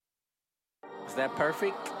Is that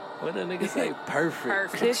perfect? What the nigga say?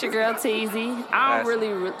 Perfect. This your girl Teezy. I don't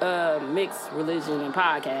really mix religion and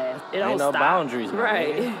podcast. It don't Ain't no stop. boundaries,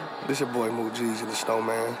 right? Man. This your boy Moot G's in the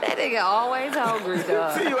Snowman. That nigga always hungry,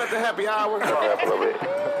 dog. See you at the happy hour.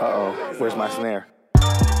 Uh-oh, where's my snare?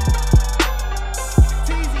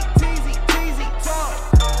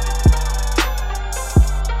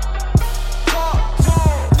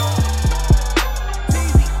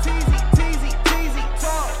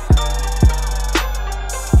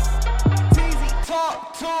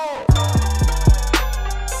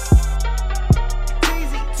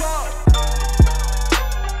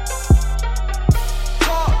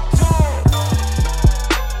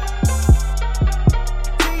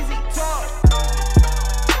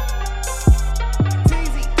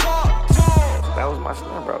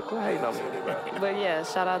 But yeah,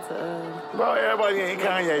 shout out to Bro, everybody ain't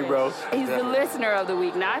Kanye, bro. He's the listener of the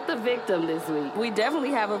week, not the victim this week. We definitely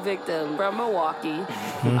have a victim from Milwaukee.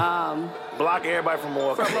 Block everybody from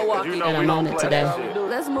Milwaukee. From Milwaukee. You know And we I'm don't on it play today. that shit.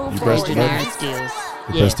 Let's move You forward. pressed the button? Nerd skills.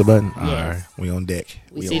 You press the button? Yes. All right. We on deck.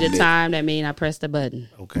 We see on the deck. time, that means I pressed the button.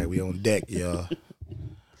 Okay, we on deck, y'all.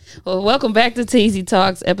 Well, welcome back to Teezy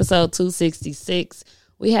Talks, episode 266.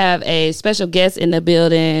 We have a special guest in the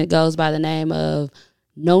building, goes by the name of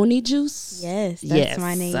Noni Juice. Yes, that's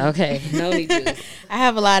my name. Okay, Noni Juice. I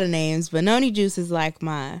have a lot of names, but Noni Juice is like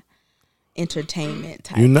my entertainment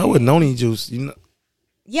type. You know what Noni juice? You know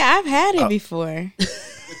Yeah, I've had it before.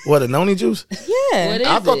 what a Noni juice? Yeah. What is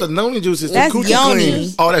I thought it? the Noni juice is That's the coochie yoni. clean.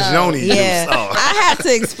 Oh, that's yoni Yeah, juice. Oh. I have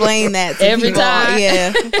to explain that to Every people. time?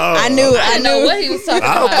 Yeah, I I knew. didn't know what he was talking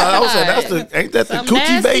I about. was saying that's the ain't that the Something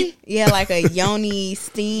coochie nasty? vape? Yeah, like a yoni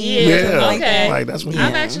steam. Yeah, or something like okay. that. Like that's what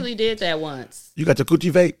I've actually did that once. you got your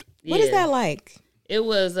coochie vape. What is Yeah. that like? It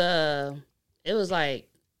was like,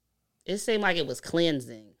 it seemed like it was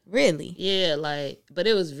cleansing. Really? Yeah, like, but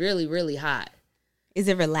it was really, really hot. Is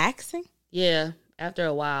it relaxing? Yeah, after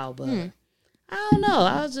a while, but I don't know.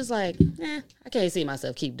 I was just like, I can't see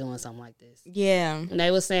myself keep doing something like this. Yeah. And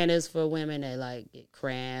they were saying this for women that like get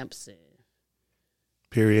cramps and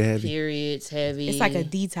Period heavy periods heavy. It's like a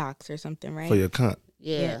detox or something, right? for your cunt.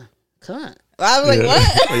 yeah. Cunt. I was like, Yeah.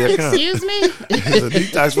 what? For your cunt. Excuse me? It's a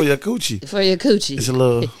detox for your coochie. For your coochie. It's a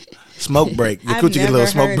little smoke break. Your I've coochie get a never little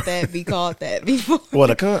smoke heard break. that be called that before. What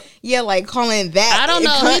a cunt? Yeah, like calling that. I don't know.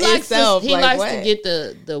 cunt He likes itself. to, he like, likes what? to get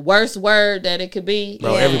the worst word that it could be.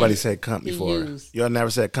 Bro, Yeah. everybody said cunt He before. used. Y'all never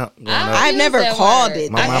said cunt growing up. I've use never that called word.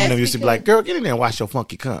 it. My I mom guess never used to be because- like, girl, get in there and wash your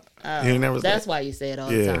funky cunt. You never That's said. why you say it all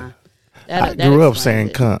the Yeah. time. I That grew up explains saying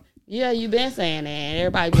it. cunt. Yeah, you been saying that. And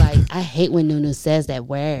everybody be like, I hate when Nunu says that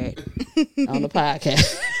word on the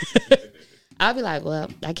podcast. I'll be like, well,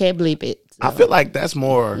 I can't bleep it. So, I feel like that's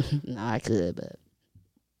more. no, I could, but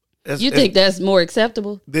That's, you think that's more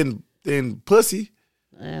acceptable? than pussy?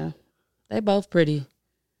 Yeah, they both pretty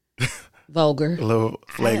vulgar. A little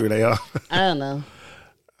flagrant they are. I don't know.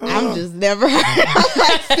 I'm just never heard.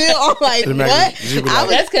 I'm like, Imagine- what? you be I like-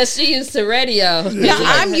 was, That's because she used to radio. no,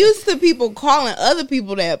 I'm used to people calling other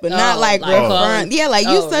people that, but not like like referring. Yeah, like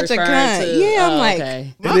you such a referring cunt. to- Yeah, I'm like,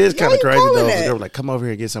 okay. It is why kind of you crazy calling though. that? They were like, "Come over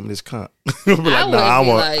here and get some of this cunt." Be like, I no, I would be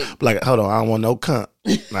want like, hold on, I don't want no cunt.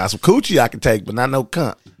 Now some coochie I can take, but not no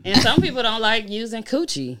cunt. And some people don't like using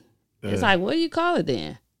coochie. It's like, what do you call it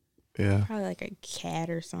then? Yeah, probably like a cat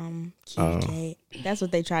or something. Cute Oh. cat. That's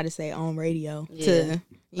what they try to say on radio Yeah. to,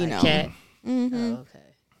 you Like know. cat. Mhm. Oh, okay.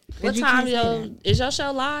 What you time can't say is your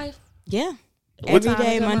show live? Yeah. What Every time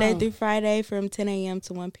day, it come Monday on? through Friday from 10 a.m.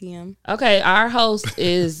 to 1 p.m. Okay, our host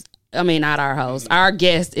is, I mean, not our host. Our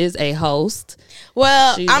guest is a host.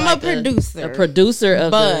 Well, She's I'm like a producer. A producer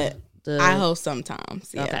of but the I host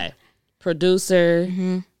sometimes. Yeah. Okay.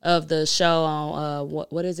 Producer of the show on,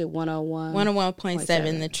 what is it, 101?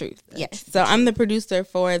 101.7 The Truth. Yes. So I'm the producer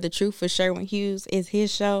for The Truth with Sherwin Hughes. It's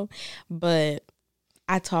his show, but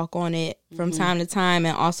I talk on it from time to time,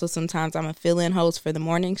 and also sometimes I'm a fill-in host for the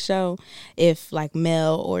morning show if like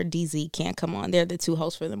Mel or DZ can't come on. They're the two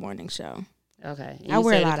hosts for the morning show. Okay. And I you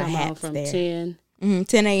wear a said it lot of come on hats from there. 10.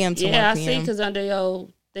 10 a.m. to Yeah, I 1 see, p.m. because under your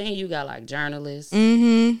thing, you got like journalists,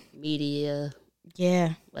 Mm-hmm. media,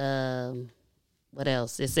 Yeah. what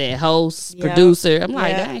else? It said host, Yep. producer. I'm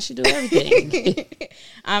like, Yeah. dang, she do everything.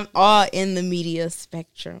 I'm all in the media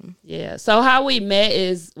spectrum. Yeah. So how we met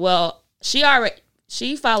is, well, she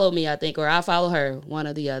followed me, I think, or I follow her, one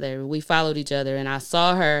or the other. We followed each other, and I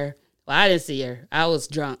saw her. Well, I didn't see her. I was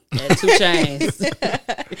drunk at 2 Chainz.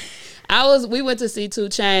 We went to see 2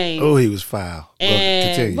 Chainz. oh, he was foul.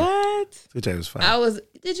 And Continue. What? 2 Chainz was foul.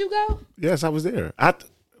 Did you go? Yes, I was there.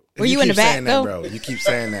 Were you in the keep back, saying that, though? bro. You keep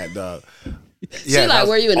saying that, dog. She like,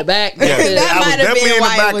 were you in the back? Yeah, That I was might have definitely been in the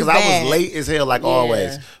why it back was because I bad. was late as hell, like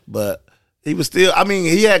always. But He was still. I mean,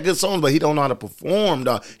 he had good songs, but he don't know how to perform.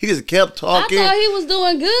 Dog. He just kept talking. I thought he was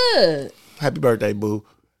doing good. Happy birthday, boo.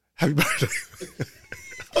 Happy birthday.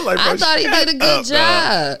 I'm like, I bro, thought he shut did a good up,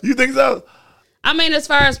 job. dog. You think so? I mean, as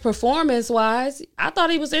far as performance wise, I thought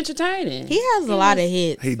he was entertaining. He has a lot of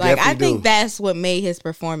hits. He Like I definitely think do. that's what made his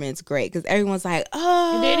performance great because everyone's like,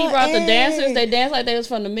 "Oh." And then he brought the hey. dancers. They danced like they was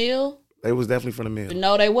from the mill. They was definitely from the mill.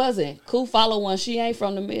 No, they wasn't. Cool follow one. She ain't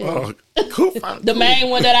from the mill. Oh, cool. The main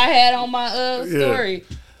one that I had on my Yeah. story.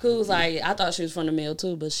 Cool was like, I thought she was from the mill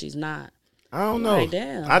too, but she's not. I don't know. Like,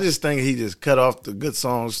 damn. I just think he just cut off the good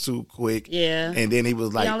songs too quick. Yeah. And then he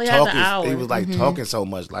was like only had the talking. hour. He was like talking so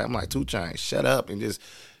much. Like I'm like 2 Chainz, shut up and just.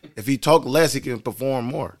 If he talk less, he can perform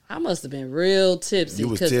more. I must have been real tipsy. You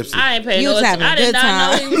was 'cause tipsy. I ain't paying You no was attention. having a I did good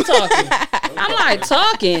not know time. he was talking. I'm like,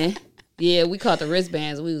 talking? Yeah, we caught the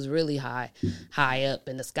wristbands. We was really high up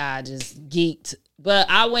in the sky, just geeked. But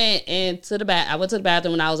I went into the I went to the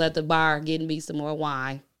bathroom when I was at the bar getting me some more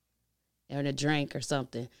wine and a drink or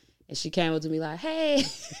something. And she came up to me like, hey,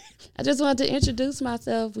 I just wanted to introduce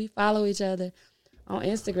myself. We follow each other on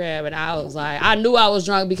Instagram. And I was like, I knew I was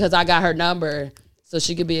drunk because I got her number so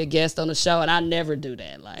she could be a guest on the show. And I never do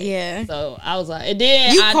that. Like, Yeah. So I was like, and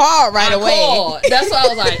then You called right I away. called. That's why I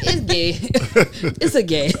was like, it's gay. It's a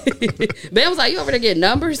gay. Ben was like, you over there getting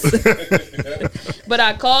numbers? But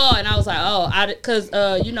I called and I was like, because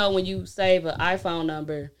you know, when you save an iPhone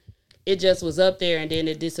number, it just was up there and then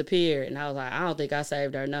it disappeared. And I was like, I don't think I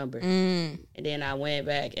saved her number. And then I went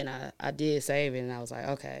back and I did save it and I was like,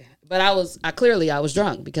 okay. But I was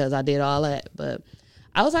drunk because I did all that. But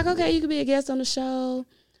I was like, okay, you could be a guest on the show.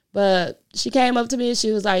 But she came up to me and she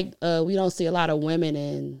was like, we don't see a lot of women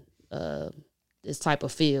in this type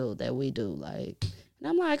of field that we do. Like, and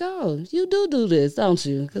I'm like, oh, you do this, don't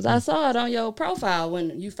you? Because I saw it on your profile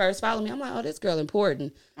when you first followed me. I'm like, oh, this girl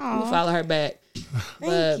important. Let me follow her back.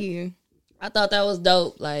 Thank you. I thought that was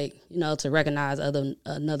dope, like, you know, to recognize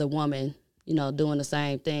another woman, you know, doing the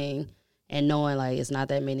same thing and knowing, like, it's not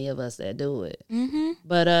that many of us that do it. Mm-hmm.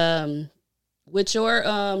 But with your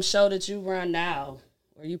show that you run now,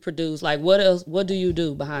 or you produce, like, what do you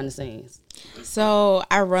do behind the scenes? So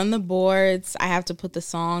I run the boards. I have to put the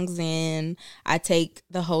songs in. I take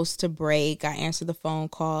the host to break. I answer the phone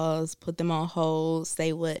calls, put them on hold,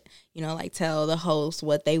 say what, you know, like tell the host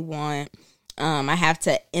what they want. I have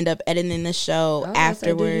to end up editing the show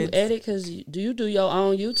afterwards. Do you edit? Because do you do your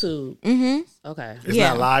own YouTube? Mm-hmm. Okay. It's Yeah.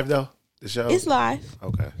 not live though. The show. It's live.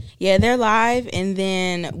 Okay. Yeah, they're live, and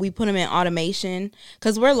then we put them in automation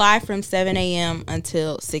because we're live from 7 a.m.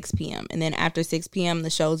 until 6 p.m. And then after 6 p.m.,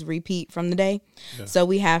 the shows repeat from the day. Yeah. So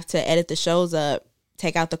we have to edit the shows up,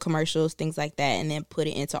 take out the commercials, things like that, and then put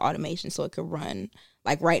it into automation so it could run.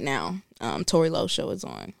 Like right now, Tori Lowe show is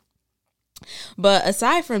on. But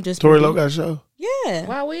aside from just Tori Lowe got a show. Yeah.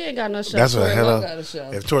 Why we ain't got no show? That's what Tori hello. Lowe got a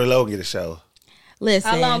show. If Tori Lowe get a show,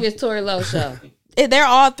 Listen. How long is Tori Lowe show? They're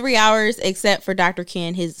all 3 hours except for Dr.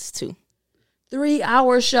 Ken, his is 2.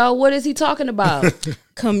 3-hour show. What is he talking about?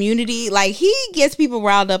 Community, like he gets people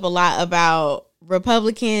riled up a lot about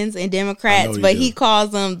Republicans and Democrats, but he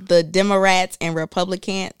calls them the Demorats and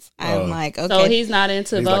Republicans. I'm like, okay, so he's not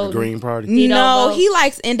into he's voting. like a Green Party. No, vote? he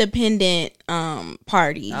likes independent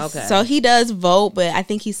parties. Okay. So he does vote, but I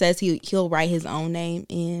think he says he'll write his own name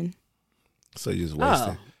in. So you just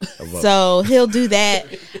wasting a vote. So he'll do that.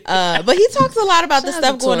 But he talks a lot about the Shout out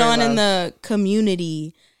stuff to going Tori on in Lowe. the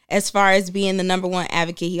community. As far as being the number one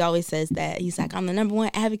advocate, he always says that. He's like, I'm the number one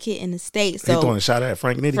advocate in the state. He So throwing a shot at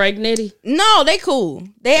Frank Nitty. Frank Nitty. no, they cool.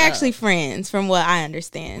 They actually friends, from what I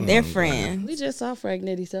understand. They're friends. We just saw Frank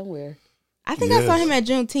Nitty somewhere. I think I saw Yes. him at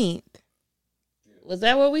Juneteenth. Was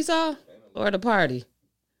that what we saw? Or the party?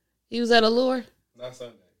 He was at Allure? Not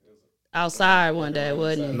Sunday. Outside one day,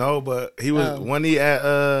 wasn't he? No, but he was when he at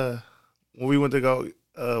when we went to go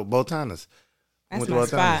Botanas. That's Went to my Botanas.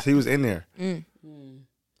 spot. He was in there. He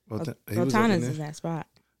was up Botanas in is there. that spot.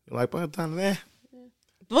 Like Botanas, eh?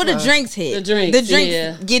 But the drinks hit. The drinks,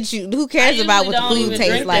 yeah. get you. Who cares about what the food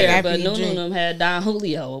tastes like after but you Nunu drink? them had Don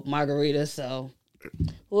Julio margaritas, so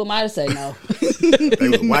who am I to say no? They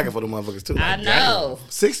was whacking for the motherfuckers too. I Like, know. damn,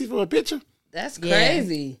 60 for a picture. That's Yeah.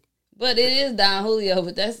 crazy. But it is Don Julio,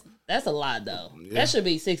 but that's a lot though. Yeah. That should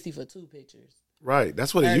be 60 for 2 pictures. Right,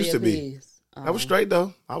 that's what it 30 used to be. apiece. I was straight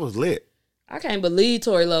though. I was lit. I can't believe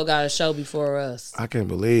Tori Lowe got a show before us. I can't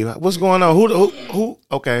believe what's going on. Who?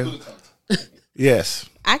 Okay. Yes.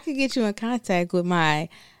 I could get you in contact with my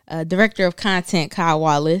director of content, Kyle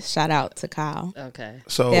Wallace. Shout out to Kyle. Okay.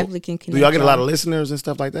 So Definitely can do y'all connect get a lot y'all. of listeners and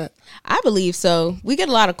stuff like that? I believe so. We get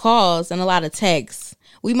a lot of calls and a lot of texts.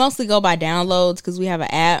 We mostly go by downloads because we have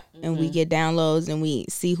an app and we get downloads and we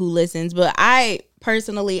see who listens. But I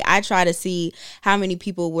personally, I try to see how many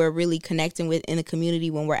people we're really connecting with in the community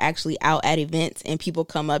when we're actually out at events and people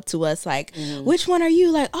come up to us like, which one are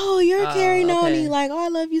you? Like, oh, you're Carrie Noni. Like, oh, I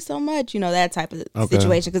love you so much. You know, that type of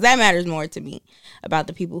situation. Because that matters more to me about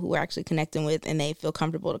the people who we're actually connecting with and they feel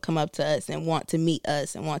comfortable to come up to us and want to meet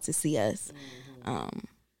us and want to see us.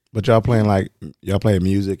 But y'all playing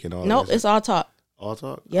music and all that? Nope, it's all talk. All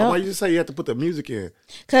talk? Yep. Why you just say you have to put the music in?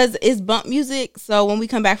 Because it's bump music. So when we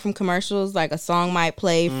come back from commercials, like a song might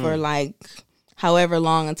play for like however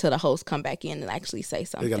long until the host come back in and actually say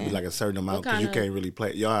something. It got to be like a certain amount because you can't really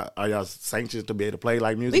play. Are y'all sanctioned to be able to play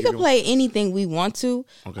like music? We can play anything we want to.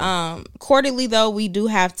 Okay. Quarterly, though, we do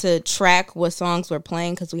have to track what songs we're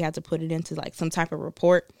playing because we have to put it into like some type of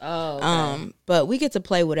report. Oh, okay. But we get to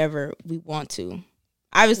play whatever we want to.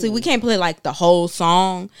 Obviously, we can't play like the whole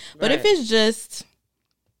song. But if it's just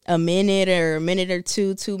a minute or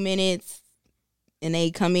 2 minutes, and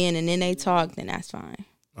they come in and then they talk, then that's fine.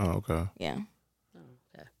 Oh, okay. Yeah.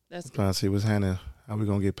 Okay. That's trying to see what's happening. How we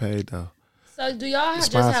gonna get paid though? So do y'all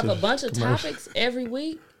just have a bunch of topics every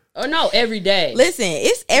week? Or no, every day? Listen,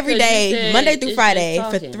 it's every day, Monday through Friday,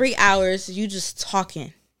 for 3 hours, you just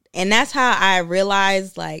talking. And that's how I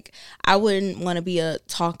realized, like, I wouldn't want to be a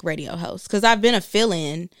talk radio host. Because I've been a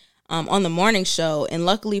fill-in on the morning show. And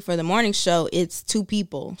luckily for the morning show, it's 2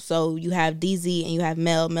 people. So you have DZ and you have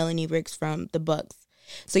Melanie Ricks from the Bucks.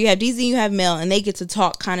 So you have DZ and you have Mel, and they get to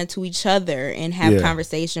talk kind of to each other and have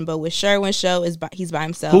conversation. But with Sherwin's show, he's by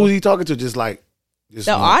himself. Who is he talking to? Just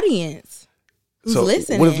the audience who's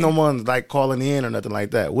listening. What if no one's like calling in or nothing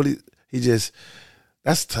like that? He just...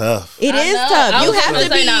 That's tough. It is tough. You have to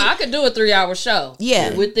say, I could do a 3-hour show.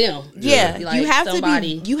 Yeah, with them. Yeah, like you have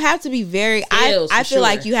to be very. I feel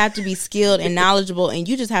like you have to be skilled and knowledgeable, and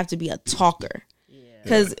you just have to be a talker.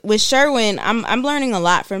 Because with Sherwin, I'm learning a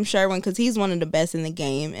lot from Sherwin because he's one of the best in the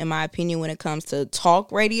game, in my opinion, when it comes to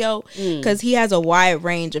talk radio. Because he has a wide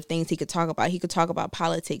range of things he could talk about. He could talk about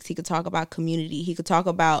politics. He could talk about community. He could talk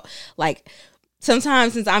about like.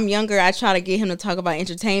 Sometimes, since I'm younger, I try to get him to talk about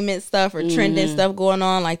entertainment stuff or trending stuff going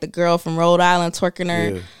on, like the girl from Rhode Island twerking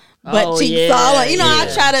her butt cheeks all on.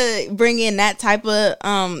 I try to bring in that type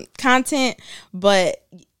of content, but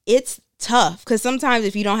it's tough because sometimes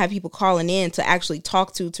if you don't have people calling in to actually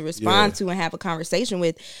talk to respond to, and have a conversation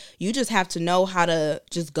with, you just have to know how to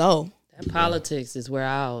just go. Politics is where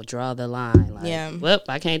I'll draw the line. Like, well,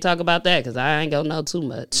 I can't talk about that because I ain't gonna know too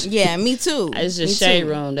much. Yeah, me too. It's just shade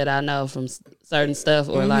room that I know from certain stuff,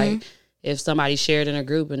 or like if somebody shared in a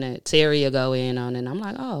group and that Terry will go in on, and I'm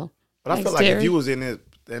like, oh. But I feel like if you was in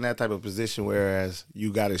that type of position, whereas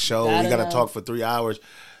you got a show, you got to talk for 3 hours,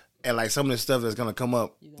 and like some of the stuff that's gonna come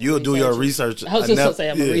up, you'll do your research. I was just gonna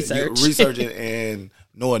say I'm a research it and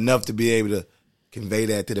know enough to be able to convey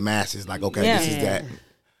that to the masses. Like, okay, this is that.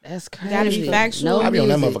 That's crazy. You gotta be factual. I be on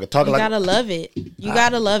that motherfucker talking. You gotta love it. You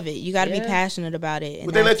gotta love it. You gotta be passionate about it.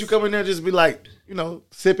 But they let you come in there and just be like,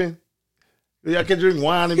 sipping. Y'all can drink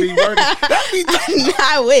wine and be working.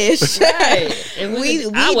 I wish.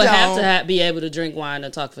 Right. I would have to be able to drink wine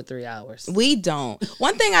and talk for 3 hours. We don't.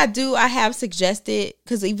 One thing I have suggested,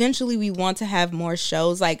 because eventually we want to have more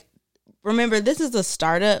shows, like, remember, this is a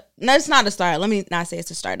startup. No, it's not a startup. Let me not say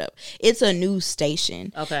it's a startup. It's a new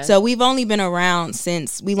station. Okay. So we've only been around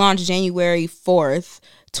since we launched January 4th,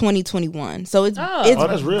 2021. So it's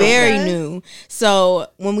very new. So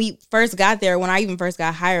when we first got there, when I even first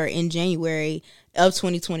got hired in January of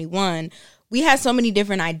 2021, we had so many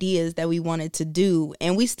different ideas that we wanted to do,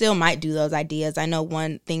 and we still might do those ideas. I know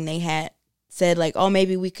one thing they had said, like, oh,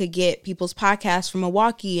 maybe we could get people's podcasts from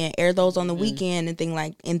Milwaukee and air those on the weekend and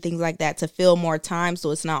things like that to fill more time,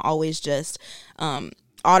 so it's not always just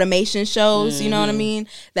automation shows. You know what I mean?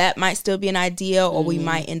 That might still be an idea, or we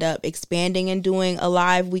might end up expanding and doing a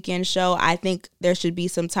live weekend show. I think there should be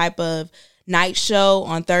some type of night show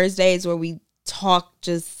on Thursdays where we talk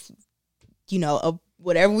just,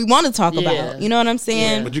 whatever we want to talk about. You know what I'm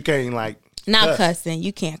saying? Yeah. But you can't not cussing.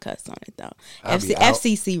 You can't cuss on it though.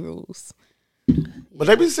 FCC rules. But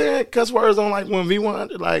they be saying cuss words on like when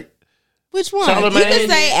V100, like, which one? You can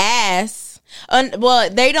say ass. Well,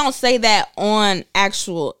 they don't say that on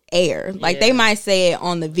actual air. Like they might say it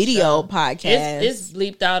on the video podcast. It's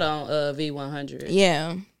bleeped out on V100.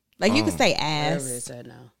 Yeah, like you can say ass. It said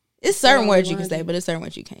now. It's certain words you can say, but it's certain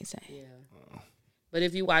words you can't say. Yeah. But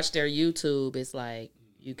if you watch their YouTube, it's like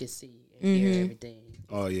you can see and hear everything.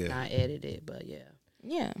 Oh yeah, not edited, but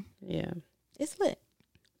yeah. It's lit.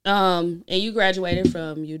 And you graduated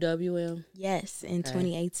from UWM? Yes, in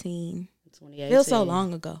 2018. 2018. Feels so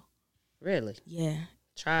long ago. Really? Yeah.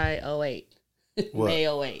 Try 08. What? May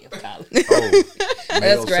 08 of college. Oh,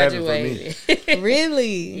 That's graduated.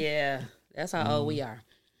 Really? Yeah. That's how old we are.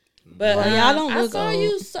 But Well, y'all don't I look saw old.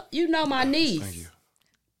 you. You know my niece. Thank you.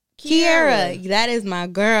 Kiara, that is my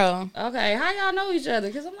girl. Okay, how y'all know each other?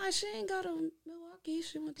 Because I'm like, she ain't go to Milwaukee.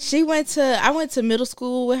 I went to middle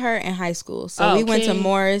school with her and high school. So we went to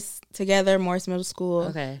Morris together, Morris Middle School.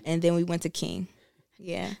 Okay. And then we went to King.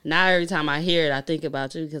 Yeah. Now every time I hear it, I think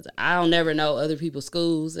about you because I don't never know other people's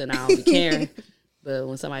schools and I don't be caring. But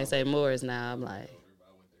when somebody say Morris now, I'm like,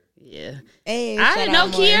 yeah. Hey, I didn't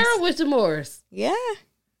know shout out Morris. Kiara went to Morris. Yeah.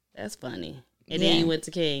 That's funny. And then you went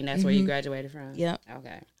to King. That's where you graduated from? Yep.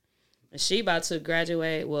 Okay. And she about to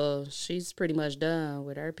graduate. Well, she's pretty much done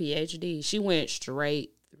with her PhD. She went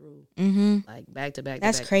straight through, like back to back.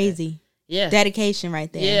 That's to back crazy. To back. Yeah. Dedication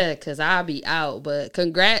right there. Yeah, because I'll be out. But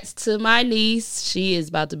congrats to my niece. She is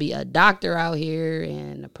about to be a doctor out here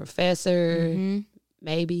and a professor,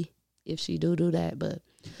 maybe, if she do that. But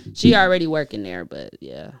she already working there. But,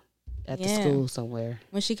 yeah, at the school somewhere.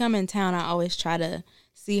 When she come in town, I always try to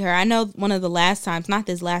see her. I know one of the last times, not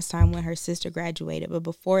this last time when her sister graduated, but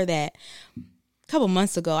before that, a couple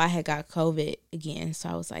months ago, I had got COVID again. So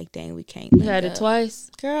I was like, dang, we can't. You had it twice?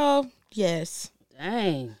 Girl, yes.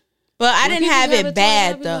 Dang. But I didn't have it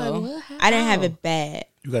bad, twice, though. like, I didn't have it bad.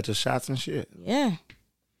 You got your shots and shit. Yeah,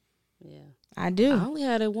 Yeah. I do. I only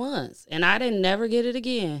had it once. And I didn't never get it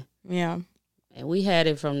again. Yeah. And we had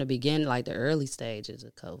it from the beginning, like the early stages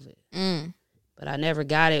of COVID. But I never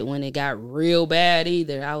got it when it got real bad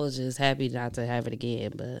either. I was just happy not to have it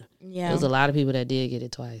again. But there was a lot of people that did get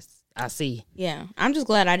it twice. I see. Yeah. I'm just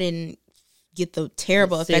glad I didn't get the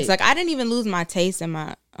terrible effects. Like, I didn't even lose my taste and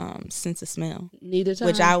my sense of smell. Neither time?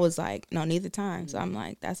 Which I was like, no, neither time. So I'm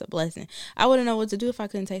like, that's a blessing. I wouldn't know what to do if I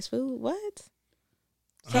couldn't taste food. What?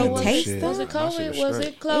 So taste shit. them? Was it My shit COVID? Was straight.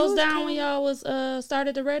 it closed down when y'all was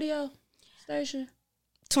started the radio station?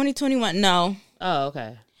 2021, no. Oh,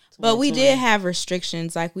 okay. But we 2020. did have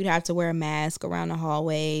restrictions. Like, we'd have to wear a mask around the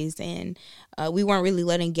hallways. And we weren't really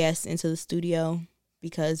letting guests into the studio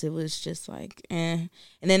because it was just like, eh.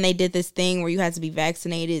 And then they did this thing where you had to be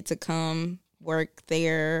vaccinated to come work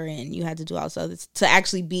there. And you had to do all this other to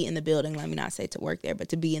actually be in the building. Let me not say to work there, but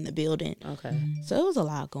to be in the building. Okay. So it was a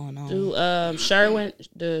lot going on. Do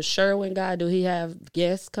the Sherwin guy, do he have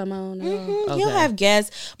guests come on? He'll have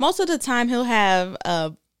guests. Most of the time he'll have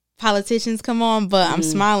politicians come on, but I'm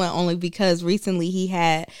smiling only because recently he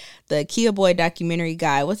had the Kia Boy documentary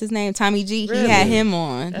guy. What's his name? Tommy G. Really? He had him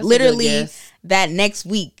on That's a good literally guess. that next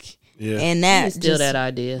week. Yeah. And that Steal just that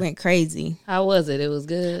idea. went crazy. How was it? It was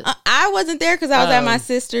good. I wasn't there because I was at my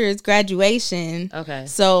sister's graduation. Okay.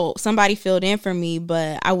 So somebody filled in for me,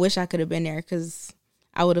 but I wish I could have been there because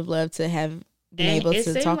I would have loved to have been And able it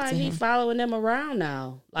to seems talk like to he him. following them around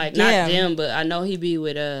now. Like, Yeah. not them, but I know he be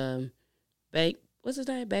with what's his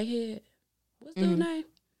name? Bankhead. What's the name?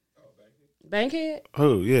 Bankhead.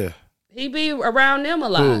 Who? Yeah. He be around them a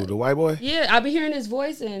lot. Who? The white boy? Yeah, I be hearing his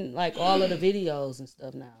voice in like all of the videos and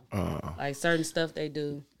stuff now. Like certain stuff they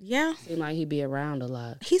do. Yeah. Seem like he be around a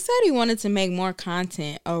lot. He said he wanted to make more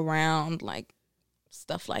content around like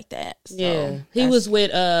stuff like that. So Yeah. He that's- was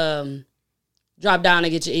with Drop Down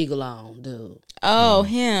and Get Your Eagle On, dude. Oh,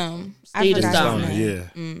 him. I Steve the forgot his Stoner,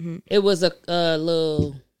 name. Yeah. It was a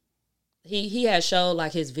little. He had showed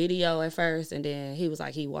like his video at first, and then he was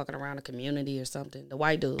like he walking around the community or something. The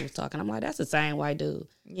white dude was talking. I'm like, that's the same white dude.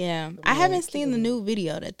 Yeah. I haven't seen the new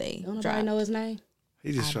video that they Don't nobody dropped. know his name?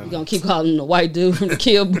 He just trying You to. gonna keep calling him the white dude from the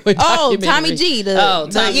Kill Boy? Oh, documentary. Tommy G. Tommy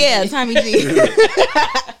G. Tommy G.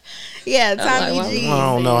 Yeah, Tommy like, G.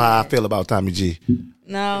 I don't know how I feel about Tommy G.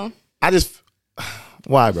 No. I just.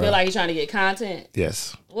 Why, bro? Feel like he's trying to get content.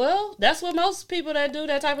 Yes. Well, that's what most people that do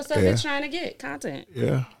that type of stuff Yeah. is trying to get content.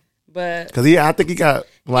 Yeah. But Cause I think he got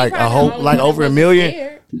like probably a the whole, only like one that over a wasn't million.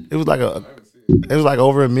 scared. It was like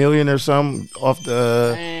over a million or something off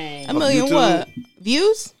the. Dang. A million YouTube. what?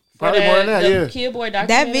 Views? Probably more than that. The Yeah. Kill Boy documentary.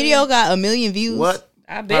 That video got 1 million views. What?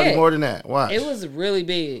 I Probably bet. more than that. Why? It was really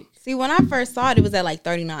big. See, when I first saw it, it was at like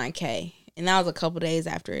 39K. And that was a couple days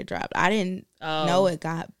after it dropped. I didn't know it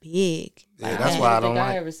got big. Yeah, that's why I don't think I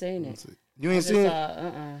like. ever seen it. You ain't Just seen saw,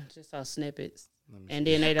 it? just saw snippets. And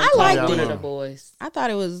then they done I called liked one it. of the boys. I thought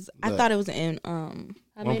it was Look. in How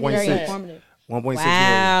many 1.6. very very informative. informative. 1.6 million.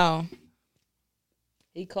 Wow.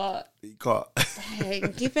 He caught. He caught. He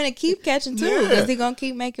finna keep catching too, Yeah. because he gonna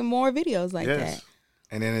keep making more videos like Yes. that.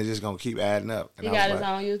 And then it's just gonna keep adding up. And He I was got his like,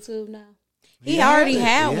 own YouTube now. He already it.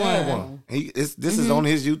 had He one. This is on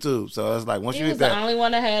his YouTube, so it's like once He you was hit the that. only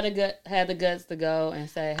one that had the guts to go and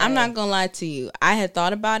say, I'm hey. not gonna lie to you. I had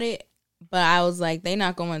thought about it, but I was like, they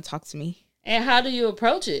not gonna want to talk to me. And how do you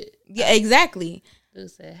approach it? Yeah, exactly. Dude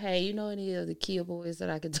said, "Hey, you know any of the Kia boys that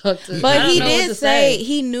I could talk to?" But he did say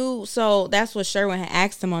he knew. So that's what Sherwin had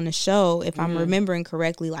asked him on the show, if I'm remembering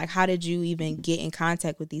correctly. Like, how did you even get in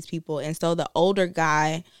contact with these people? And so the older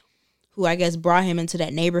guy, who I guess brought him into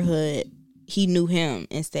that neighborhood, he knew him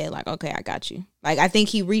and said, like, okay, I got you. Like, I think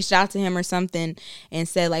he reached out to him or something and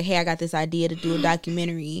said, like, hey, I got this idea to do a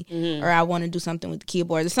documentary, or I want to do something with the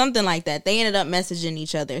keyboard or something like that. They ended up messaging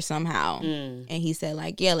each other somehow. And he said,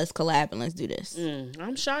 like, yeah, let's collab and let's do this.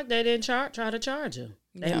 I'm shocked they didn't try to charge him.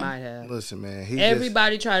 They might have. Listen, man.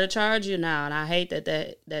 Everybody try to charge you now, and I hate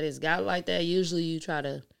that it's got like that. Usually you try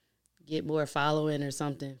to get more following or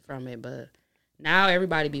something from it, but now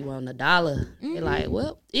everybody be wanting $1. They're like,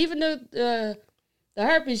 well, even the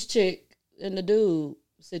herpes chick and the dude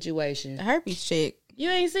situation. The herpes chick. You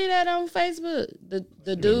ain't see that on Facebook?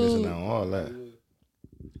 The dude. On all that.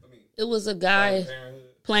 It was a guy,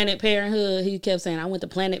 Planet Parenthood. He kept saying, I went to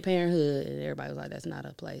Planet Parenthood. And everybody was like, that's not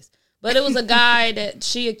a place. But it was a guy that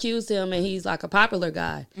she accused him, and he's like a popular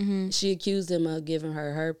guy. She accused him of giving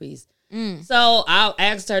her herpes. So I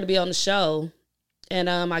asked her to be on the show. And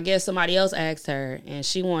I guess somebody else asked her, and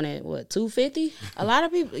she wanted what, $250? A lot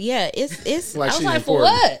of people, yeah, it's. Like I was she's like, for important.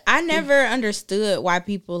 what? I never understood why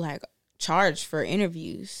people like charge for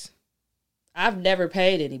interviews. I've never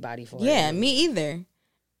paid anybody for it. Yeah, me either.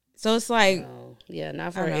 So it's like, yeah,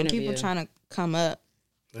 not for I an don't know, interview. people trying to come up.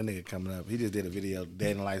 That nigga coming up. He just did a video,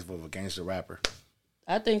 Day in the Life of a Gangster Rapper.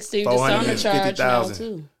 I think Steve DeSona charged now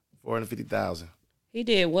too. 450,000 He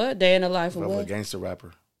did what? Day in the life of of a what? gangster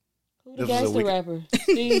rapper. Who the This was a gangster rapper?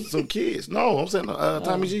 Steve? Some kids. No, I'm saying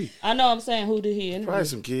Tommy G. I know. I'm saying, who did he interview? Probably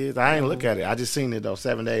some kids. I ain't look at it. I just seen it though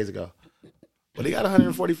 7 days ago. But he got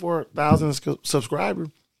 144,000 subscribers.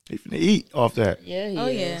 He finna eat off that. Yeah, he Oh,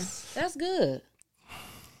 is. yeah. That's good.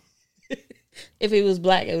 If he was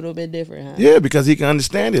black, it would have been different, huh? Yeah, because he can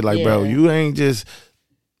understand it. Like, bro, Yeah. you ain't just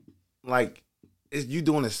like you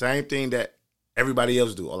doing the same thing that everybody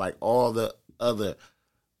else do, or like all the other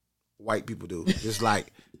white people do. Just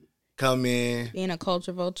like come in. Being a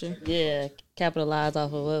culture vulture. Yeah, capitalize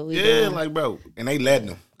off of what we Yeah, doing. like, bro. And they letting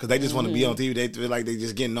them because they just want to be on TV. They feel like they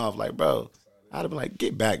just getting off. Like, bro, I'd have been like,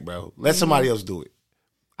 get back, bro. Let somebody else do it.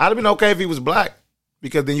 I'd have been okay if he was black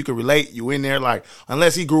because then you could relate. You in there, like,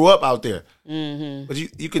 unless he grew up out there. But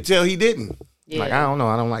you could tell he didn't. Yeah. Like, I don't know.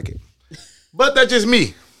 I don't like it. But that's just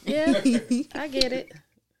me. Yeah, I get it.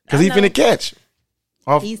 Because he finna catch.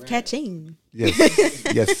 Off. He's catching. Yes.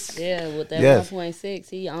 Yes. Yeah, with that Yes. 1.6,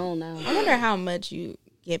 he on now. I wonder how much you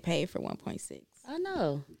get paid for 1.6. I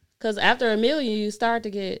know. Because after $1 million, you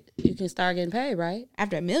can start getting paid, right?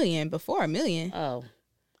 After $1 million, before $1 million. Oh,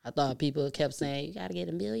 I thought people kept saying, you got to get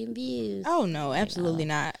 1 million views. Oh no, absolutely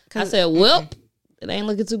not. I said, well, it ain't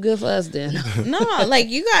looking too good for us then. No, like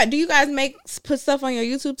do you guys put stuff on your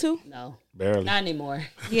YouTube too? No, Barely. not anymore.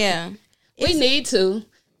 Yeah. We need to.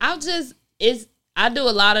 I do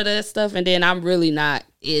a lot of that stuff, and then I'm really not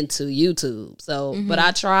into YouTube. So, but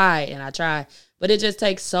I try. But it just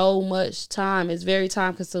takes so much time. It's very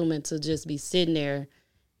time consuming to just be sitting there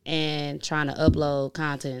and trying to upload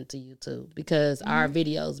content to YouTube because our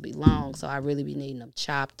videos be long. So I really be needing them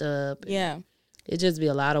chopped up. Yeah. It just be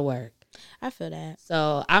a lot of work. I feel that.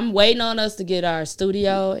 So I'm waiting on us to get our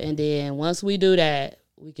studio, and then once we do that,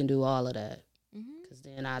 we can do all of that. Because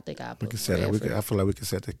then I think I We can set up. I feel like we can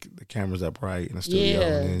set the cameras up right in the studio Yeah.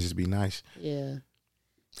 and then just be nice. Yeah.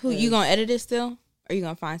 Who you gonna edit it still? Or you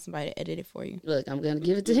gonna find somebody to edit it for you? Look, I'm going to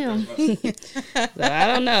give it to him. So I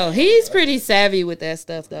don't know. He's pretty savvy with that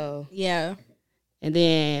stuff, though. Yeah. And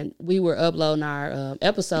then we were uploading our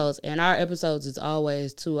episodes, and our episodes is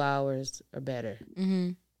always 2 hours or better.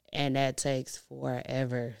 And that takes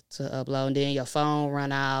forever to upload. And then your phone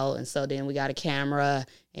run out, and so then we got a camera,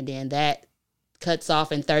 and then that cuts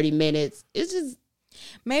off in 30 minutes. It's just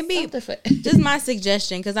Maybe something for just my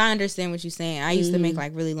suggestion, because I understand what you're saying. I used to make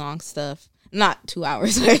like really long stuff. Not 2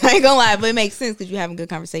 hours. I ain't gonna lie, but it makes sense because you're having a good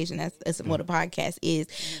conversation. That's what a podcast is.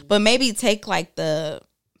 But maybe take like the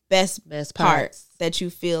best Best parts parts. that you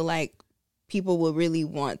feel like people would really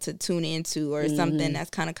want to tune into, or something that's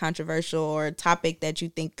kind of controversial, or a topic that you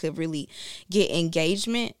think could really get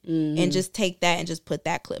engagement, and just take that and just put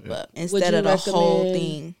that clip up instead you of the whole recommend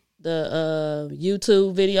thing. the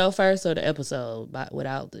YouTube video first or the episode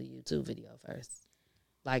without the YouTube video first?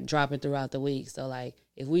 Like drop it throughout the week. So like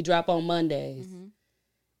if we drop on Mondays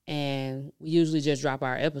and we usually just drop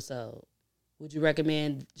our episode, would you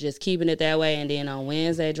recommend just keeping it that way and then on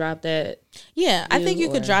Wednesday drop that? Yeah, I think you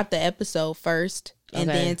could or- drop the episode first and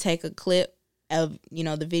Okay. then take a clip of,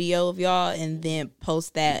 the video of y'all, and then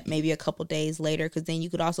post that maybe a couple days later, because then you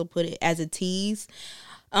could also put it as a tease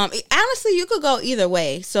Honestly, you could go either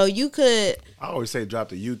way. So you could. I always say drop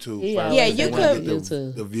the YouTube Yeah, first. Yeah, because you they wanna could- get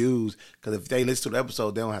YouTube. the views, because if they listen to the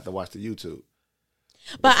episode, they don't have to watch the YouTube.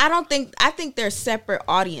 But I think they're separate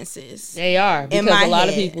audiences. They are, because my a lot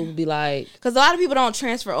of head. people be like, Because a lot of people don't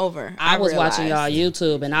transfer over. I was watching y'all realized.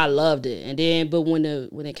 YouTube and I loved it, and then but when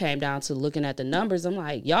it came down to looking at the numbers, I'm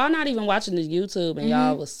like, y'all not even watching the YouTube, and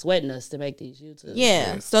y'all was sweating us to make these YouTube.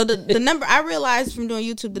 Yeah. So the number, I realized from doing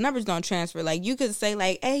YouTube, the numbers don't transfer. Like you could say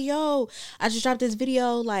like, hey yo, I just dropped this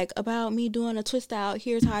video like about me doing a twist out.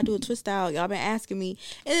 Here's how I do a twist out. Y'all been asking me.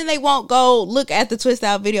 And then they won't go look at the twist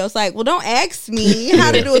out video. It's like, well, don't ask me how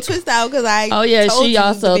to do a twist out because I Oh yeah, told she you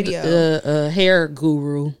also the video. a hair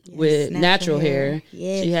guru with natural natural hair. hair.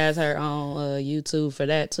 Yes. She has her own YouTube for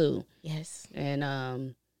that too. Yes.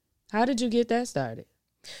 And how did you get that started?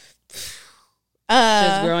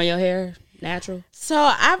 Just growing your hair natural? So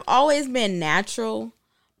I've always been natural.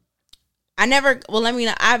 I've never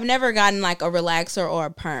gotten like a relaxer or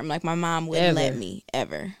a perm. Like my mom wouldn't let me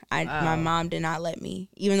ever. My mom did not let me,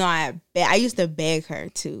 even though I used to beg her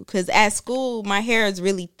to. Because at school, my hair is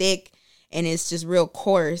really thick and it's just real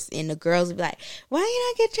coarse. And the girls would be like, why you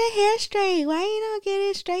not get your hair straight? Why you not get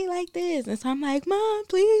it straight like this? And so I'm like, Mom,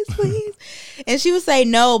 please, please. And she would say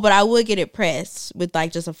no, but I would get it pressed with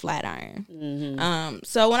like just a flat iron. Mm-hmm.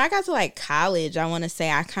 So when I got to like college, I want to say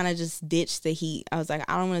I kind of just ditched the heat. I was like,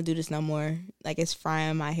 I don't want to do this no more. Like it's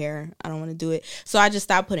frying my hair. I don't want to do it. So I just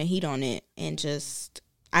stopped putting heat on it and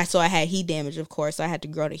I had heat damage, of course. So I had to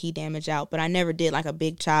grow the heat damage out, but I never did like a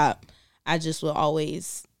big chop. I just would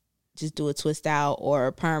always just do a twist out or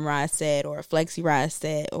a perm rise set or a flexi rise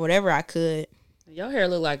set or whatever I could. Your hair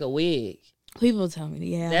look like a wig. People tell me,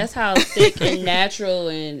 yeah. That's how thick and natural,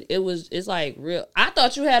 and it's like real. I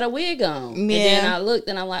thought you had a wig on. And then I looked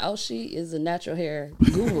and I'm like, oh, she is a natural hair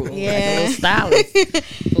guru. Like a little stylist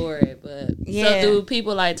for it. But Yeah. so do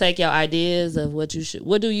people like take your ideas of what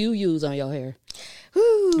do you use on your hair?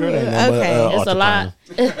 Ooh, Girl, that ain't nothing but, okay. It's a lot.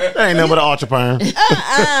 That ain't nothing but an ultra perm.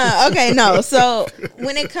 Okay, no. So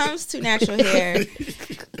when it comes to natural hair,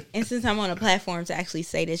 and since I'm on a platform to actually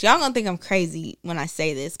say this, y'all gonna think I'm crazy when I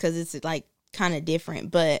say this because it's like kind of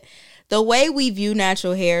different. But the way we view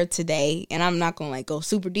natural hair today, and I'm not gonna like go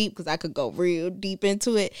super deep because I could go real deep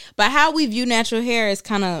into it, but how we view natural hair is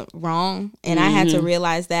kind of wrong. And I had to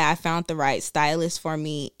realize that. I found the right stylist for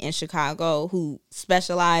me in Chicago who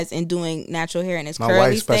specialized in doing natural hair in its My curly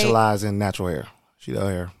wife state. specializes in natural hair. She does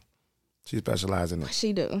hair. She specializes in it.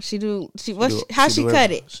 How she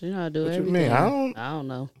cut it? She know how to do What you everything. mean? I don't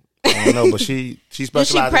know. I don't know, but she Does she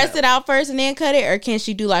specializes. press it out first and then cut it, or can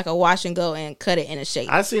she do like a wash and go and cut it in a shape?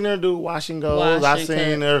 I seen her do wash and goes. Wash I and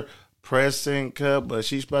seen cut. her press and cut, but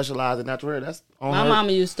she specializes in natural hair. That's on My her.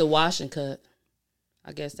 mama used to wash and cut.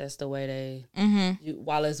 I guess that's the way they.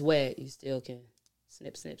 While it's wet, you still can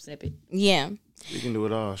snip it. Yeah, She can do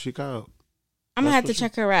it all. She called. I'm gonna have to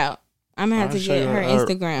check her out. I'm gonna have to get her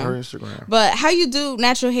Instagram. Her Instagram. But how you do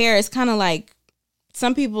natural hair is kind of like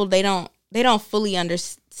some people they don't fully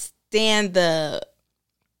understand the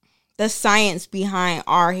science behind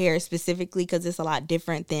our hair specifically because it's a lot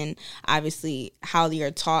different than obviously how you're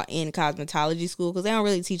taught in cosmetology school because they don't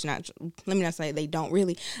really teach natural. Let me not say they don't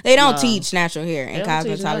teach natural hair in They don't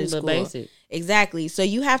teach cosmetology nothing but school. basic. Exactly. So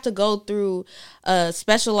you have to go through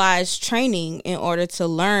specialized training in order to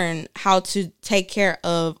learn how to take care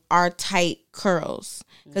of our tight curls.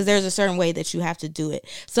 Because there's a certain way that you have to do it.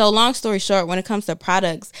 So long story short, when it comes to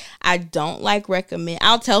products, I don't recommend.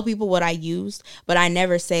 I'll tell people what I use, but I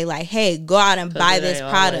never say like, hey, go out and buy it this ain't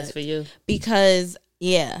always product. for you. Because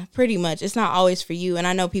yeah, pretty much. It's not always for you. And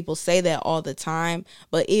I know people say that all the time,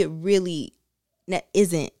 but it really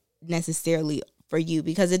isn't necessarily for you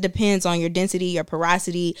because it depends on your density, your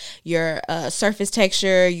porosity, your surface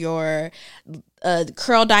texture, your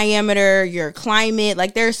curl diameter, your climate.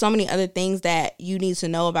 Like there are so many other things that you need to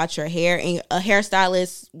know about your hair, and a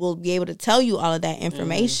hairstylist will be able to tell you all of that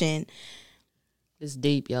information. It's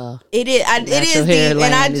deep, y'all. It is. It is hair deep,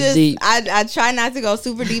 and I lane is just deep. I try not to go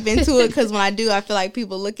super deep into it because when I do, I feel like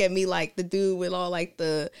people look at me like the dude with all like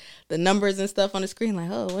the numbers and stuff on the screen, like,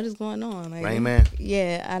 oh, what is going on? Like, Rain Man.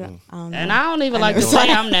 yeah, I don't know. And I don't even like to never say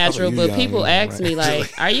saw I'm natural, you but young, people yeah, ask right. me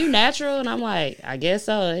like, "Are you natural?" And I'm like, "I guess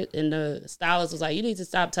so." And the stylist was like, "You need to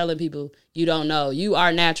stop telling people you don't know. You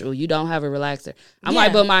are natural. You don't have a relaxer." I'm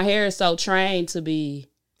like, "But my hair is so trained to be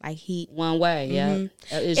like heat. one way. Yeah,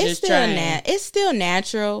 it's It's just still trained." it's still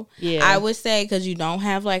natural. Yeah. I would say because you don't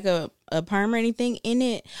have like a perm or anything in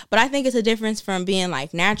it. But I think it's a difference from being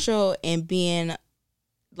like natural and being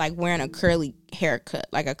like wearing a curly haircut,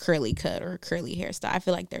 like a curly cut or a curly hairstyle. I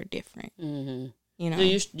feel like they're different. Mm-hmm. You know, Do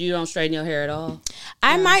you don't straighten your hair at all?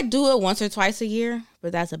 I might do it once or twice a year,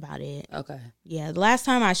 but that's about it. Okay. Yeah, the last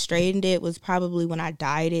time I straightened it was probably when I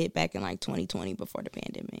dyed it back in like 2020 before the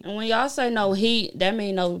pandemic. And when y'all say no heat, that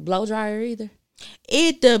mean no blow dryer either?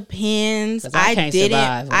 It depends. 'Cause I can't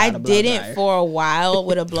survive without a blow dryer. For a while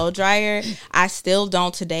with a blow dryer. I still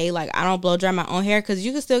don't today. Like I don't blow dry my own hair because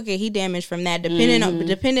you can still get heat damage from that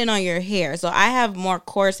depending on your hair. So I have more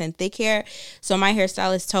coarse and thick hair. So my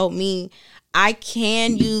hairstylist told me I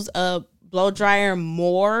can use a blow dryer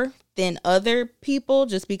more than other people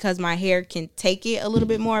just because my hair can take it a little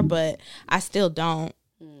bit more, but I still don't.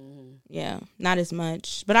 Yeah, not as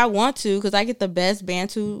much. But I want to because I get the best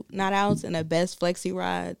Bantu knot outs and the best flexi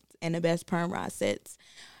rods and the best perm rod sets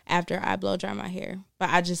after I blow dry my hair. But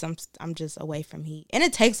I'm just away from heat. And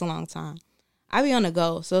it takes a long time. I be on the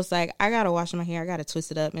go. So it's like I gotta wash my hair, I gotta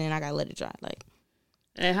twist it up, and then I gotta let it dry. Like,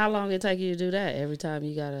 and how long it take you to do that? Every time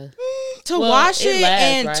you gotta wash it lasts,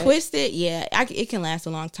 and right? twist it. Yeah, it can last a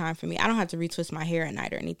long time for me. I don't have to retwist my hair at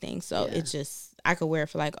night or anything. So it's just I could wear it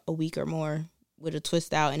for like a week or more with a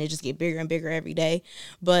twist out, and it just get bigger and bigger every day.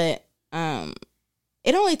 But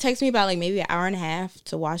it only takes me about like maybe an hour and a half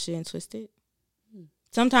to wash it and twist it.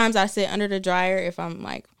 Sometimes I sit under the dryer if I'm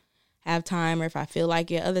like have time or if I feel like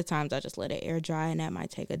it. Other times I just let it air dry, and that might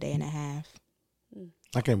take a day and a half.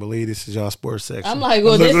 I can't believe this is y'all sports section. I'm like,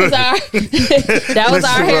 well, this is our that was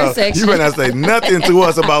our hair section. You better not say nothing to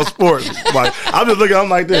us about sports. Like, I'm just looking. I'm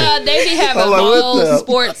like this. They be having I'm like, whole what the-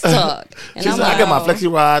 sports talk. And She's I'm like, like, I got my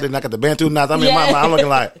flexi rod and I got the Bantu knots. I mean, Yeah. I'm looking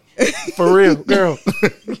like, for real, girl.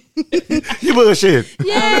 You bullshit.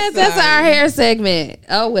 yes, that's our hair segment.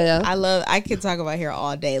 Oh well. I could talk about hair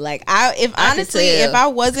all day. Like can honestly, tell. if I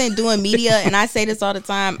wasn't doing media, and I say this all the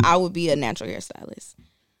time, I would be a natural hairstylist.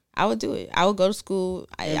 I would do it. I would go to school.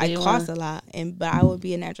 I cost a lot, but I would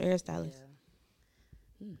be a natural hairstylist.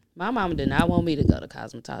 My mama did not want me to go to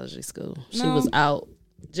cosmetology school. She No. was out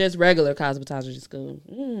just regular cosmetology school.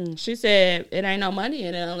 She said it ain't no money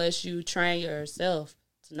in it unless you train yourself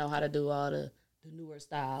to know how to do all the newer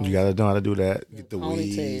styles. You gotta know how to do that. Get the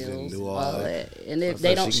weaves and Ponytails, do all that. And if So they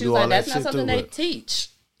she don't, can she do was all like, that that's not shit something too, they but- teach.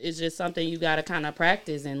 It's just something you got to kind of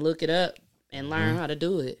practice and look it up and learn how to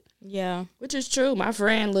do it. Yeah. Which is true. My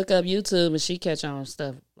friend look up YouTube and she catch on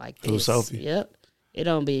stuff like this. Who, Sophie? Yep. It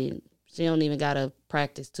don't be. She don't even gotta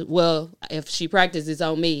practice too. Well, if she practices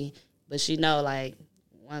on me, but she know like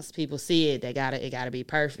once people see it, it gotta be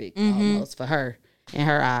perfect almost for her in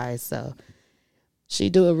her eyes. So she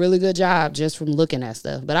do a really good job just from looking at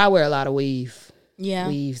stuff. But I wear a lot of weaves.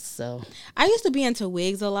 So I used to be into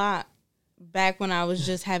wigs a lot back when I was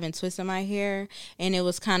just having twists in my hair, and it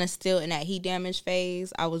was kind of still in that heat damage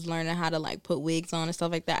phase. I was learning how to like put wigs on and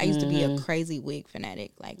stuff like that. I used to be a crazy wig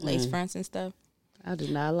fanatic, like lace fronts and stuff. I do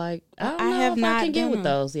not like. I don't I know have if not I can get done with them.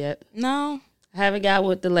 those yet. No, I haven't got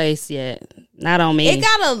with the lace yet. Not on me. it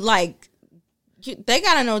gotta like they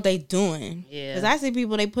gotta know what they doing. Yeah. Because I see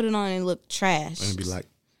people, they put it on and look trash. And be like,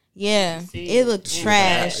 Yeah, it looked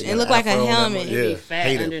trash. It looked like a afro on that helmet. one. It be Yeah, fat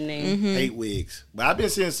hate it. underneath. hate wigs. But I've been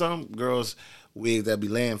seeing some girls wigs that be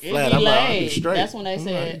laying It flat. be I'm like, I'll be laid. straight. That's when they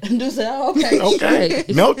said, "Do say, okay, Okay,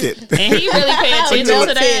 straight." melted. And he really pay attention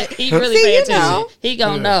to that. He really See, pay you attention. know. He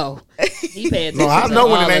gonna know. He pay attention. No, I to know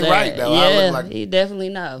when it all ain't of right, that. though. I Yeah, look like- he definitely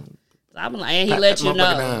know. I'm like, and he Pat let that you motherfucker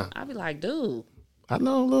know. down. I be like, dude, I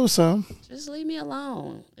know a little something. just leave me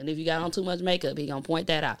alone. And if you got on too much makeup, he gonna point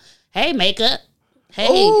that out. Hey, makeup. Hey,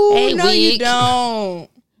 Ooh, hey, no, wig. you don't.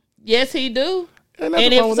 Yes, he do. Ain't nothing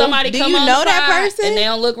And wrong if with that. somebody Do come you on know the that pod person? and they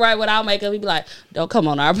don't look right without makeup, he be like, "Don't come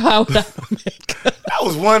on our pod without makeup." That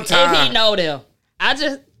was one time. If he know them,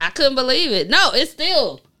 I couldn't believe it. No, it's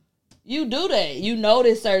still you do that. You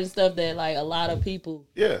notice certain stuff that like a lot of people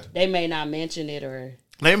Yeah, they may not mention it or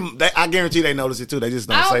they, I guarantee they notice it too. They just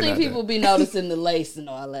don't I say don't think nothing. people be noticing the lace and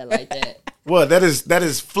all that like that. What that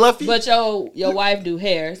is fluffy. But your wife do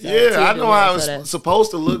hair. So yeah, T I do know hair, how so it's that's-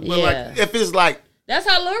 supposed to look. But Yeah. like, if it's like That's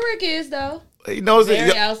how Lil Rick is though. he knows Very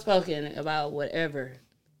it. outspoken about whatever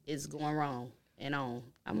is going wrong and on.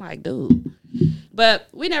 I'm like, dude. But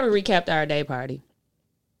we never recapped our day party.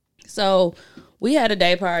 So we had a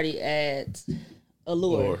day party at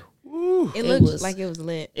Allure. It looked was- like it was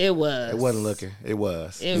lit. It was. It wasn't looking. It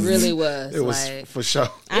was. It really was. It was like, for sure.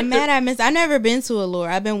 I'm mad I missed. I never been to Allure.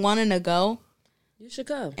 I've been wanting to go, you should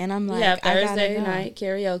come. and I'm like, we have I gotta Thursday go. night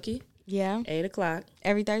karaoke, Yeah, 8:00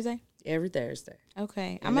 every Thursday. every Thursday.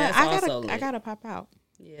 Okay, And that's also I lit. gotta pop out.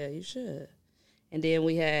 Yeah, you should. And then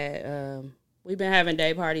we had we've been having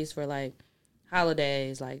day parties for like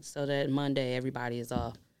holidays, like so that Monday everybody is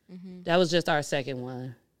off. That was just our second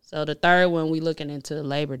one. So the third one we looking into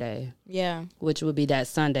Labor Day, Yeah, which would be that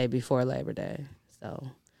Sunday before Labor Day. So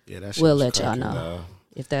Yeah, that shit We'll was let y'all cracking, know. dog.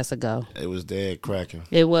 if that's a go. It was dead cracking.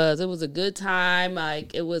 It was a good time.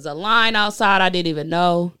 Like, it was a line outside I didn't even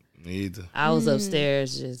know. Me either. I was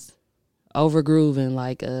upstairs just over grooving,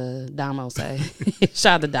 like Damo say.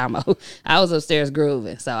 Shout out to Damo. I was upstairs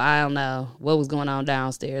grooving, so I don't know what was going on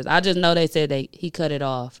downstairs. I just know they said he cut it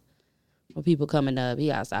off for people coming up. He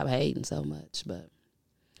gotta stop hating so much, but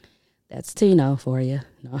that's Tino for you.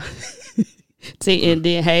 No. And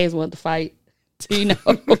then Hayes wanted to fight Tino.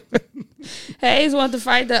 Hayes wanted to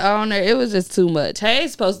fight the owner. It was just too much.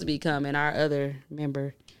 Hayes supposed to be coming, our other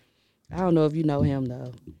member. I don't know if you know him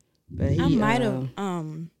though, but he, I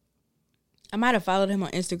might have followed him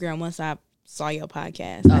on Instagram once I saw your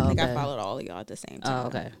podcast. I think I followed all of y'all at the same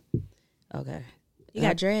time. Okay. You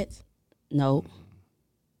got dreads? No.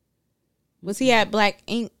 Was he at Black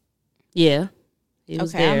Ink? Yeah. He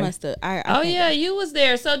was there. I must have. Yeah, you was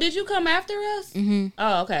there. So did you come after us? Mm-hmm.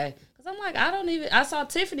 Oh, okay. Because I'm like, I saw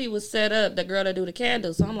Tiffany was set up, the girl that do the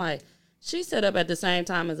candles. So I'm like, she set up at the same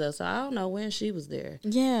time as us. So I don't know when she was there.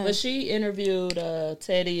 Yeah. But she interviewed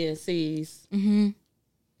Teddy and C's. Mm-hmm.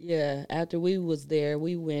 Yeah, after we was there,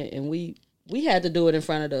 we went and we had to do it in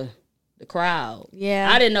front of the crowd. Yeah.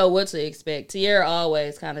 I didn't know what to expect. Tierra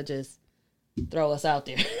always kind of just throw us out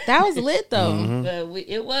there. That was lit though. Mm-hmm. But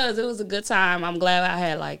it was a good time. I'm glad I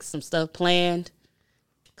had like some stuff planned,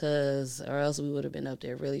 or else we would have been up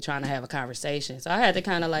there really trying to have a conversation. So I had to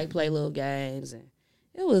kind of like play little games, and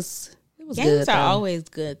it was Games good. are always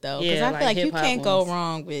good though, because Yeah, I feel like you hip-hop can't go ones.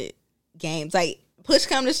 wrong with games. Like push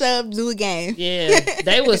come to shove, do a game. Yeah,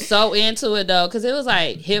 they was so into it though, because it was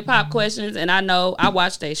like hip hop questions, and I know I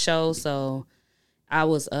watched their show, so I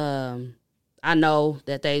was I know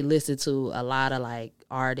that they listen to a lot of like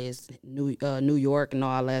artists, New York and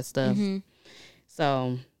all that stuff. Mm-hmm.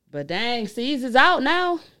 So, but dang, C's is out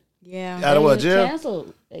now. Yeah. Out of what,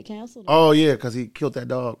 jail? They canceled. Oh, yeah, because he killed that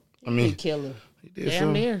dog. I He mean, killer. he did Damn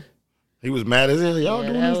something. near. He was mad as hell. Y'all Yeah,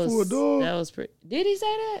 doing that this for a dog? That was pretty. Did he say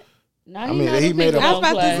that? No, I mean, he made a- I was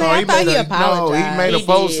about to say, I thought he apologized. No, he made a He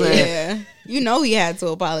post did. saying, Yeah. You know he had to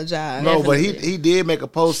apologize. no, but Definitely. he did make a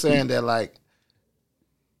post saying that, like,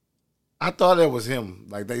 I thought it was him.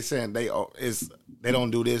 Like, they saying they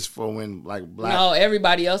don't do this for when, like, black. No,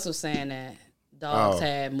 everybody else was saying that dogs Oh.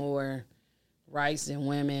 had more rights than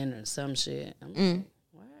women or some shit. I'm like,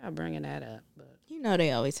 why are you bringing that up? But You know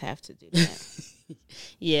they always have to do that.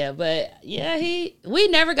 yeah, we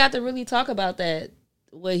never got to really talk about that,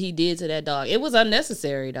 what he did to that dog. It was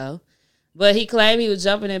unnecessary though. But he claimed he was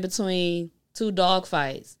jumping in between two dog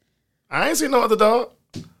fights. I ain't seen no other dog.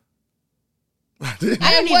 I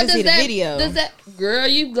didn't even see the video. Does that girl?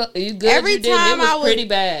 You good? Every You did. time It was I was pretty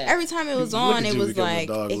bad. Every time it was Look on, at it you was becoming a like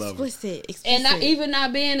dog lover. explicit. And not even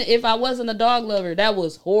not being, if I wasn't a dog lover, that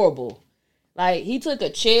was horrible. Like, he took a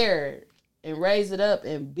chair and raised it up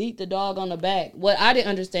and beat the dog on the back. What I didn't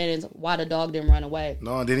understand is why the dog didn't run away.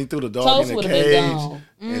 No, and then he threw the dog Toast in the would have been cage gone.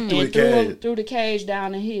 and threw the And threw cage. threw the cage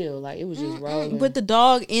down the hill. Like, it was just rolling. with the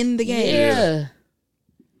dog in the game. yeah.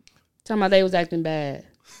 Talking about they was acting bad.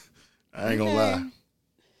 I ain't gonna lie.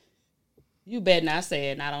 You better not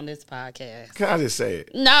say it, not on this podcast. Can I just say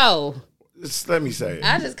it? No. Just let me say it.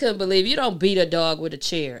 I just couldn't believe you don't beat a dog with a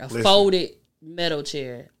chair, a Listen. folded metal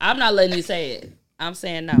chair. I'm not letting you say it. I'm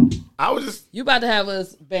saying no. I was just, You about to have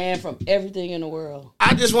us banned from everything in the world.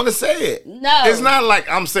 I just want to say it. No. It's not like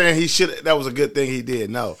I'm saying he should. That was a good thing he did.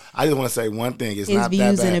 No, I just want to say one thing. It's His not that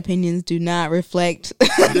views and bad. opinions do not reflect the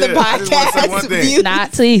Yeah, I just wanna say one podcast thing. views.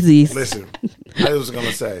 Not Teezy's. Listen, I was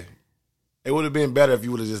gonna say it would have been better if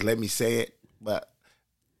you would have just let me say it, but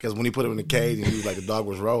because when he put him in the cage and he was like the dog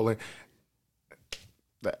was rolling,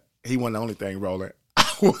 that he wasn't the only thing rolling.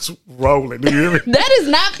 I was rolling. Do you hear me? That is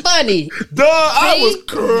not funny. Dog, I See? was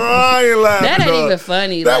crying laughing. That ain't dog. even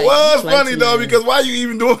funny. That like, was play funny too though, much. because why you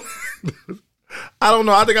even doing? I don't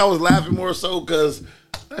know. I think I was laughing more so because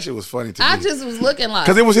that shit was funny to I me. just was looking like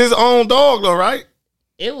Because it was his own dog though, right?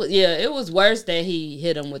 it was. Yeah, it was worse that he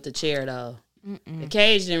hit him with the chair though. The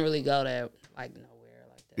cage didn't really go there like nowhere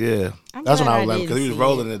like that. Yeah, I'm that's when glad I I was laughing because he didn't was see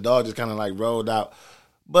rolling and the dog just kind of like rolled out.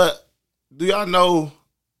 But do y'all know,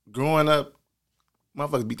 growing up,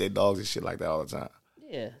 motherfuckers beat their dogs and shit like that all the time.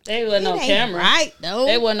 Yeah, they wasn't on It ain't camera. right though.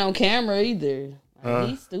 They wasn't on camera either. Like,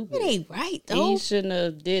 he's stupid. It ain't right though. He shouldn't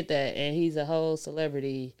have did that, and he's a whole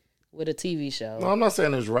celebrity with a TV show. No, I'm not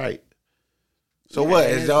saying it's right. So what?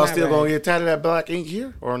 Is it's y'all not still right. gonna get tatted at Black Ink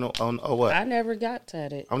here or no? Or what? I never got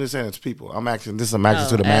tatted. I'm just saying it's people. I'm asking. This is I'm asking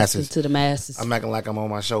Oh, to the asking masses. To the masses. I'm acting like I'm on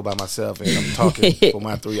my show by myself and I'm talking for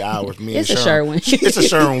my 3 hours. Me It's and a Sherwin. Sherwin. It's a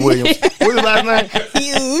Sherwin Williams. What's his last name?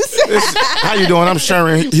 Hughes. How you doing? I'm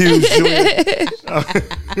Sherwin Hughes Jr.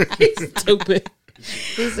 Stupid.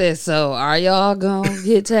 He said, "So are y'all gonna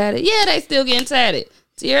get tatted?" Yeah, they still getting tatted.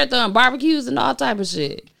 Tierra throwing barbecues and all type of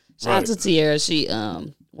shit. Shout out Right. to Tierra. She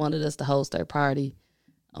wanted us to host her party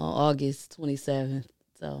on August 27th.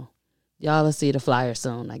 So y'all will see the flyer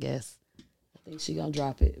soon, I guess. I think she gonna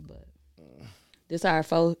drop it, but this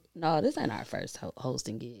ain't our first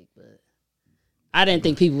hosting gig, but I didn't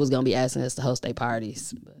think people was gonna be asking us to host their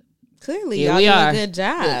parties. But Clearly, here y'all we do are. a good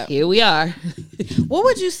job. Here we are. What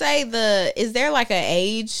would you say is there like an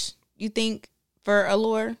age you think for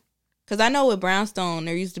Allure? Because I know with Brownstone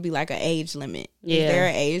there used to be like an age limit. Yeah. Is there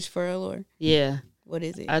an age for Allure? Yeah, What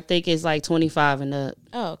is it? I think it's like 25 and up.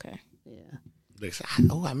 Oh, okay. Yeah,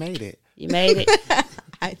 Oh, I made it. you made it.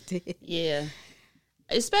 I did. Yeah,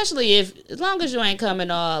 especially as long as you ain't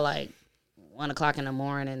coming all like 1 o'clock in the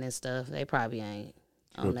morning and stuff, they probably ain't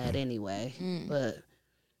on that anyway. But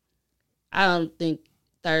I don't think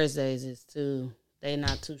Thursdays is they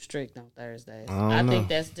not too strict on Thursdays. I I don't think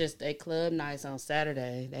know. that's just they club nights on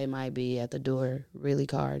Saturday. They might be at the door really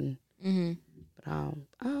carding. Mm-hmm.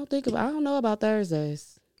 But I don't know about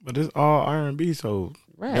Thursdays. But it's all R&B, so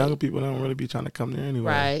Right. younger people don't really be trying to come there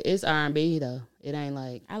anyway. Right. It's R&B though. It ain't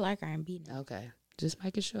like, I like R&B. okay, just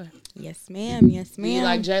making sure. Yes, ma'am. Yes, Do ma'am. you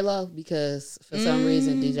like J-Lo? Because for some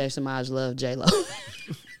reason DJ Samaj loved J-Lo.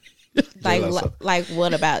 J-Lo, like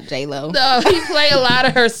what about J-Lo? No, he played a lot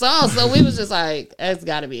of her songs, so we was just like, that's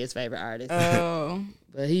got to be his favorite artist. Oh,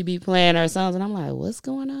 But he be playing her songs, and I'm like, what's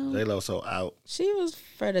going on? J-Lo so out. she was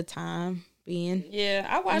for the time being. Yeah,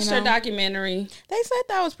 I watched You her know? documentary. They said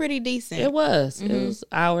that was pretty decent. It was. It was an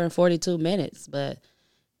hour and 42 minutes, but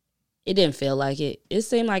it didn't feel like it. It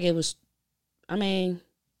seemed like it was, it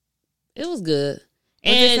was good.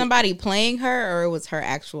 Was it somebody playing her, or it was her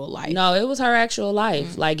actual life? No, it was her actual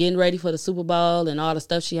life, like getting ready for the Super Bowl and all the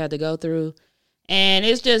stuff she had to go through. And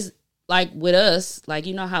it's just like with us, like,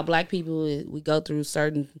 you know how black people, we go through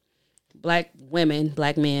certain, black women,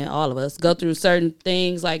 black men, all of us go through certain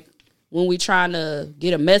things, like when we trying to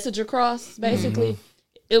get a message across, basically.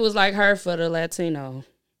 It was like her for the Latino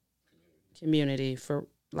community, for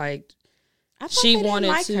like, I thought she they didn't wanted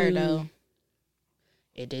like to. her though.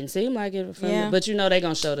 It didn't seem like it from Yeah. but you know they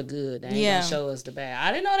gonna show the good. They ain't Yeah. gonna show us the bad.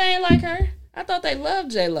 I didn't know they ain't like her. I thought they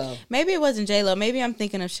loved J-Lo. Maybe it wasn't J-Lo. Maybe I'm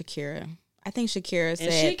thinking of Shakira. I think Shakira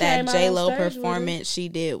she said came that out on J-Lo stage with her. performance she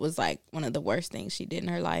did was like one of the worst things she did in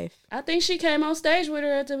her life. I think she came on stage with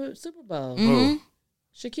her at the Super Bowl. Mm-hmm.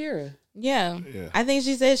 Shakira. Yeah. Yeah. I think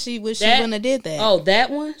she said she wish she That- wouldn't have did that. Oh,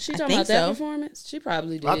 that one? She talking think about that so. performance? She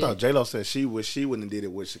probably did. I thought J-Lo said she wouldn't have did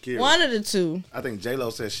it with Shakira. One of the two. I think J-Lo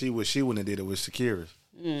said she wouldn't have did it with Shakira.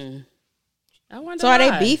 I wonder So are they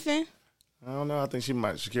why. beefing? I don't know. I think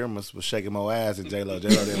Shakira was shaking more ass than J-Lo.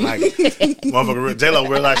 J-Lo didn't like it. Motherfucker, J-Lo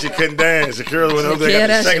realized she couldn't dance. Shakira went over there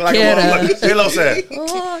got to shake like a motherfucker. J-Lo said,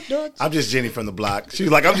 Oh, don't I'm just Jenny from the block. She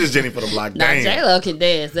was like, I'm just Jenny from the block. Now Damn. J-Lo can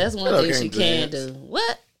dance. That's one J-Lo thing she can can't do.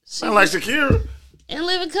 What? She Sound like Shakira. in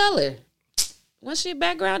Living Color. Was she a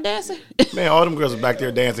background dancer? Man, all them girls are back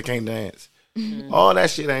there dancing, can't dance. All that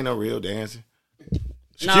shit ain't no real dancing.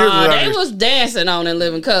 Nah, was out they there- was dancing on In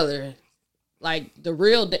Living Color. Like the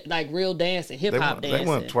real dancing, hip hop they dancing.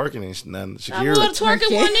 weren't twerking and nothing. I was Shakira.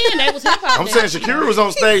 twerking one in. They was hip hop I'm dancing. saying Shakira was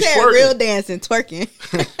on stage Said real twerking. dancing, twerking.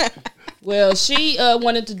 Well, she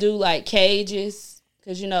wanted to do like cages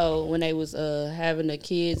because you know when they was having the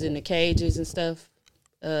kids in the cages and stuff.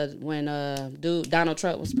 When Donald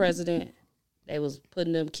Trump was president, they was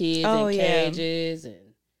putting them kids in cages and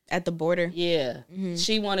At the border. yeah.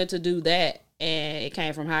 She wanted to do that, and it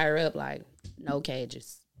came from higher up, like no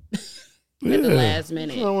cages. At the last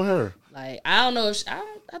minute. What's wrong with her? Like I don't know if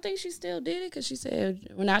I think she still did it because she said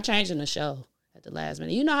we're not changing the show at the last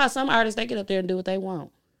minute. You know how some artists they get up there and do what they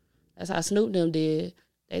want. That's how Snoop them did.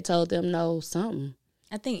 They told them no something.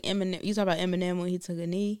 I think Eminem. You talk about Eminem when he took a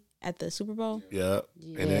knee at the Super Bowl. Yeah.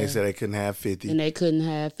 And they said they couldn't have 50. And they couldn't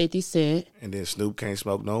have 50 Cent. And then Snoop can't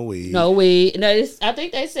smoke no weed. No weed. And I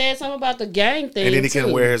think they said something about the gang thing. And then he too.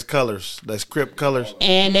 couldn't wear his colors. That's Crip colors.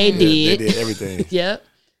 And they Yeah, did. They did everything. Yep.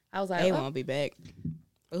 I was like, They oh. won't be back.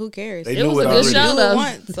 But who cares? They It knew was it a good already. show. Do it though.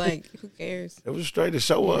 once. Like, who cares? It was straight. The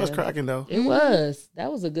show was cracking though. It was.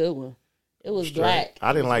 That was a good one. It was black.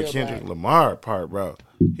 I didn't It was like real Kendrick black. Lamar part, bro.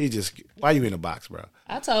 He just, why you in the box, bro?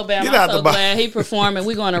 I told Bam, Get out I'm the so box. glad he performing.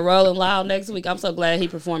 We going to Rolling Loud next week. I'm so glad he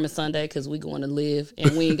performing Sunday because we going to live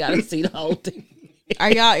and we ain't got to see the whole thing.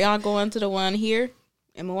 Are y'all going to the one here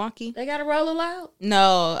in Milwaukee? They got to Rolling Loud?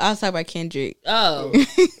 No, I was talking about Kendrick. Oh.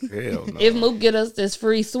 Hell no. If Mook get us this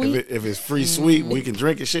free sweet, If it's free sweet, we can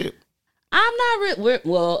drink and shit. I'm not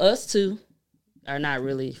well, us two are not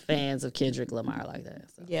really fans of Kendrick Lamar like that.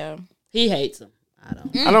 So. Yeah. He hates him. I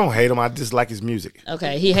don't. I don't hate him. I just like his music.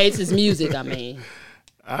 Okay, he hates his music, I mean.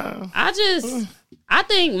 I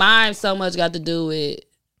think mine so much got to do with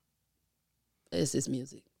It's his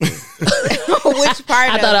music. Which part?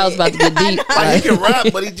 I thought I was about to get deep. Like he can rap,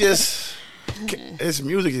 but he just his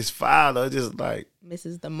music is fire though. It's just like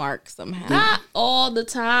misses the mark somehow. Not all the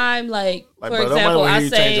time. Like for bro, nobody example, wanna I hear you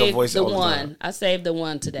change your saved voice the all the one. time. I saved the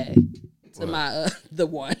one today to my the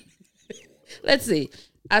one. Let's see.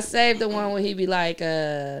 I saved the one when he be like,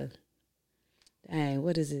 dang,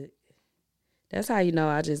 what is it? That's how you know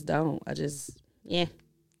I just don't. Yeah.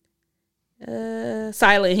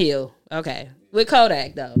 Silent Hill. Okay. With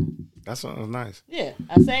Kodak though. that song was nice. Yeah.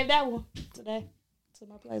 I saved that one today to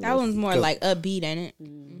my playlist. That one's more like upbeat, ain't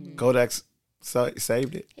it? Kodak's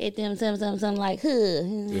saved it. Hit them something like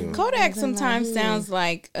huh. Kodak sometimes sounds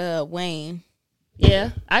like Wayne.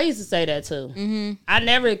 Yeah. I used to say that too. I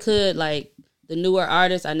never could like the newer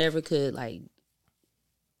artists, I never could like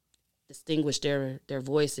distinguish their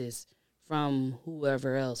voices from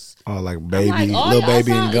whoever else. Oh, like I'm Baby, like, oh, Lil y'all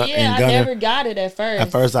Baby sound- and yeah, Gunner. I never got it at first. At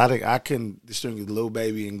first, I couldn't distinguish Lil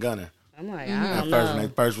Baby and Gunner. I'm like, At I don't first, when know.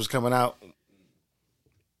 they first was coming out,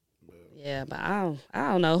 Yeah, but I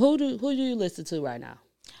don't know. Who do you listen to right now?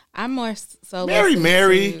 I'm more so Mary.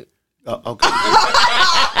 listening Oh, okay.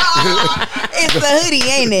 It's the hoodie,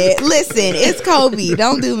 ain't it? Listen, it's Kobe.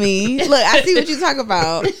 Don't do me. Look, I see what you talk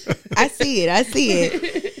about. I see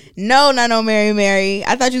it. No, Mary.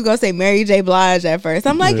 I thought you was gonna say Mary J. Blige at first.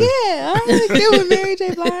 I'm like, yeah, I like doing Mary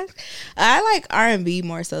J. Blige. I like R&B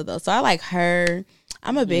more so though. So I like her.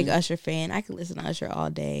 I'm a big Usher fan. I could listen to Usher all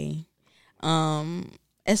day.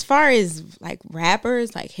 As far as like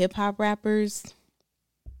rappers, like hip hop rappers,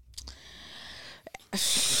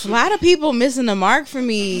 a lot of people missing the mark for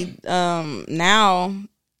me now.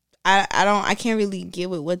 I can't really get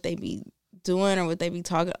with what they be doing or what they be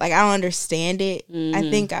talking. Like I don't understand it. I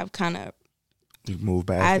think I've kind of You moved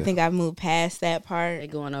past I it. think I've moved past that part. They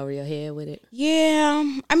going over your head with it.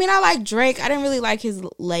 Yeah. I mean, I like Drake. I didn't really like his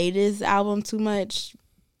latest album too much.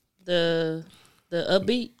 The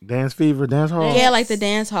upbeat. Dance Fever, Dance Hall. Yeah, like the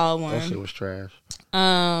dance hall That shit one. was trash.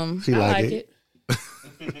 I She I liked like it.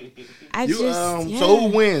 it. You, just So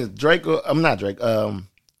who wins? Drake or I'm not Drake.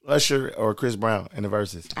 Usher or Chris Brown in the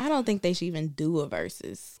verses? I don't think they should even do a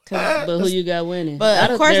verses. But who you got winning?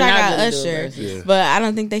 But of course they're I not got gonna do a Usher. versus. Yeah. But I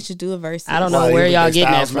don't think they should do a verses. I don't know Why, where they y'all think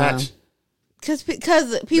getting that styles from. match?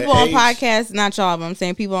 Because people The on age. podcasts, not y'all, but I'm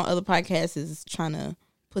saying people on other podcasts is trying to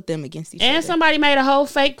put them against each And other. somebody made a whole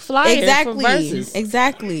fake flyer for verses.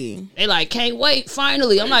 Exactly. They like, can't wait,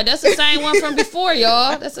 finally. I'm like, that's the same one from before,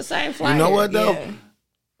 y'all. That's the same flyer. You know what though? Yeah.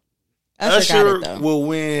 Usher got Usher it, though. will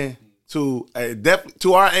win to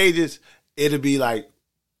to our ages. It'll be like,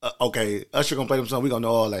 okay, Usher gonna play them song. We gonna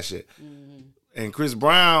know all that shit. And Chris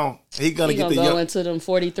Brown, he gonna He get gonna the go young. into them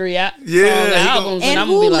 43 Yeah, song he gonna- albums, And I'm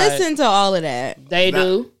who gonna be like, listened to all of that? they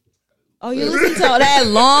do. Oh, you listened to that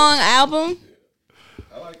long album?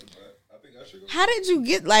 How did you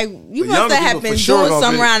get you The must younger have people been for sure doing gonna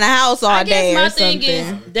something be- around the house all I day guess my or thing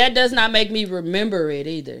something. is that does not make me remember it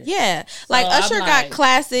either. Yeah, like I'm Usher like, got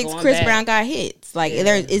classics, going Chris back. Brown got hits. Like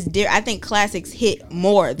there is, I think classics hit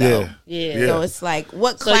more though. Yeah. Yeah. So it's like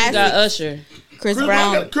what So you got classics? Usher. Chris Chris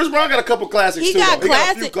Brown. Chris Brown got a couple classics He too. got though. He got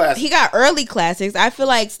a few classic. classics. He got early classics. I feel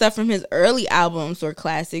like stuff from his early albums were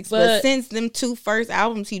classics, but But- since them two first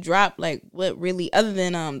albums he dropped, like what really, other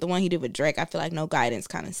than the one he did with Drake, I feel like No Guidance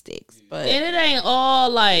kind of sticks. But And it ain't all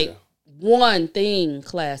like one thing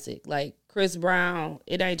classic. Like Chris Brown,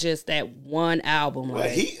 it ain't just that one album. But Like,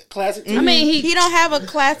 he classic too. I mean, he don't have a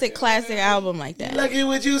classic album like that. Lucky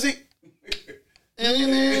with Juicy. That's a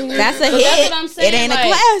But hit. that's what I'm saying. It ain't like, a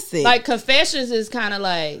classic. Like Confessions is kind of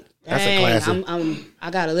like, That's a dang, classic.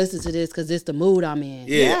 I gotta listen to this because it's the mood I'm in.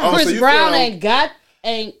 Yeah. Oh, Chris so you Brown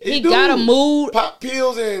feel he got a mood. Pop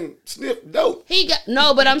pills and sniff dope. He got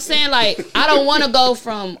no, but I'm saying like I don't want to go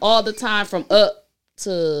from all the time from up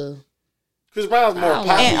to. Chris Brown's more I don't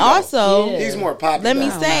know. poppy. and though. also, Yeah. He's more poppy. let me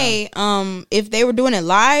though. say, if they were doing it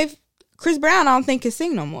live, Chris Brown I don't think can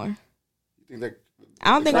sing no more. You think that-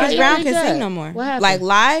 I don't think Why Chris you Brown think can that? sing no more. What happened? Like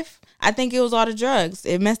live, I think it was all the drugs.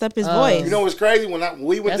 It messed up his voice. You know what's crazy? When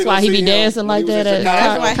we went That's to go why he see be him dancing when like he was that in at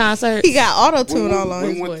Chicago, why- concerts. He got auto tune when all on we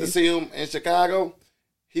his went to voice. see him in Chicago,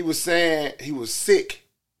 he was saying he was sick.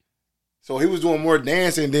 So he was doing more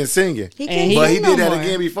dancing than singing. He And can't he- But he sing did no that more.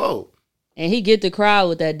 again before. And he get the crowd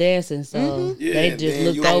with that dancing, so Yeah, they and just then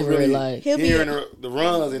looked you ain't over really it like. He'll be- hearing the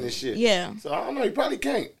runs and this shit. Yeah, So I don't know. He probably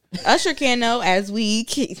can't. Usher can know as we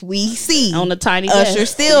see On the tiny Usher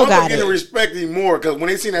desk. still got getting it. respect him more because when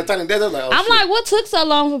they seen that tiny death, they're like, oh, I'm shit. like, what took so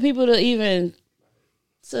long for people to even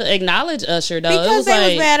to acknowledge Usher though? Because it was they like,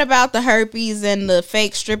 was mad about the herpes and the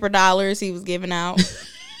fake stripper dollars he was giving out.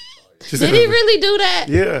 did he really do that?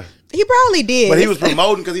 Yeah. He probably did. But he was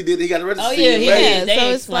promoting because he got a register. Oh yeah, Yeah, they so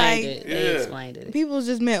it's explained like- it. They Yeah. explained it. People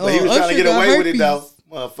just meant, But he was trying to Usher get got away with it herpes. though.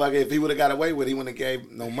 Motherfucker, if he would have got away with it, he wouldn't have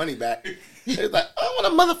gave no money back. He was like, I want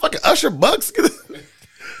a motherfucking Usher bucks.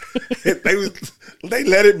 They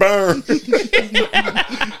let it burn.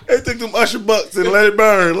 They took them Usher bucks and let it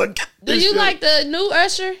burn. Like, Do you like the new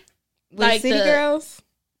Usher? Like City Girls?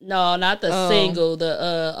 No, not the single.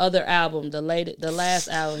 The other album, the last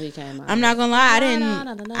album he came out. I'm not gonna lie, I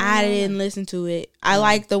Na. didn't listen to it. I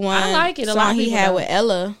like the one I like it. A lot song of he people had don't. with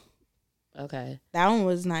Ella. Okay. That one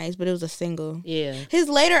was nice, but it was a single. Yeah. His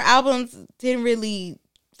later albums didn't really,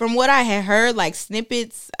 from what I had heard, like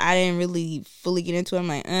snippets, I didn't really fully get into it. I'm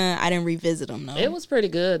like, I didn't revisit them though. It was pretty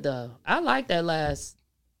good though. I like the last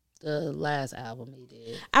album he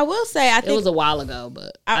did. I will say, I It think was a while ago,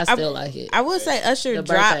 but I still like it. I will say Usher The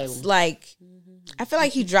birthday drops one. like, I feel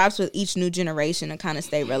like he drops with each new generation to kind of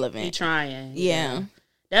stay He relevant. trying. Yeah.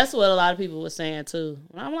 That's what a lot of people were saying too.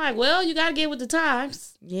 And I'm like, well, you gotta get with the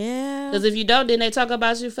times. Yeah. Because if you don't, then they talk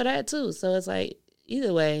about you for that too. So it's like,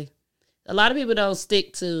 either way, a lot of people don't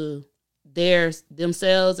stick to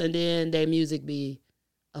themselves, and then their music be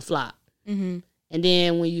a flop. Mm-hmm. And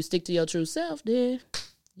then when you stick to your true self, then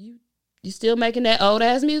you still making that old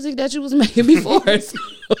ass music that you was making before. So,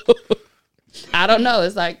 I don't know.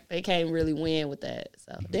 It's like they can't really win with that.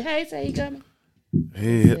 So did Hayes say he coming?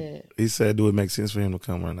 he said, do it make sense for him to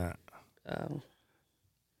come or not? Oh,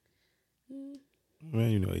 Well,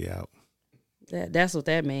 you know he out. that's what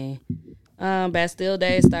that mean. Bastille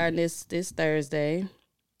Day starting this Thursday.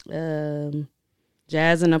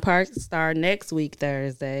 Jazz in the Park start next week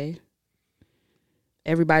Thursday.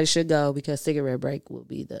 Everybody should go because Cigarette Break will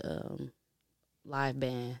be the live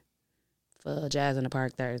band for Jazz in the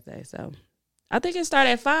Park Thursday. So I think it start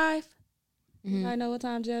at 5. I know what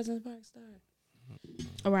time Jazz in the Park start.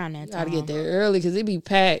 Around that You time. gotta get there early because it be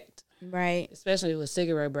packed. Right. Especially with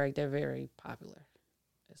Cigarette Break, they're very popular.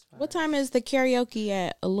 What time is the karaoke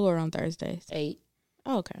at Allure on Thursdays? 8.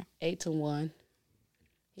 Oh, okay. 8 to 1.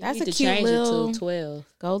 You That's need a to cute change little- it to 12.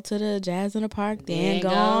 Go to the Jazz in the Park, Then then go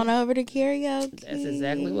go. on over to karaoke. That's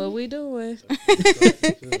exactly what we doing.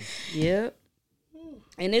 Yep.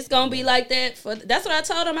 And it's gonna be like that for. That's what I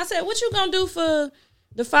told him. I said, "What you gonna do for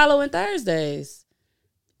the following Thursdays?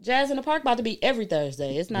 Jazz in the Park about to be every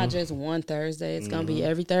Thursday. It's not just one Thursday. It's gonna be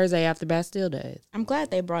every Thursday after Bastille Days. I'm glad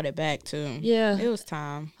they brought it back too. Yeah. It was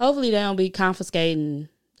time. Hopefully they don't be confiscating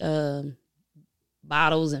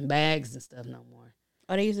bottles and bags and stuff no more.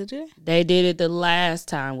 Oh, they used to do that? They did it the last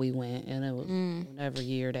time we went, and it was whatever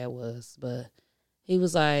year that was. But he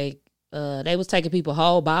was like, they was taking people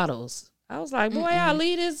whole bottles. I was like, boy, I'll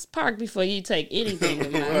leave this park before you take anything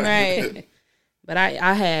with me. Right.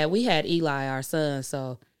 But we had Eli, our son,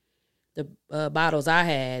 so the bottles I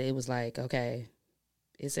had, it was like, okay,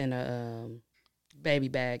 it's in a baby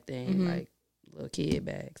bag thing, like little kid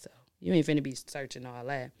bag. So you ain't finna be searching all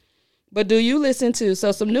that. But do you listen to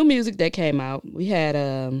some new music that came out? We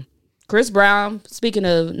had Chris Brown, speaking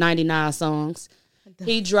of 99 songs,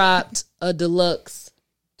 he dropped a deluxe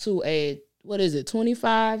to a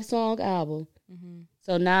 25 song album.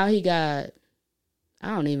 So now he got, I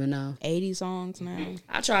don't even know, 80 songs now.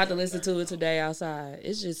 I tried to listen to it today outside.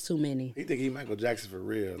 It's just too many. He think he Michael Jackson for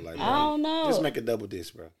real. Like, bro, I don't know. Just make a double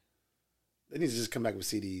disc, bro. They need to just come back with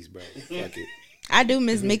CDs, bro. Fuck it. I do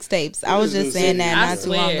miss mixtapes. I was just saying that I not too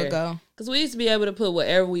long swear. ago. Because we used to be able to put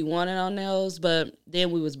whatever we wanted on those, but then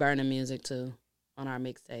we was burning music too on our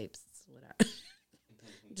mixtapes.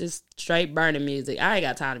 Just straight burning music. I ain't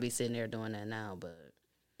got time to be sitting there doing that now, but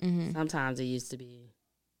sometimes it used to be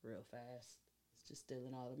real fast. It's just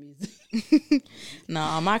stealing all the music.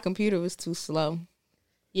 No, my computer was too slow.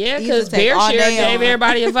 Yeah, It used because to take all BearShare day gave on.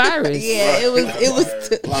 everybody a virus. Yeah, it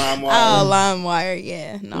was LimeWire. Oh, LimeWire,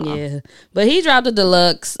 yeah. No. Yeah, but he dropped a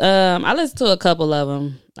deluxe. I listened to a couple of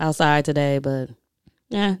them outside today, but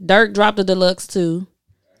yeah, Dirk dropped a deluxe too.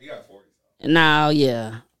 He got 40. Now,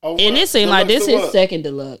 yeah, Oh, and what? it seemed like Deluxe this to his what? second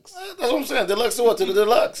deluxe. That's what I'm saying. Deluxe to what? To the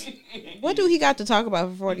deluxe. What do he got to talk about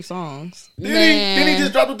for 40 songs? Didn't he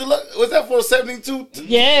just drop the deluxe? Was that for 72?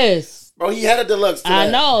 Yes, Bro, he had a deluxe to I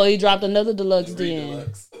that. know he dropped another deluxe.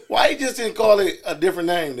 Then Why he just didn't call it a different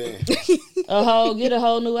name then? get a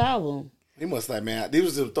whole new album, He must like, man, these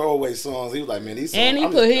was some throwaway songs. He was like, man, these songs. and he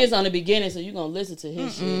I'm put just- his on the beginning, so you gonna listen to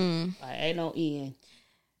his shit. Like ain't no end.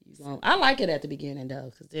 I like it at the beginning though,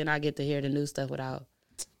 because then I get to hear the new stuff without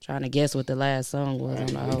trying to guess what the last song was on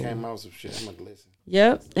the He whole. came out with some shit. I'm going to listen.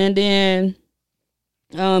 Yep. And then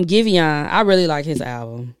Giveon, I really like his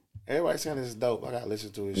album. Everybody saying this is dope. I got to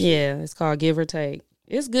listen to his shit. Yeah, it's called Give or Take.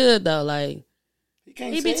 It's good though. Like He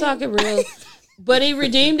can't he be sing. talking real. But he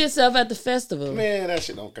redeemed himself at the festival. Man, that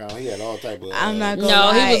shit don't count. He had all type of. I'm not gonna No,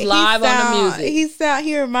 lie. he was live on the music.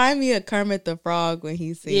 He remind me of Kermit the Frog when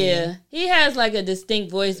he sings. Yeah, he has like a distinct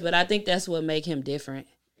voice, but I think that's what make him different,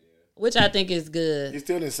 which I think is good. He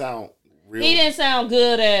still didn't sound real. He didn't sound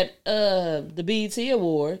good at the BET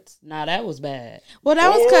Awards. Nah, that was bad. Well, that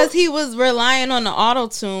was because he was relying on the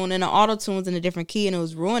auto-tune, and the auto-tune's in a different key, and it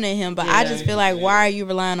was ruining him. But I just feel like, why are you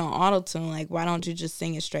relying on auto-tune? Like, why don't you just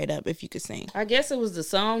sing it straight up if you could sing? I guess it was the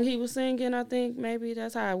song he was singing. I think maybe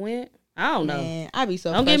that's how it went. I don't know. Man, I'd be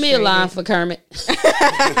so Don't give me a line for Kermit.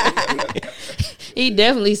 He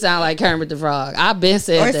definitely sound like Kermit the Frog. I've been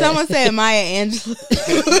said Or that. someone said Maya Angelou.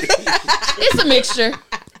 It's a mixture.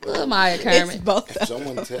 Little Maya Kermit. It's both. If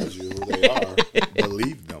someone tells you who they are,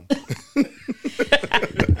 believe them.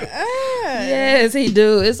 Yes, he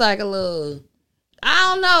do. It's like a little.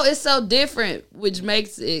 I don't know. It's so different, which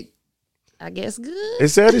makes it, I guess, good. It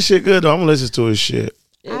said his shit good though. I'm gonna listen to his shit.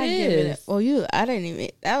 I give it. I didn't even.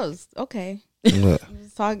 That was okay. What?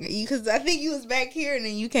 Talking because I think you was back here and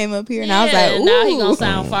then you came up here and Yeah, I was like, ooh. now he gonna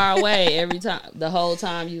sound far away every time. The whole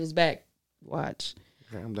time you was back. Watch.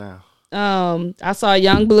 Calm down. I saw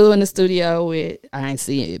Young Blue in the studio with, I ain't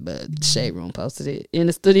see it, but Shade Room posted it, in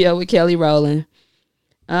the studio with Kelly Rowland.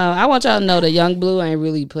 I want y'all to know that Young Blue ain't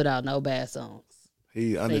really put out no bad songs.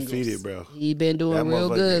 He undefeated, Singles. bro. He been doing That real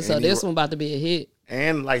motherfucker- good, so and he this one about to be a hit.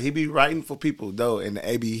 And like he be writing for people though, and the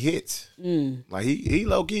AB hits. Like he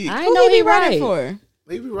low key. I Who ain't know he he writing right. for?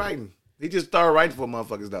 He be writing. He just started writing for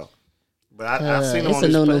motherfuckers though. But I seen him It's on a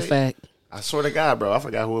this no page. fact. I swear to God, bro, I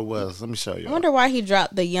forgot who it was. Let me show you. I wonder why he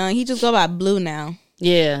dropped the Young. He just go by Blue now.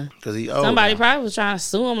 Yeah. Because he old. Somebody now. probably was trying to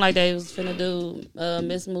sue him like they was finna do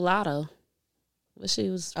Miss Mulatto. But she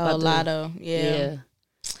was Oh, about to- Lotto. Yeah. Yeah.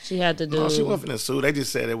 She had to do. No, she wasn't finna sue. They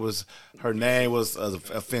just said it was her name was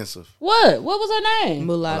offensive. What? What was her name?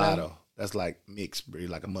 Mulatto. Mulatto. That's like mixed breed,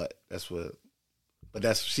 like a mutt. That's what.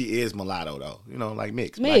 But she is mulatto though. You know, like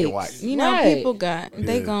mixed, black and Mixed. white. You know, Right. people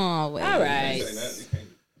they gone always. All right.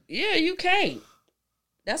 Yeah, you can't.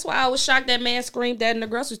 That's why I was shocked that man screamed that in the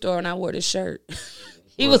grocery store and I wore this shirt.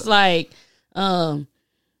 He was like,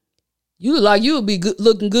 you look like you would be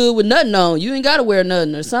looking good with nothing on. You ain't got to wear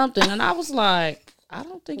nothing or something. And I was like, I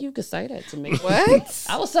don't think you could say that to me. What?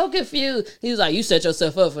 I was so confused. He was like, you set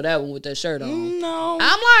yourself up for that one with that shirt on. No.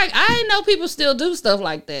 I'm like, I didn't know people still do stuff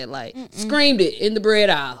like that. Like, screamed it in the bread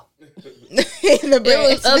aisle. There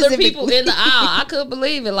was other people in the aisle. I couldn't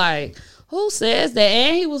believe it. Like, who says that?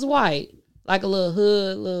 And he was white. Like a little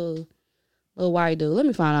hood, little white dude. Let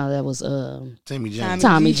me find out that was Timmy James.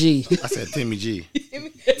 Tommy G. I said Timmy G.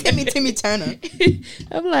 Timmy Turner.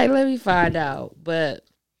 I'm like, let me find out. But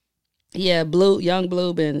yeah, Young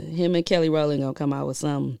Blue, him and Kelly Rowland gonna come out with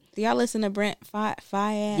something. Do y'all listen to Brent Fire?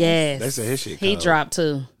 Yes. They said his shit He cold. dropped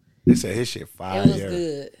too. They said his shit fire. It was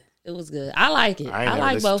good. It was good. I like it. I ain't I never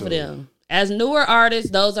like listened both of to them. As newer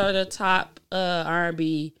artists, those are the top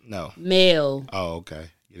R&B No. male Oh, okay.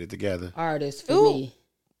 Get it together. artists for Ooh. me.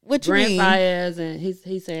 What you Brent mean? Fayez, and he's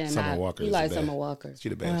saying Summer Walker he is likes the best. Summer Walker. She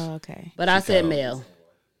the best. Oh, okay. But I said cold. male.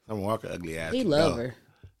 Summer Walker, ugly ass. He can love go. her.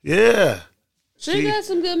 Yeah. She got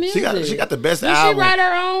some good music. She got the best Did album. she write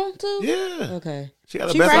her own too? Yeah. Okay. She got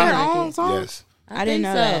the She best write her album. own songs? Yes. I didn't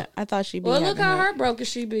know think so. that. I thought she'd be. Well, look having how her- heartbroken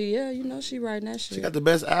she be. Yeah, you know she writing that shit. She got the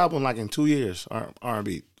best album like in 2 years.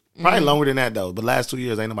 R&B. Probably longer than that though. But last 2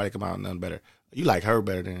 years ain't nobody come out with nothing better. You like her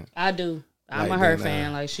better than. I do. I'm Like a her that,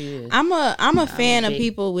 fan like she is. I'm a fan of big.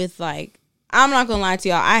 people with like. I'm not gonna lie to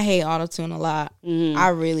y'all. I hate autotune a lot. Mm-hmm. I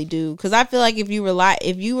really do because I feel like if you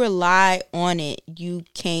rely on it, you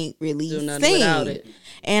can't really Do nothing sing. without it.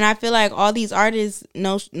 And I feel like all these artists,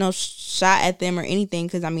 no shot at them or anything.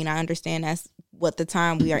 Because I mean, I understand that's what the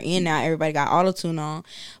time we are in now. Everybody got autotune on,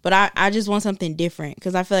 but I just want something different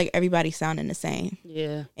because I feel like everybody's sounding the same,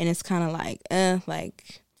 Yeah. and it's kind of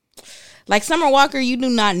like Summer Walker. You do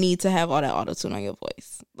not need to have all that autotune on your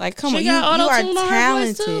voice. Like, come She on, got you are auto-tune on her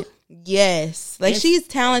voice, talented. too? Yes, like Yes. she's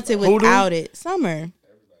talented Who do? without it. Summer.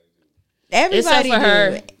 Everybody Except for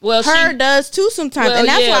her. do. Well, her she- does too sometimes, Well, and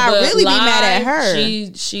that's yeah, why I but really be mad at live,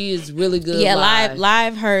 her. She is really good. Yeah, live.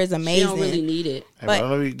 live her is She amazing. don't really need it. Hey, But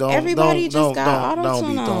bro, everybody just got don't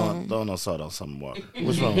auto-tune be on. throwing no salt on Summer Walker.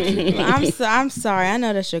 What's wrong with you? I'm sorry. I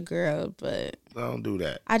know that's your girl, but Don't do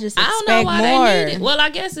that. I just I don't expect know why more. they need it. Well, I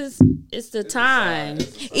guess it's the time.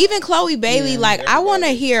 Even Chloe Bailey, like I want to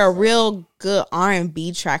hear a real good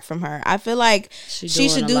R&B track from her. I feel like She she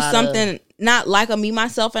should doing a do lot something not like a Me,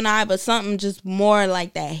 Myself, and I, but something just more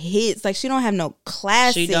like that hits. Like she don't have no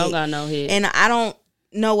classic. She don't got no hit. and I don't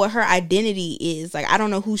know what her identity is. Like I don't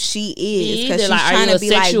know who she is because Either, she's like, are trying you to a be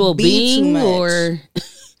sexual like be too being much. or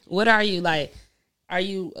what are you like? are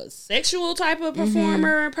you a sexual type of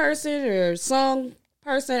performer person or song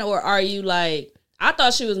person, or are you like? I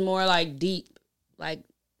thought she was more like deep, like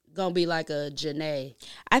gonna be like a Janae.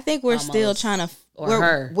 I think we're still Almost. trying to.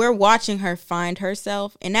 Or We're watching her find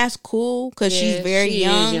herself, and that's cool because she's very she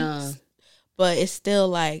young. is young. But it's still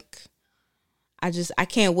like, I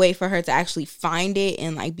can't wait for her to actually find it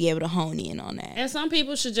and like be able to hone in on that. And some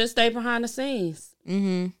people should just stay behind the scenes.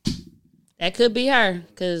 Mm-hmm. That could be her,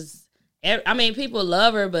 because I mean, people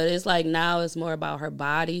love her, but it's like now it's more about her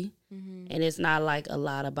body, and it's not like a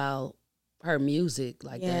lot about her music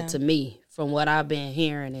like that to me, from what I've been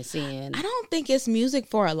hearing and seeing. I don't think it's music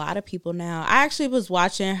for a lot of people now. I actually was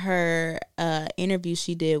watching her interview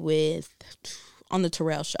she did on the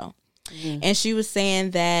Terrell Show, and she was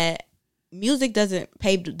saying that music doesn't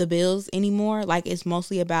pay the bills anymore. Like, it's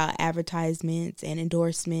mostly about advertisements and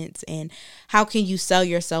endorsements and how can you sell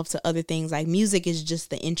yourself to other things. Like, music is just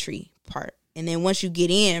the entry part, and then once you get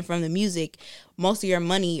in from the music, most of your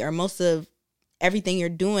money or most of everything you're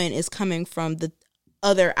doing is coming from the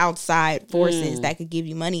other outside forces that could give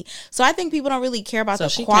you money. So I think people don't really care about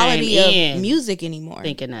the quality of music anymore.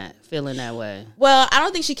 Feeling that way. Well, I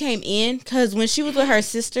don't think she came in, because when she was with her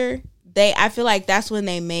sister, I feel like that's when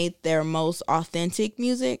they made their most authentic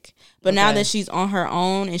music. But now that she's on her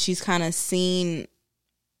own and she's kind of seen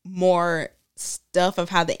more stuff of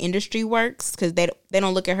how the industry works, because they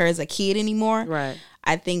don't look at her as a kid anymore. Right.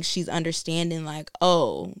 I think she's understanding like,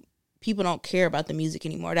 oh, people don't care about the music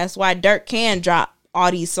anymore. That's why Dirk can drop all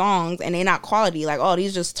these songs and they're not quality. Like, oh,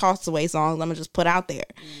 these just tossed away songs I'm gonna just put out there.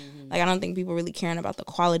 Like, I don't think people really caring about the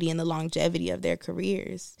quality and the longevity of their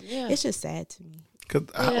careers. Yeah. It's just sad to me. Cause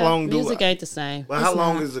how long music ain't the same. Well, how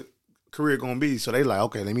long is a career gonna be? So they like,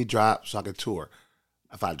 okay, let me drop so I can tour.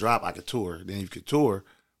 If I drop, I can tour. Then if you can tour,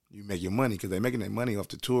 you make your money, because they're making their money off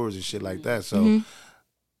the tours and shit like that. So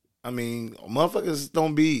I mean, motherfuckers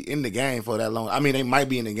don't be in the game for that long. I mean, they might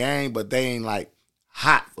be in the game, but they ain't like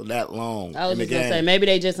hot for that long. I was just gonna say, maybe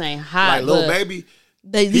they just ain't hot. Like Lil Baby,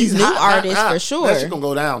 these new artists for sure. That shit gonna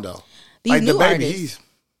go down though. These like new the Baby, artists.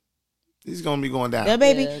 he's gonna be going down. The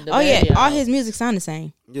Baby, the Baby, all his music sound the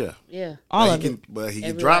same. Yeah, all but of it. But he can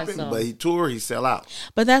Every drop last it. song. But he tour, he sell out.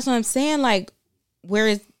 But that's what I'm saying. Like,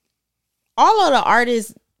 whereas all of the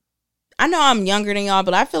artists, I know I'm younger than y'all,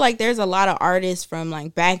 but I feel like there's a lot of artists from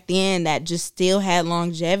like back then that just still had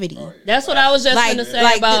longevity. That's what I was just gonna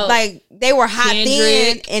say about like they were hot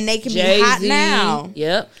Kendrick, then and they can Jay-Z. be hot now.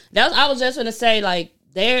 Yep. I was just gonna say, like,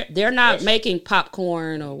 they're not making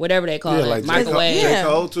popcorn or whatever they call it, like microwave. J.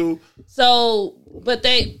 Cole too. So, but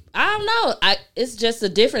I don't know. It's just a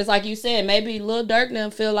difference, like you said. Maybe Lil Durk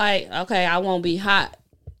them feel like, okay, I won't be hot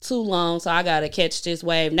too long, so I gotta catch this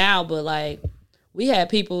wave now. But like, we had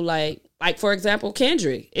people like for example,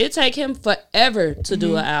 Kendrick. It take him forever to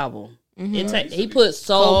do an album. He put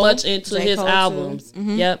so much into his albums.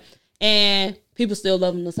 Yep, and people still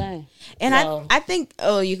love him the same. And I think,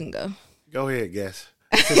 you can go. Go ahead, guess.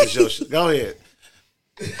 Go ahead.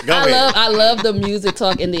 I love the music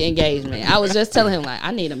talk and the engagement. I was just telling him, like,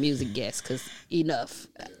 I need a music guest, because enough.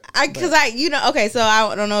 Okay, so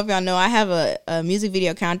I don't know if y'all know, I have a music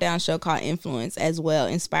video countdown show called Influence as well,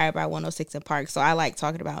 inspired by 106 in Park. So I like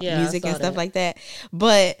talking about music and stuff like that.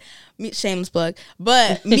 But shameless plug.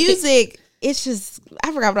 But music, it's just,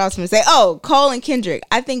 I forgot what I was going to say. Oh, Cole and Kendrick.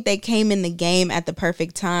 I think they came in the game at the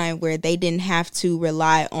perfect time where they didn't have to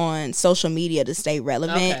rely on social media to stay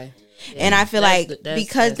relevant. Okay. Yeah, and I feel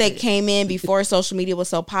because they came in before social media was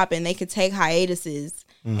so popping, they could take hiatuses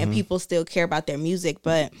and people still care about their music.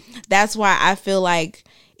 But that's why I feel like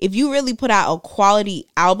if you really put out a quality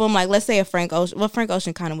album, like let's say a Frank Ocean, well, Frank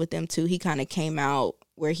Ocean kind of with them too. He kind of came out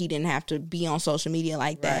where he didn't have to be on social media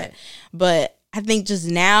like that. But I think just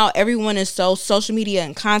now everyone is so social media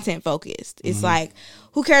and content focused. It's like,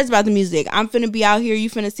 who cares about the music? I'm finna be out here.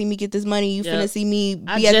 You finna see me get this money. You finna see me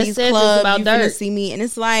be at these clubs. You finna see me. And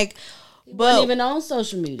it's like, but even on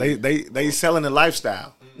social media, they selling the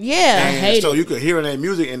lifestyle. Yeah, and so you could hear in their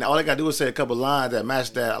music, and all they gotta do is say a couple lines that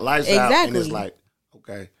match that lifestyle, and it's like,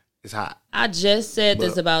 okay, it's hot. I just said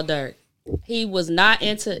this about Dirk. He was not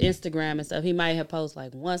into Instagram and stuff. He might have posted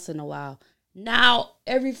like once in a while. Now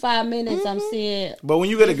every 5 minutes I'm seeing. But when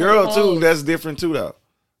you get a girl too, that's different too, though.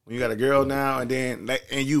 When you got a girl now, and then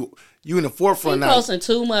you in the forefront now. He posting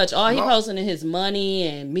too much. All he posting is his money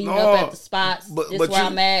and meeting up at the spots. This where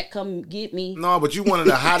I'm at. Come get me. No, but you one of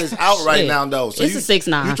the hottest out right now, though. So it's a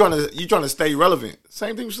 6ix9ine. You trying to stay relevant.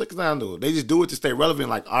 Same thing with 6ix9ine do. They just do it to stay relevant.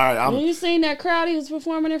 Like, all right, When you seen that crowd he was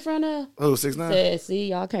performing in front of? Oh, 6ix9ine. Said, see,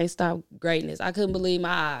 y'all can't stop greatness. I couldn't believe my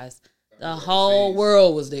eyes. The whole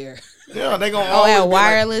world was there. Yeah, they gonna at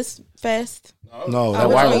Wireless Fest. No, that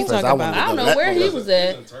which one Wireless you Fest. talking I about? wanted I to don't go. know where he That- was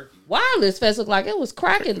at. Wireless Fest looked like it was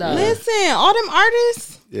cracking though. Listen, all them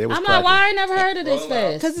artists, Yeah, it was I'm cracking. like, why I ain't never heard of this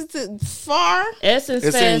fest? because it's far Essence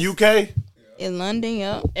It's Fest. in UK. in London.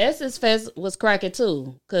 Yep. Essence Fest was cracking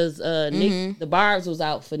too, cause the Barbs was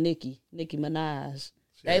out for Nicki Minaj.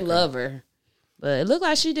 They love her, but it looked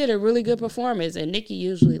like she did a really good performance. And Nicki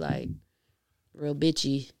usually like real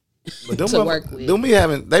bitchy But them to work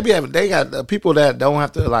with. they got people that don't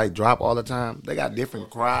have to like drop all the time. They got different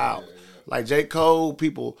crowd. Like J. Cole,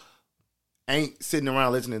 people ain't sitting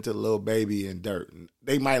around listening to Lil Baby and Dirt.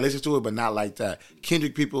 They might listen to it, but not like that.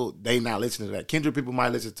 Kendrick people, they not listening to that. Kendrick people might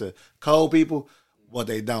listen to Cole people, but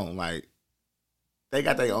they don't. Like they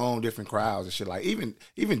got their own different crowds and shit. Like even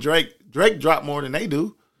Drake dropped more than they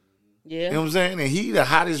do. Yeah, You know what I'm saying? And he the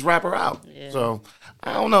hottest rapper out. Yeah. So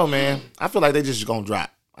I don't know, man. I feel like they just gonna drop.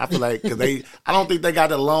 I feel like because I don't think they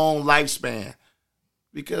got a long lifespan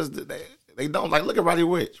because they don't. Like look at Roddy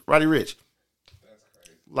Rich.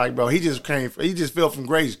 Like bro, he just fell from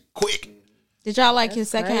grace quick. Did y'all like his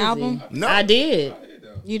second crazy. album? No, I did.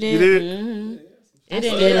 You You did. did. It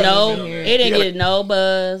didn't get no. didn't hear It didn't Yeah. get no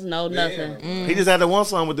buzz, no nothing. He just had the one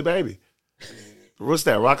song with the baby. What's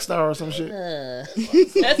that? Rockstar or some shit?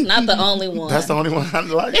 That's not the only one. That's the only one I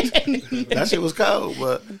liked. That shit was cold,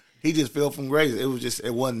 but he just fell from grace.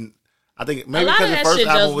 It wasn't. I think a maybe lot because of the that first shit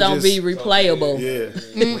album just was don't just be replayable. yeah. That's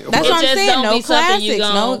It what I'm just saying. don't No be something you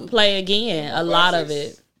classics. gonna No. play again. A lot of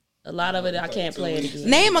it, I can't play it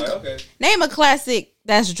again. Name a classic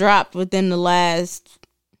that's dropped within the last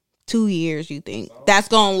 2 years. You think that's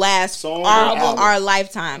gonna last Song or our album?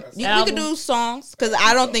 lifetime? We Album. could do songs because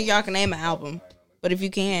I don't think y'all can name an album. But if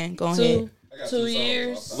you can, go ahead. 2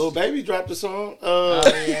 years. Lil Baby dropped a song.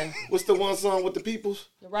 Yeah. What's the one song with the Peoples?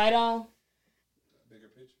 Right on.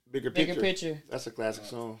 Bigger Bigger Picture. picture. That's a classic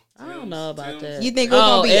song. I don't know about that. You think we're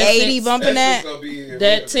gonna be Essence. 80 bumping that?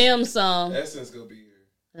 That Tim song. Essence gonna be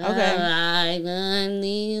here. Okay. I'm gonna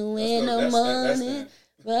need you in the That's morning, that.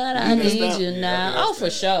 but I need you I think now. that's Oh, for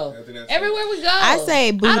that. sure. I think that's Everywhere we go. I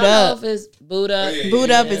say Boot I don't Up. know if it's Boot Up. Yeah,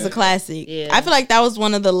 Boot Up is a classic. Yeah. I feel like that was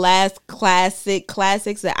one of the last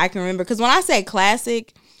classics that I can remember. Because when I say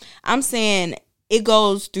classic, I'm saying it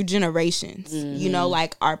goes through generations. You know,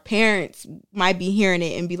 like our parents might be hearing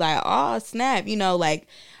it and be like, "Oh snap!" You know, like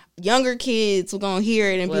younger kids are gonna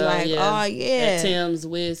hear it and be like, "Oh yeah." That Tim's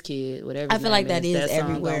Whiz Kid, whatever. I his feel like name that is song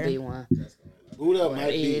everywhere. Gonna be one. Boot Up might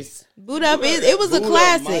It be. is. Boot Up is it was a Boot Up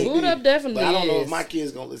classic. might Boot be. Up definitely But I don't know is. if my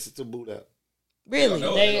kids gonna listen to Boot Up. Really?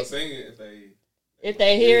 No, They- they gonna sing it if they. If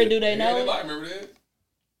they hear it, do they Yeah, know they it? might remember that.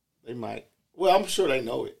 They might. Well, I'm sure they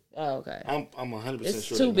know it. Oh, okay. I'm 100% It's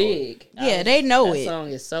sure. too they know it. big. Yeah, they know That it. song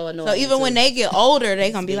is so annoying. So even when too. they get older,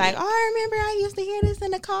 they gonna be like, "Oh, I remember I used to hear this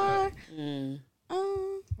in the car." Mm. I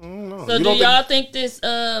don't know. So You do don't y'all think think this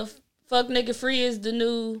fuck nigga free is the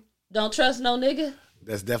new don't trust no nigga?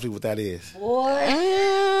 that's definitely what that is? Boy,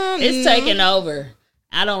 Mm, it's taking over.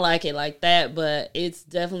 I don't like it like that, but it's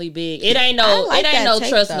definitely big. It ain't no I like it ain't that no take,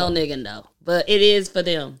 trust though. no nigga no. But it is for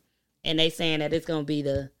them. And they saying that it's gonna be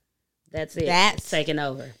that's it. That's- It's taking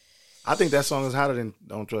over. I think that song is hotter than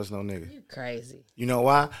 "Don't Trust No Nigga." You crazy. You know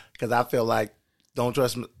why? Because I feel like "Don't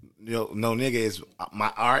Trust No Nigga" is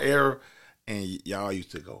our era, and y'all used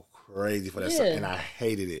to go crazy for that song, Yeah. and I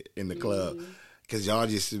hated it in the club because y'all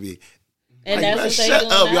just to be. And Like, that's man, what they shut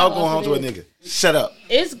doing up, now y'all going off home of to a this. nigga. Shut up.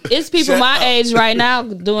 It's people Shut my up. age right now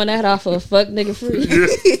doing that off of fuck nigga free.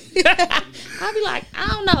 I be like, I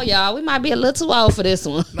don't know, y'all. We might be a little too old for this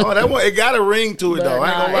one. No, that one it got a ring to it But though. I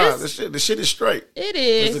ain't nah, gonna lie. it's- The shit is straight. It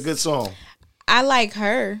It's is. a good song. I like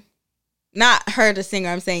her, not her the singer.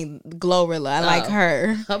 I'm saying Glorilla. I like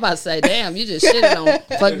her. I'm about to say, damn, you just shitted on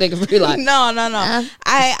fuck nigga free like. No. Nah.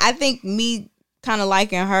 I think me kind of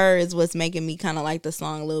liking her is what's making me kind of like the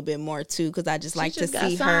song a little bit more too, because I just like just to got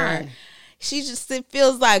see her. signed. She just it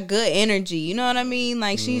feels like good energy. You know what I mean?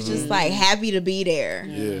 Like she's just like happy to be there,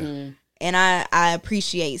 Yeah. and I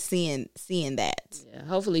appreciate seeing that. Yeah,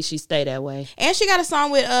 hopefully she stay that way. And she got a song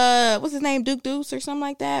with what's his name, Duke Deuce or something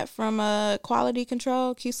like that from Quality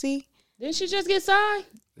Control QC. Didn't she just get signed?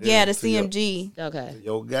 Yeah, the so yo- CMG. Okay.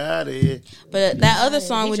 Yo, got it. But that other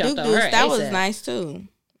song he with jumped Duke on her Deuce, that was ASAP. nice too.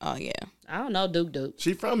 Oh yeah, I don't know Duke Duke.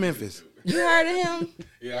 She from Memphis. you heard of him?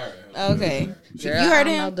 Yeah, all right. Okay, Girl, you heard I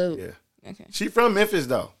him? don't know Duke. Yeah. Okay. She from Memphis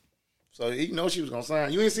though, so you know she was gonna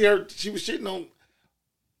sign. You didn't see her. She was shitting on.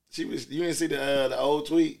 You didn't see the old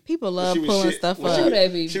tweet. People When love she was pulling shit- stuff when up. Who they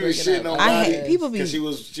be She was bringing shitting up? on I Bobby hate people be because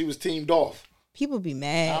she was teamed off. people be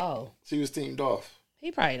mad. Oh, She was teamed off.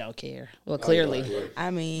 he probably don't care. Well, clearly.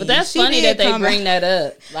 I mean, But that's she funny did that they come bring out- that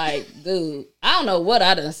up. Like, dude, I don't know what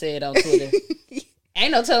I done said on Twitter.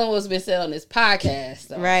 Ain't no telling what's been said on this podcast.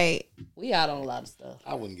 So right. We out on a lot of stuff.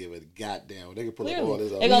 I wouldn't give it a goddamn. They could put up Clearly. all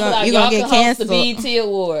this. They gonna be like, You y'all gonna can get host the canceled. BET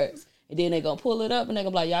Awards. And then they gonna pull it up and they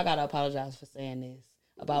gonna be like, y'all gotta apologize for saying this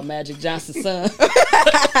about Magic Johnson's son.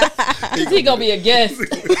 He gonna be a guest.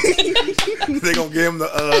 They gonna give him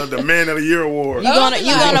the Man of the Year award. You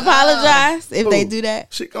gonna apologize if they do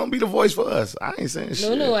that? Shit gonna be the voice for us. I ain't saying shit.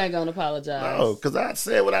 Nunu ain't gonna apologize. No, because I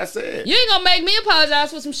said what I said. You ain't gonna make me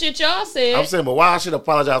apologize for some shit y'all said. I'm saying, but why I should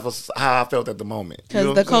apologize for how I felt at the moment? You know Because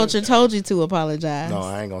what the I'm saying? culture told you to apologize. No,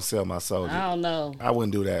 I ain't gonna sell my soul. I don't know. I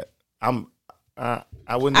wouldn't do that. I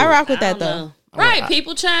wouldn't. I do rock it. with I that don't though. know. Right,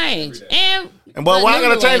 people change. And but why I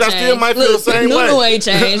gotta Nunu change? I ain't still might feel the changed. same way. Nunu ain't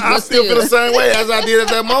changed, I but still feel the still. same way as I did at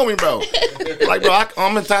that moment, bro. Like, bro,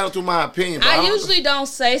 I'm entitled to my opinion. Bro. I usually don't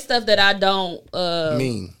say stuff that I don't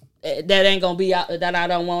mean. that ain't gonna be out, that I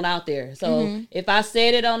don't want out there. So if I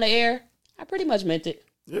said it on the air, I pretty much meant it.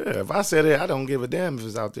 Yeah, if I said it, I don't give a damn if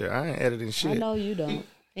it's out there. I ain't editing shit. I know you don't.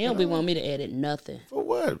 He don't be want me to edit nothing. For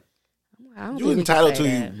what? I don't You think we can entitled say to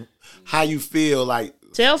that. you how you feel. Like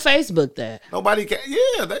Tell Facebook that. nobody can.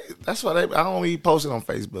 Yeah, that's why I don't even post it on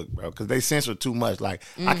Facebook, bro, because they censor too much. Like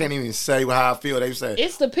I can't even say how I feel. They say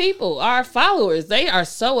It's the people, our followers. They are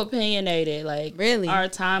so opinionated. Like Really? our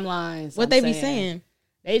timelines. What I'm they be saying?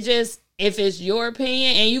 They just, if it's your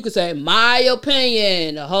opinion, and you could say my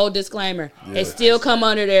opinion, the whole disclaimer, they still come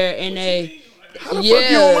under there and they. how the fuck you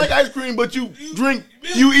don't like ice cream, but you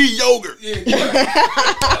eat yogurt.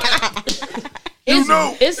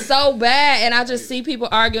 It's so bad, and I just see people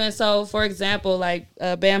arguing. So, for example, like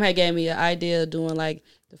Bam had gave me an idea of doing like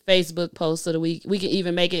the Facebook post of the week. We can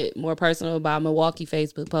even make it more personal about Milwaukee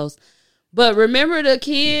Facebook post. But remember the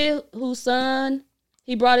kid whose son,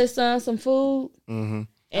 he brought his son some food, and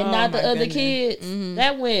not the my other goodness. kids.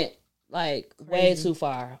 That went like way too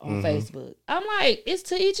far on Facebook. I'm like, it's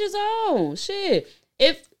to each his own. Shit.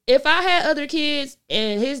 If I had other kids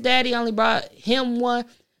and his daddy only brought him one,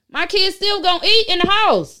 my kids still gonna eat in the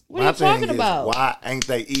house. What are you talking about? Why ain't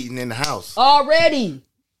they eating in the house? Already.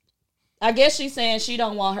 I guess she's saying she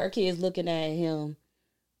don't want her kids looking at him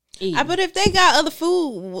eating. But if they got other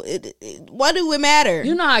food, what do it matter?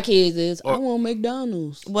 You know how kids is. I want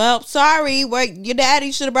McDonald's. Well, sorry, your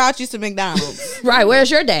daddy should have brought you some McDonald's. Right,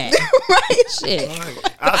 where's your dad? Right? Shit.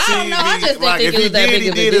 I don't know, I just didn't like, think if it was that big he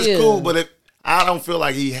of a did, deal. it's cool. But I don't feel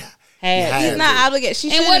like he had He's not obligated. She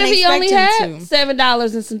And shouldn't what if he only expect had him to.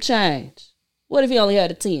 $7 and some change? What if he only had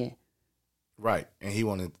a 10? Right, and he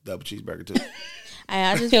wanted a double cheeseburger too.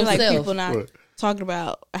 I just feel like Himself. people not What? talking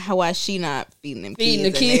about why she not feeding them Feeding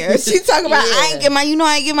kids the in there. kids. She talking about I Yeah. ain't get my,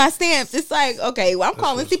 I ain't get my stamps. It's like, okay, well I'm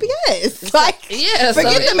calling CPS. Like, Yeah, forget so the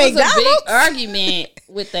it was a McDonald's. big argument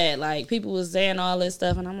with that. Like people was saying all this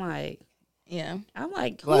stuff, and I'm like, who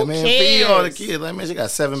Like, cares? man, feed all the kids. Like, man, she got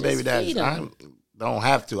 7 baby daddies. feed 'em. I don't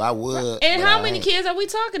have to. I would. And but how I many ain't. kids are we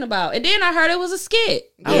talking about? And then I heard it was a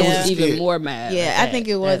skit. Yeah. I It was was a even skit. more mad. Yeah, at I think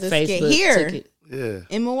it was that a skit. Facebook Here. took it. Yeah.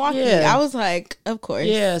 in Milwaukee. Yeah. I was like, of course.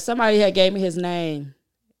 Yeah, somebody had gave me his name.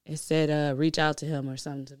 It said, reach out to him or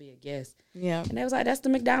something to be a guest. Yeah. And they was like, that's the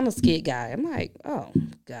McDonald's skit guy. I'm like, oh,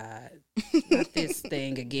 God. Not this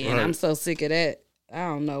thing again. Right. I'm so sick of that. I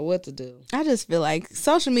don't know what to do. I just feel like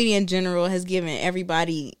social media in general has given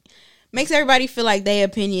makes everybody feel like their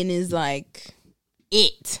opinion is like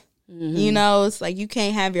it. You know, it's like you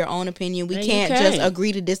can't have your own opinion. We And you can't can't. just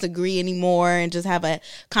agree to disagree anymore and just have a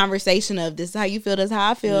conversation of this is how you feel, this is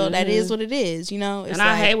how I feel. That is what it is, you know? It's And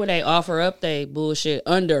I like, hate when they offer up they bullshit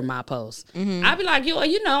under my post. I be like,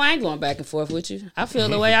 you know, I ain't going back and forth with you. I feel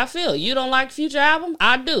the way I feel. You don't like Future album?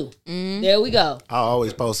 I do. There we go. I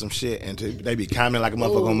always post some shit and they be commenting like a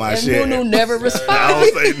motherfucker on my And shit. Nunu never I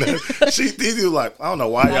responds. don't say nothing. These was like, I don't know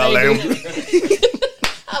why y'all let him.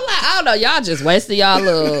 I'm like, I don't know. Y'all just wasted y'all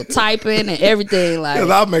little typing and everything. Like, Because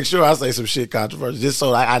I'll make sure I say some shit controversial just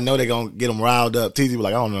so I know they're going to get them riled up. TZ be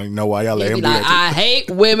like, I don't even know why y'all let they him be do like, that. I hate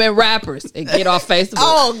women rappers and get off Facebook.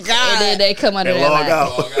 Oh, God. And then they come under And there log like,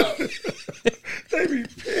 out. They be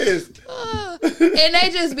pissed. and they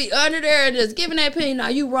just be under there and just giving that opinion. Nah,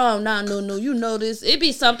 you wrong. Nah, Nunu, you know this. It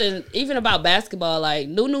be something even about basketball. Like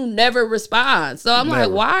Nunu never responds. So I'm Never.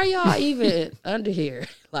 like, why are y'all even under here?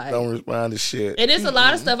 Like, Don't respond to shit. and it's a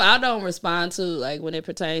lot of stuff I don't respond to. Like when it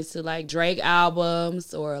pertains to like Drake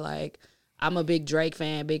albums or like I'm a big Drake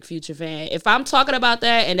fan, big Future fan. If I'm talking about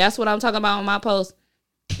that and that's what I'm talking about on my post,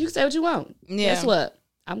 you can say what you want. Yeah. Guess what?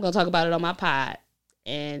 I'm gonna talk about it on my pod,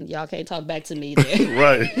 and y'all can't talk back to me there.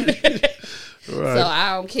 Right. So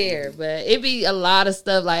I don't care, but it be a lot of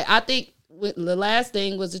stuff. Like I think the last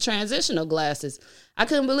thing was the transitional glasses. I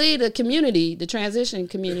couldn't believe the transition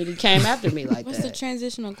community came after me like What's that. the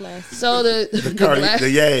transitional glasses? So the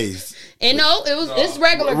yays. and no, it's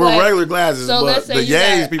regular We're glasses. regular glasses, So but let's say the you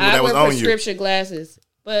yays got, people I that was wear on you. prescription glasses.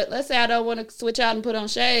 But let's say I don't want to switch out and put on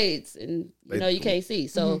shades, and you can't see.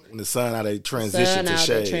 So When the sun out, they transition to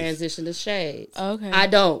shades. transition to shades. Okay. I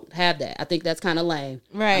don't have that. I think that's kind of lame.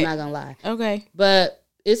 Right. I'm not gonna lie. Okay. But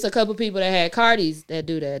it's a couple people that had Cardis that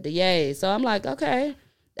do that, the yays. So I'm like, okay,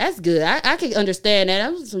 that's good. I can understand that.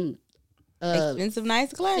 That was some Expensive,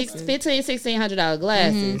 nice glasses. $1,500-$1,600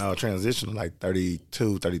 glasses. No, transition like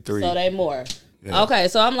 32, 33. So they more. Yeah. Okay,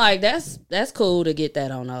 so I'm like, that's cool to get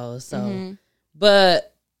that on those. So, but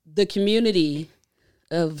the community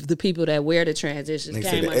of the people that wear the transitions They say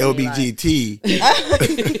came the under me like, LBGT.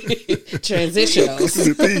 transitionals.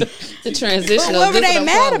 The transitionals. But what were this they I'm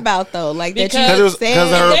mad calling. about though? Like that Because- you Because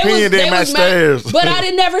said. her They opinion didn't they match was mad, theirs. but I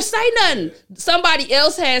didn't never say nothing. Somebody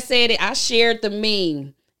else had said it. I shared the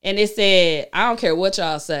meme, and it said, "I don't care what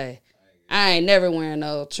y'all say. I ain't never wearing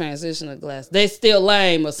no transitional glasses. They still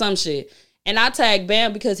lame or some shit." And I tagged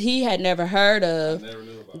Bam because he had never heard of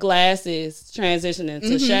glasses transitioning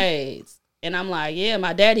to shades. And I'm like, yeah,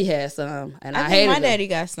 my daddy had some, and I I hated think my them. daddy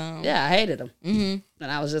got some. Yeah, I hated them. And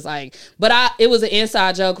I was just like, but it was an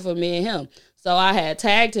inside joke for me and him. So I had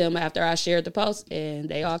tagged him after I shared the post, and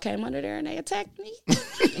they all came under there and they attacked me.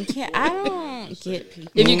 Yeah, I don't get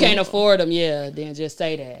people. If you can't afford them, yeah, then just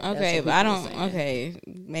say that. That's Okay, what but I people don't. were saying. Okay,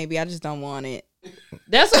 maybe I just don't want it.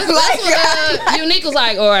 That's what Unique was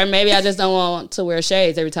like, or maybe I just don't want to wear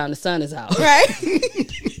shades every time the sun is out. Right?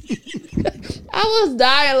 I was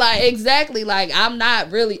dying, like, exactly. Like, I'm not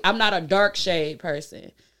a dark shade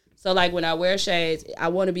person. So, like, when I wear shades, I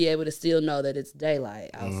want to be able to still know that it's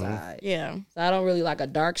daylight outside. Yeah. So, I don't really like a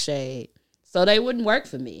dark shade. So, they wouldn't work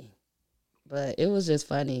for me. But it was just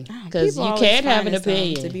funny. Because People you always can't have an finding something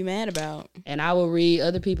opinion. to be mad about. And I will read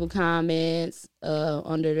other people's comments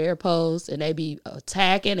under their posts, and they be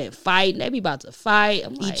attacking and fighting. They be about to fight.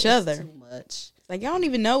 I'm like, Each other. Too much. Like y'all don't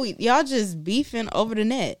even know. Y'all just beefing over the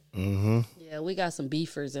net. Mm-hmm. Yeah, we got some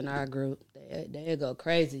beefers in our group. They'll go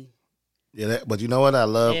crazy. Yeah, but you know what I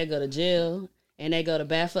love? They'll go to jail, and they go to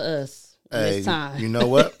bat for us when Hey, it's time. you know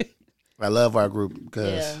what? I love our group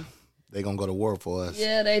because Yeah. they gonna go to war for us.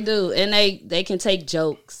 Yeah, they do. And they can take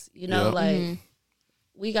jokes. You know, Yep. like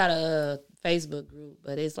we got a Facebook group,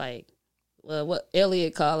 but it's like, well, what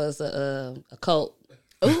Elliot call us a cult.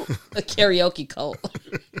 Ooh, a karaoke cult.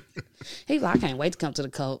 He's like, I can't wait to come to the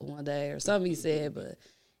cult one day or something he said, but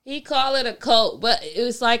he called it a cult. But it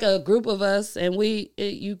was like a group of us, and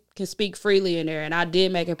you can speak freely in there. And I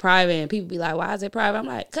did make it private, and people be like, why is it private? I'm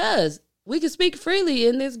like, cause we can speak freely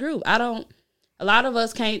in this group. A lot of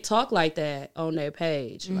us can't talk like that on their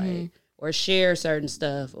page, like, or share certain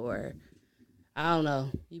stuff, or I don't know.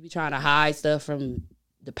 You be trying to hide stuff from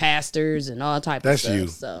the pastors and all type That's of stuff. you.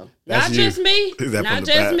 So That's not you. just me, Is that not from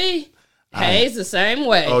the just past? me. Hayes the same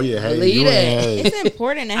way. Oh yeah, hey, Believe you that. and Hayes. It's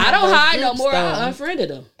important to have I don't those hide no groups, more. though. I unfriended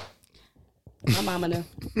them. My mama know.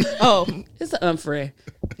 Oh, It's an unfriend.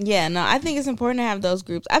 yeah, no, I think it's important to have those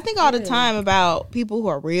groups. I think all the time about people who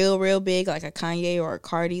are real, real big, like a Kanye or a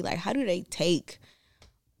Cardi. Like, how do they take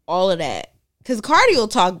all of that? Because Cardi will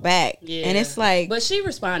talk back, Yeah. and it's like, But she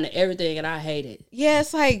responded to everything, and I hate it. yeah,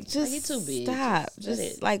 it's like just you too big. stop, Just let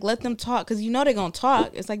just it- like let them talk, because you know they're gonna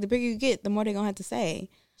talk. It's like the bigger you get, the more they're gonna have to say,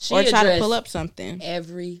 She or try to addressed pull up something.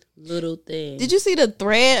 every little thing. Did you see the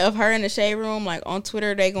thread of her in the shade room? Like on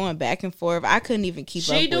Twitter, they going back and forth. I couldn't even keep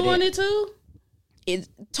up She with doing it too? it.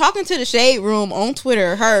 Talking to the shade room on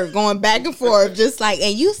Twitter, her going back and forth, just like,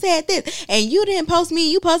 and you said this, and you didn't post me,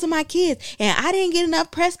 you posted my kids, and I didn't get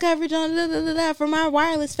enough press coverage on for my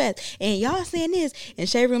wireless fest, and y'all saying this, and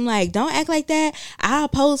shade room like, don't act like that. I'll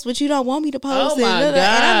post what you don't want me to post. Oh my and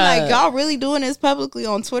I'm like, God. y'all really doing this publicly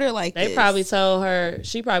on Twitter like They this? probably told her.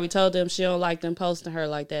 She probably told them she don't like them posting her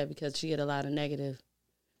like that because she get a lot of negative.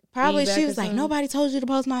 Probably feedback she or was like, something. nobody told you to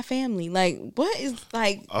post my family. Like, what is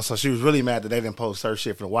like? Also, she was really mad that they didn't post her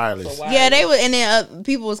shit for the wireless. Yeah, they were, and then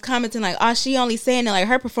people was commenting like, "Oh, she only saying it like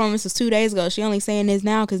her performance was 2 days ago. She only saying this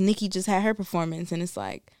now because Nicki just had her performance." And it's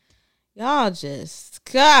like, y'all just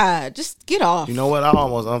just get off. You know what? I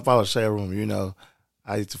almost unfollowed Shade Room. You know,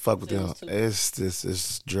 I used to fuck with them.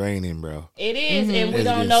 It's draining, bro. It is, and we It's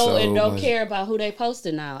don't getting know so and don't much. care about who they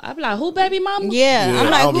posting now. I'm like, who baby mama? Yeah, Yeah, I'm I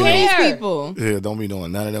like, don't who be are these knowing. people? Yeah, don't be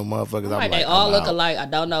doing none of them motherfuckers. I'm like, they I'm all look out. alike. I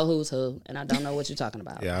don't know who's who, and I don't know what you're talking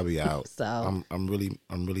about. Yeah, I'll be out. So I'm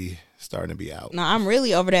really starting to be out. No, I'm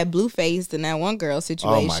really over that blue face and that one girl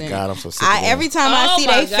situation. Oh my God, I'm so sick of that. Every time I see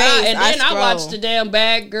my their face, and then I scroll. watched the damn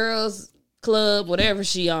Bad Girls Club, whatever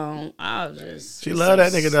she on. I was just She love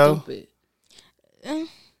that nigga, though. Stupid.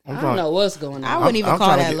 I don't know what's going on. I wouldn't even I'm call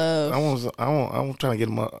trying to that get- love. I'm trying to get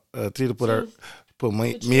my T to put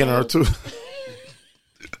me and her too.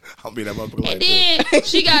 I'll be that motherfucker like And that. then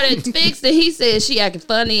she got it fixed, and he said she acting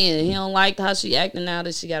funny, and he don't like how she acting now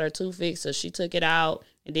that she got her tooth fixed. So she took it out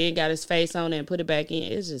and then got his face on it and put it back in.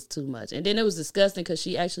 It's just too much. And then it was disgusting because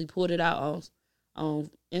she actually pulled it out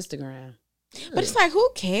on Instagram. But it's like, who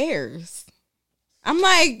cares? I'm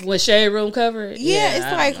like, When Shade Room covered, yeah, it's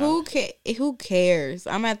I like, don't know. who cares?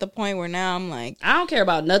 I'm at the point where now I'm like, I don't care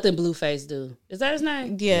about nothing Blueface do. Is that his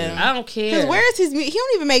name? yeah. I don't care. Because where is his music? He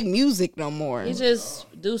don't even make music no more. He just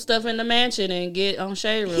do stuff in the mansion and get on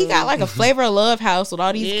Shade Room. He got like a Flavor of Love house with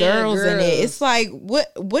all these Yeah, girls in it. girls. It's like,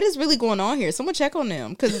 what is really going on here? Someone check on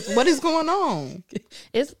them, because what is going on?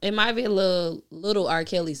 it might be a little R.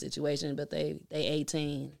 Kelly situation, but they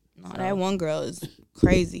 18. No, that one girl is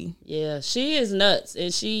crazy. Yeah, she is nuts.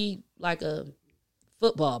 And she like a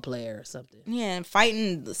football player or something. Yeah, and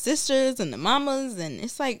fighting the sisters and the mamas, and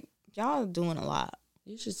it's like, y'all doing a lot.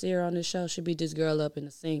 You should see her on this show. She beat this girl up in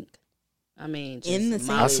the sink. I mean, just In the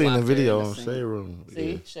sink? I seen the mollywopped her video in on the Shade sink. Room.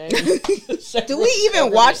 See, Shade. Do we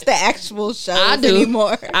even watch the actual shows I do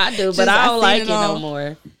anymore? I do, Just but I don't seen like it all. no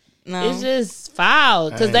more. No. It's just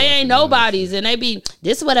foul because I they ain't ain't watching nobodies, and they be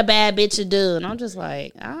this is what a bad bitch should do, and I'm just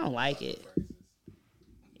like, I don't like it.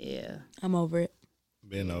 Yeah, I'm over it.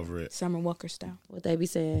 Been over it. Summer Walker style. what they be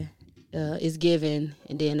saying, it's given,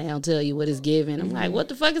 and then they don't tell you what it's given. I'm like, what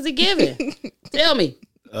the fuck is it giving? Tell me.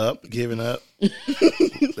 Up, giving up.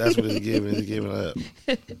 That's what it's giving. It's giving up.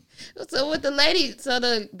 So with the lady, so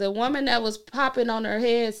the woman that was popping on her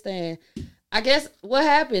headstand, I guess what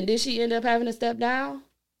happened? Did she end up having to step down?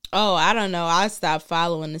 Oh, I don't know. I stopped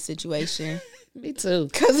following the situation. Me too.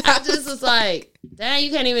 'Cause I just was like, dang,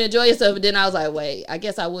 you can't even enjoy yourself. And then I was like, wait, I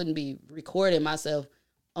guess I wouldn't be recording myself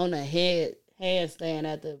on a handstand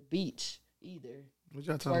at the beach either. What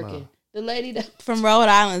y'all talking Working. about? The lady that From Rhode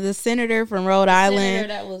Island, the senator from Rhode Island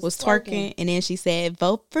that was was twerking, and then she said,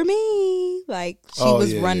 "Vote for me." Like she Oh,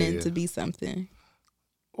 was yeah, running yeah. to be something.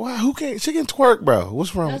 Why? Who can't? She can twerk, bro.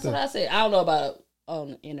 What's wrong That's with what that? I said. I don't know about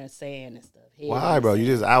on inner sand and stuff. Head Why, and bro? sand.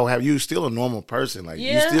 You just out have you still a normal person. Like you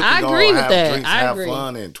Yeah, still I can go agree and with have that. drinks, I have agree.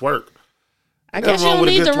 fun, and twerk. I Ain't guess you nothing wrong don't with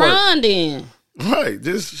a need good to twerk. run then. Right.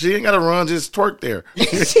 Just she ain't gotta run, just twerk there.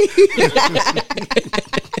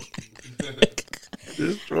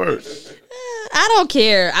 Just twerk. I don't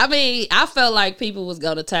care. I mean, I felt like people was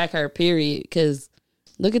gonna attack her. Period. Because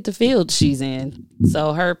look at the field she's in.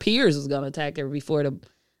 So her peers was gonna attack her before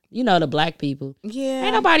the black people. Yeah,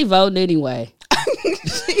 Ain't nobody voting anyway.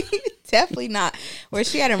 definitely not. Where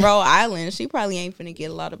she at in Rhode Island, she probably ain't finna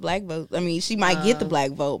get a lot of black votes. I mean, she might get the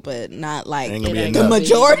black vote, but not like Ain't gonna be It ain't the enough. gonna be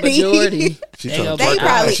majority. the majority. She They trying to gonna twerk. be- They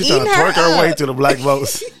probably She trying to eating her twerk her way up. to the black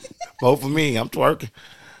votes. Vote for me. I'm twerking.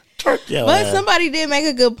 Twerk your But ass. somebody did make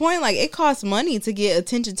a good point. Like, it costs money to get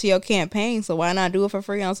attention to your campaign, so why not do it for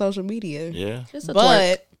free on social media? Yeah. Just a twerk.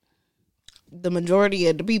 But the majority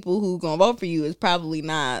of the people who gonna vote for you is probably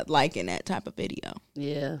not liking that type of video.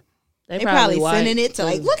 Yeah, They probably white, sending it to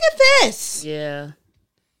like, too. look at this. Yeah,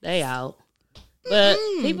 they out. But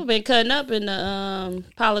people been cutting up in the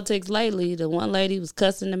politics lately. The one lady was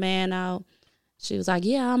cussing the man out. She was like,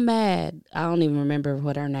 "Yeah, I'm mad." I don't even remember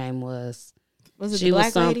what her name was. Was it She the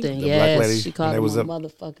was black lady? something. The Yes, black lady, she called and they him was a up-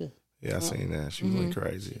 motherfucker. Yeah, I seen that. She went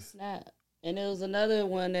crazy. Snap. And there was another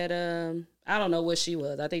one that I don't know what she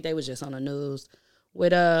was. I think they was just on the news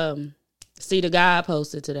with see the guy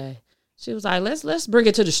posted today. She was like, let's bring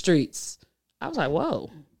it to the streets. I was like, whoa.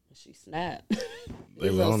 She snapped. They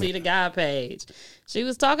It was was on on See it. the Guy page. She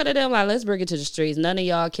was talking to them like, let's bring it to the streets. None of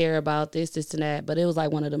y'all care about this and that. But it was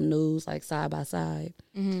like one of them news, like side by side.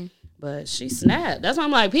 But she snapped. That's why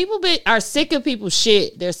I'm like, people are sick of people's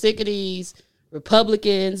shit. They're sick of these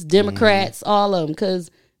Republicans, Democrats, all of them. Because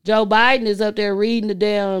Joe Biden is up there reading the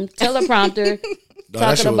damn teleprompter. No,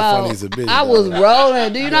 that shit Talking was funny about, as a bitch. I was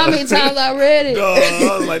rolling. Do you know how many times I read it?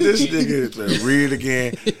 I was like, this nigga, read it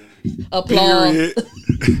again. Applause.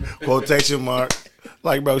 Period. Quotation mark.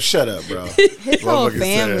 Like, bro, shut up, bro. His whole Motherfucker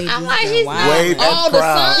family. said- I'm just like, been he's wild. Wave at all the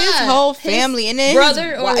Pride. son. His whole family, and then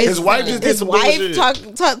brother or His wife just did his some wife bullshit.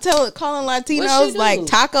 calling What'd she Latinos do? like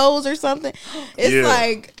tacos or something. It's Yeah.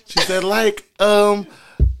 like, She said, like,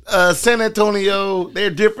 San Antonio, they're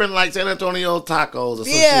different like San Antonio tacos or some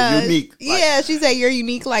yeah, shit. Unique. Like, yeah. She said you're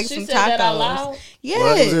unique like She some said that out tacos. loud. what was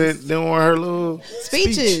Yes, it? Then on her little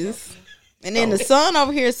speeches. And then the son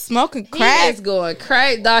over here smoking He crack. is going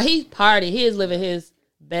crazy. Dog, he party. He is living his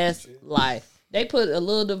best life. They put a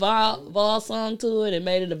little Duval song to it and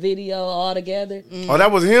made it a video all together. Oh,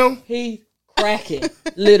 that was him? He cracking,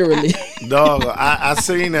 literally. Dog, I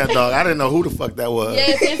seen that, dog. I didn't know who the fuck that was.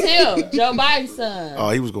 Yes, it's him, Joe Biden's son. Oh,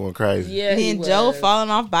 he was going crazy. Yeah, he Then was. Joe falling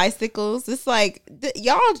off bicycles. It's like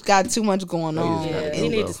y'all got too much going on Yeah, He he need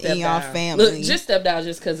need to to step step y'all down. family. Look, just step down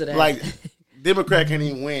just because of that. Like, Democrat can't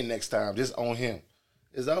even win next time. Just on him.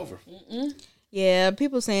 It's over. Yeah,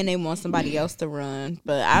 people saying they want somebody else to run,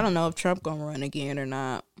 but I don't know if Trump gonna run again or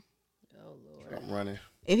not. I'm running.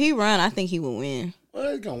 If he run, I think he will win. Well,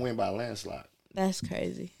 he's gonna win by a landslide That's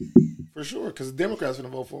crazy. for sure. Because the Democrats gonna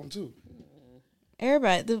vote for him too.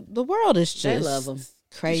 Everybody, the world is just They love him.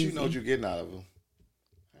 crazy. You know what you're getting out of him.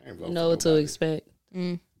 I ain't vote You know for what to nobody. expect.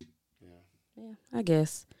 Mm. Yeah, I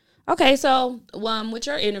guess. Okay, so with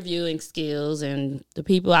your interviewing skills and the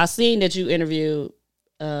people I've seen that you interviewed,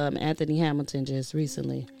 Anthony Hamilton just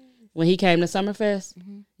recently when he came to Summerfest,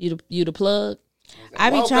 you the plug. I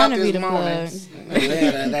be Woke trying up to be this the morning, plug.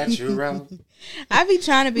 yeah, that's you, bro. I be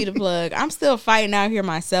trying to be the plug. I'm still fighting out here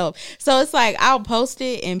myself. So it's like I'll post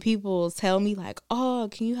it and people tell me like, "Oh,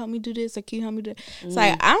 can you help me do this or can you help me do?" It's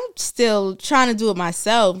like I'm still trying to do it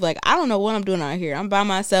myself. Like I don't know what I'm doing out here. I'm by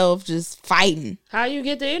myself, just fighting. How you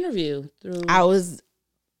get the interview through? I was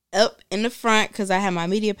up in the front because I had my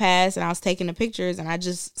media pass and I was taking the pictures and I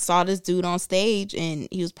just saw this dude on stage and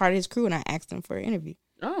he was part of his crew and I asked him for an interview.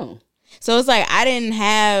 Oh, So it's like I didn't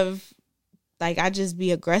have, like I just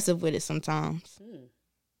be aggressive with it sometimes.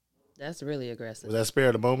 that's really aggressive. Was that spare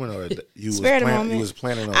of the moment, or you Spare of the was moment. You was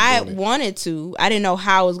planning on I doing it? wanted to. I didn't know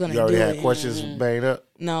how I was gonna You already do had it. questions made up.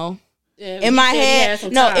 No. Yeah, In you my said you had head,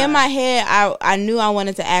 some no. time. In my head, I knew I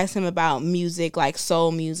wanted to ask him about music, like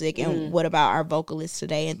soul music, and what about our vocalists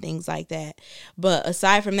today and things like that. But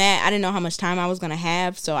aside from that, I didn't know how much time I was gonna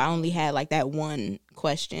have, so I only had like that one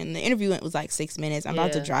question. The interview was like 6 minutes. I'm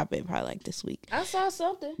about to Yeah. drop it probably like this week. I saw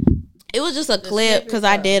something. It was just a clip snippet because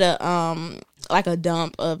I part. did a like a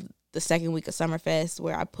dump of the second week of Summerfest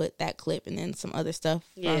where I put that clip and then some other stuff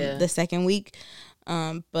from Yeah. the second week.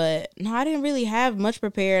 But no, I didn't really have much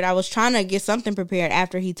prepared. I was trying to get something prepared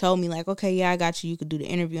after he told me like, okay, yeah, I got you. You could do the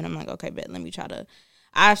interview, and I'm like, okay, bet. Let me try to.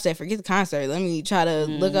 I said, forget the concert. Let me try to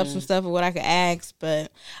look up some stuff of what I could ask. But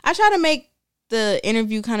I try to make the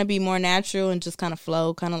interview kind of be more natural and just kind of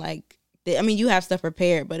flow, kind of like. I mean, you have stuff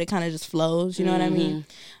prepared, but it kind of just flows. You know what I mean?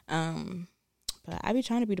 But I be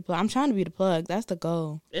trying to be the plug. I'm trying to be the plug. That's the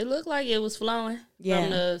goal. It looked like it was flowing Yeah. from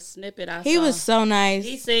the snippet I saw. He was so nice.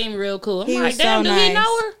 He seemed real cool. I'm He like, was so damn, do he nice.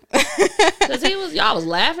 know her? Because y'all was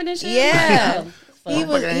laughing and shit. Yeah. Like, He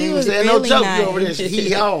was. Motherfucker He ain't was saying really no joke nice. over there. He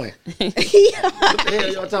yelling. What the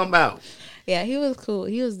hell y'all talking about? Yeah, he was cool.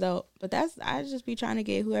 He was dope. But I just be trying to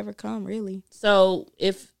get whoever come, really. So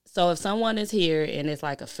if someone is here and it's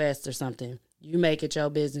like a fest or something, you make it your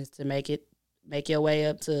business to make your way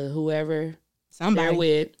up to whoever Somebody. they're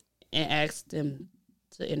with and ask them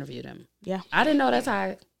to interview them. Yeah. I didn't know that's how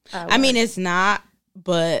it I mean, works. it's not,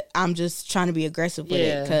 but I'm just trying to be aggressive with it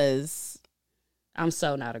Yeah. because, I'm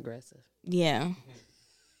so not aggressive. yeah.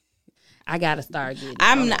 I gotta start getting.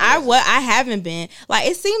 I haven't been like,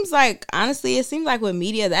 it seems like, honestly, it seems like with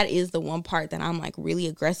media, that is the one part that I'm like really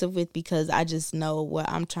aggressive with because I just know what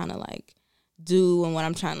I'm trying to like do and what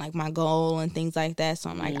I'm trying, like my goal and things like that.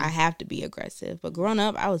 So I'm like, I have to be aggressive. But growing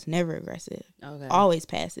up, I was never aggressive. Okay. Always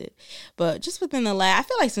passive. But just within the last, I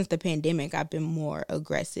feel like since the pandemic, I've been more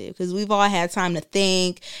aggressive because we've all had time to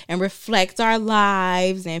think and reflect our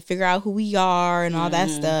lives and figure out who we are and all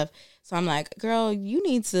that stuff. So I'm like, girl, you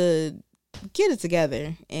need to get it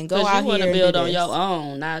together and go out Because you here want to and build do on this. your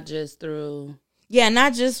own, not just through Yeah,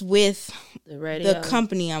 not just with the radio. the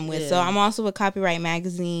company I'm with. So Yeah. I'm also with Copyright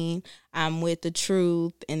Magazine. I'm with The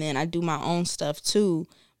Truth, and then I do my own stuff too.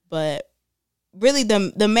 But really,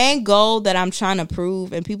 the main goal that I'm trying to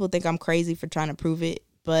prove, and people think I'm crazy for trying to prove it,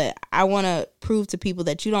 but I want to prove to people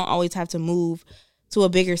that you don't always have to move to a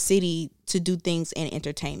bigger city to do things in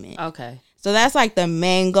entertainment. Okay. So that's like the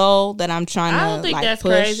main goal that I'm trying to I don't think like, that's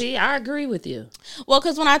push. crazy. I agree with you. Well,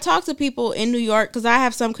 because when I talk to people in New York, because I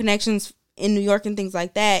have some connections in New York and things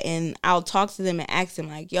like that, and I'll talk to them and ask them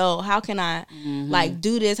like, yo, how can I like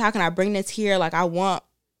do this? How can I bring this here? Like I want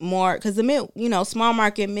more, because the small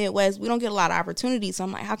market Midwest, we don't get a lot of opportunities. So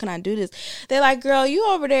I'm like, how can I do this? They're like, girl, you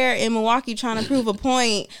over there in Milwaukee trying to prove a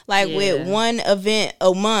point, like with one event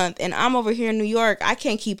a month, and I'm over here in New York. I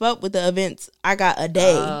can't keep up with the events. I got a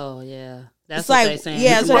day. Oh yeah, that's It's what like- they saying.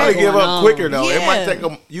 yeah, You so can probably that's give going up on. quicker though. It might Yeah.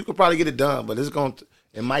 take you could probably get it done, but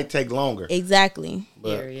it might take longer. Exactly.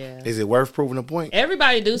 But Yeah. is it worth proving a point?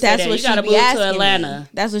 Everybody do say That's that. what You got to she move be to asking Atlanta. me.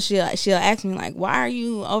 That's what she'll ask me, like, why are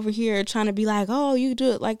you over here trying to be like, oh, you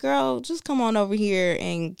do it? Like, girl, just come on over here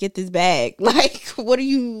and get this bag. Like, what are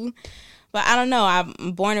you? But I don't know.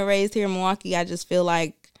 I'm born and raised here in Milwaukee. I just feel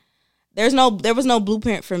like there was no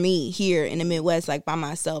blueprint for me here in the Midwest, like by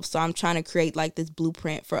myself. So I'm trying to create like this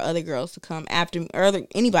blueprint for other girls to come after me, or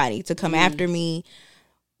anybody to come after me,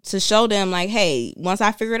 to show them like, hey, once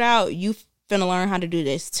I figure it out, you finna learn how to do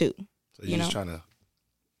this too. So you're just trying to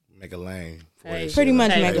make a lane. Pretty much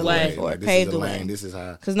make a lane for it. Pave the way. This is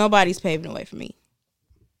how. Because nobody's paving the way for me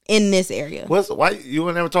in this area. Why you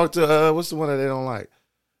would never talk to what's the one that they don't like?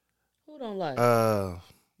 Who don't like?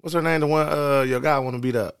 What's her name? The one your guy want to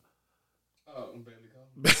beat up.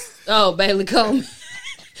 Oh, Bailey Coleman.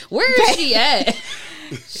 Where is she at?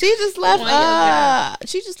 She just left.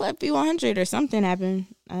 She just left B100 or something happened.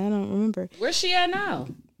 I don't remember. Where's she at now?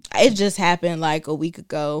 It just happened like a week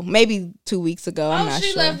ago, maybe 2 weeks ago. I'm not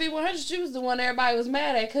she sure. left B100. She was the one everybody was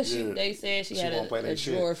mad at because they said she had a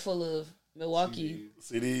drawer full of Milwaukee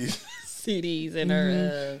CDs in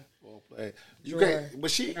her. You can't,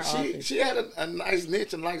 but she had a nice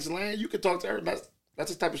niche, a nice lane. You could talk to her. That's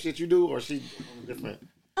the type of shit you do, or she different.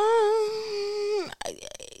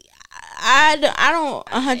 I don't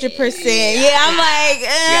 100%. Yeah, I'm like,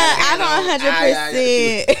 I don't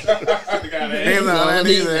 100%.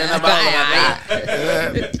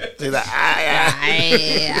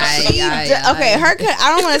 Okay, I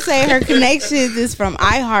don't want to say her connections is from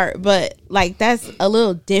iHeart, but like that's a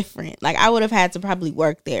little different. Like I would have had to probably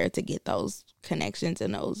work there to get those connections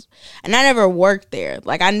and those. And I never worked there.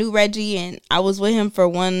 Like I knew Reggie, and I was with him for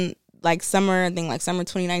one. Like summer, I think like summer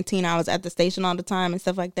 2019, I was at the station all the time and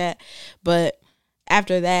stuff like that. But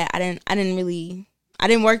after that, I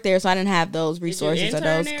didn't work there, so I didn't have those resources or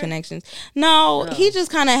those connections. No, he just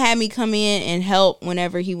kind of had me come in and help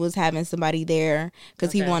whenever he was having somebody there,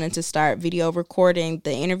 because he wanted to start video recording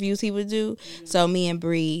the interviews he would do. So me and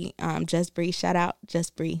Bree, Just Bree, shout out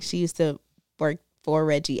Just Bree. She used to work for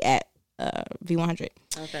Reggie at V100.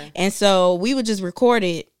 Okay. And so we would just record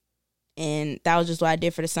it. And that was just what I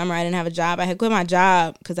did for the summer. I didn't have a job. I had quit my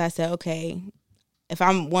job because I said, okay, if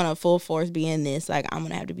I want to full force be in this, like I'm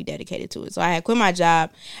going to have to be dedicated to it. So I had quit my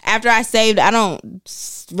job. After I saved, I don't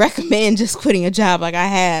recommend just quitting a job. Like I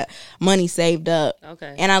had money saved up.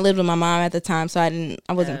 Okay. And I lived with my mom at the time, so I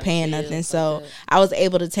wasn't paying nothing. So I was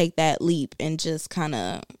able to take that leap and just kind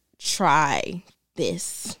of try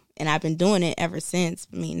this. And I've been doing it ever since.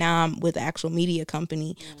 I mean, now I'm with the actual media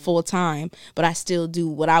company full time, but I still do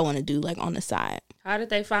what I want to do, like on the side. How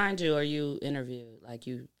did they find you, or you interviewed? Like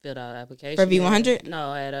you filled out an application for V100?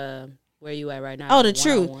 No, at where you at right now? Oh, the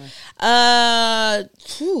Truth.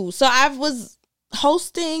 So I was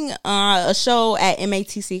hosting a show at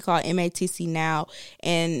MATC called MATC Now,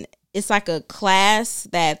 and it's like a class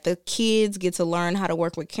that the kids get to learn how to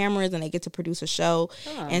work with cameras, and they get to produce a show.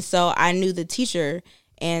 Oh. And so I knew the teacher.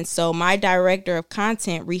 And so my director of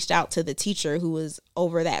content reached out to the teacher who was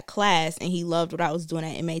over that class, and he loved what I was doing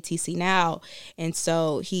at MATC Now. And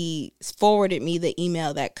so he forwarded me the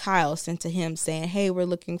email that Kyle sent to him saying, hey, we're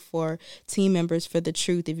looking for team members for The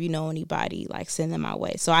Truth. If you know anybody, like send them my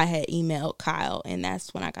way. So I had emailed Kyle, and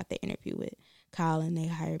that's when I got the interview with Kyle, and they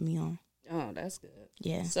hired me on. Oh, that's good.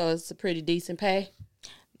 Yeah. So it's a pretty decent pay?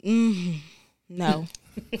 No.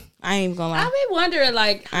 I ain't gonna lie. I be wondering,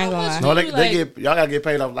 like, how much no, y'all gotta get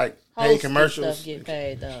paid off like paid commercials. Stuff get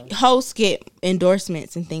paid though. Hosts get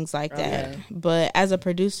endorsements and things like that. But as a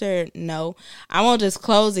producer, no. I won't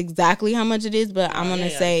disclose exactly how much it is, but I'm gonna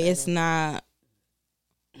say it's not.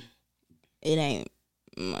 It ain't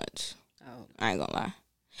much. Oh. I ain't gonna lie.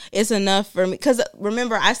 It's enough for me, because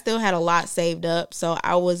remember, I still had a lot saved up, so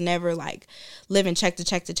I was never like living check to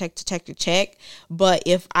check to check to check to check. But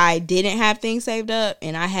if I didn't have things saved up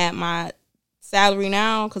and I had my salary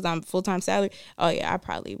now, because I'm full-time salary, oh yeah, I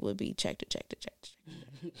probably would be check to check to check to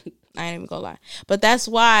check. I ain't even gonna lie. But that's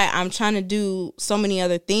why I'm trying to do so many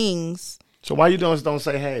other things. So why you don't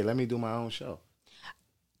say, hey, let me do my own show?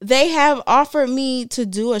 They have offered me to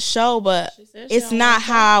do a show, but it's not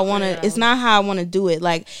how I want to. It's not how I want to do it.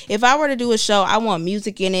 Like if I were to do a show, I want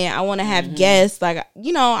music in it. I want to have guests. Like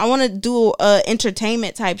I want to do a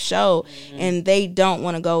entertainment type show, and they don't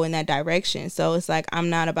want to go in that direction. So it's like I'm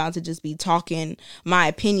not about to just be talking my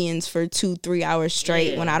opinions for 2-3 hours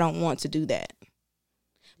straight when I don't want to do that.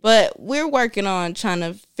 But we're working on trying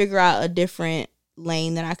to figure out a different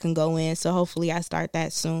lane that I can go in, so hopefully I start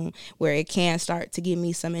that soon, where it can start to give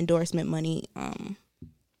me some endorsement money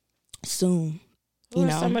soon. Who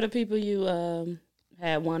are some of the people you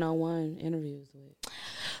had one-on-one interviews with?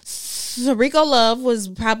 So Rico Love was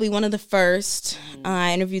probably one of the first.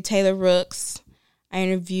 I interviewed Taylor Rooks. I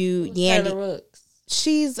interviewed Yandy. Taylor Rooks?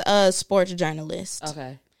 She's a sports journalist.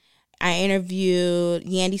 Okay. I interviewed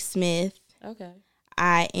Yandy Smith. Okay.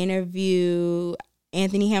 I interviewed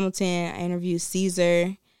Anthony Hamilton. I interviewed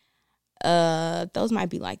Caesar. Those might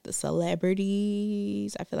be like the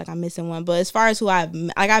celebrities. I feel like I'm missing one. But as far as who I've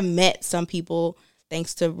met some people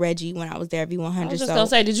thanks to Reggie when I was there at V100. I was just gonna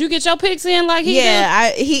say, did you get your picks in like he did?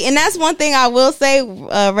 Yeah, and that's one thing I will say.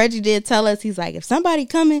 Reggie did tell us, he's like, if somebody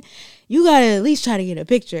coming, you gotta at least try to get a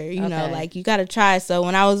picture. You know, like you gotta try. So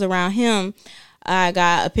when I was around him, I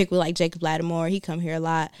got a pic with like Jacob Lattimore. He come here a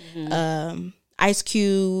lot. Ice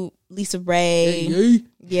Cube, Lisa Ray.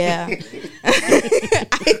 Yeah.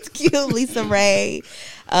 Ice Cube, Lisa Ray.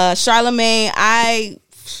 Charlamagne.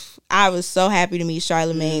 I was so happy to meet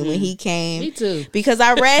Charlamagne when he came. Me too. Because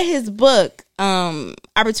I read his book,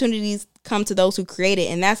 Opportunities Come to Those Who Create It.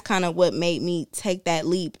 And that's kind of what made me take that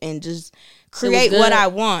leap and just create what I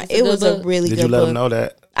want. It was a really good book. Did you let him know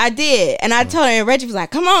that? I did. And I told her, and Reggie was like,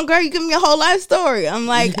 come on, girl, you give me a whole life story. I'm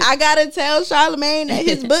like, I got to tell Charlamagne that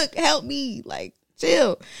his book helped me. Like,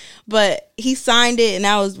 chill. But he signed it, and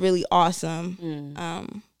that was really awesome.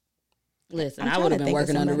 Listen, I would have been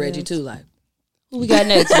working under Reggie too. Like, who we got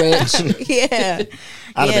next, Reg? Yeah.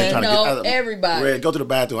 I'd have been trying No, to everybody. Red, go to the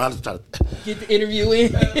bathroom. I was trying to Get the interview in.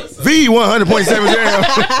 V100.7 Jam.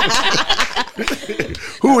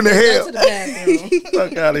 Who in the hell? Go to the bathroom.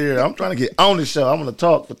 Fuck out of here. I'm trying to get on the show. I'm going to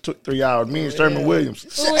talk for 3 hours. Me and Sherman Williams.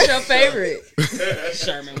 Who was your favorite?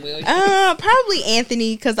 Sherman Williams. Probably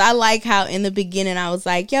Anthony, because I like how in the beginning I was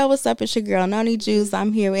like, yo, what's up? It's your girl, Noni Juice.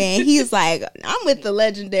 I'm here. And he's like, I'm with the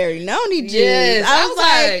legendary Noni Juice. Yes, I was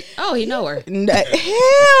like, oh, he know her. hell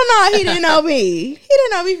no, he didn't know me. He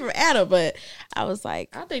didn't know me from Adam, but I was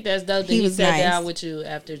like, I think that's dope that he sat down with you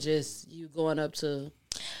after just you going up to.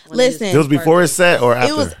 Listen, it was before his set or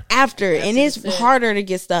after? It was after and it's harder to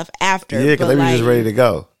get stuff after. Yeah, because they be just ready to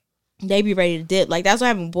go. They be ready to dip. Like that's what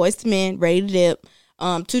happened. Boys to Men, ready to dip. 2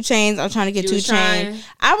 Chainz. I'm trying to get 2 Chainz.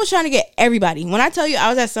 I was trying to get everybody. When I tell you I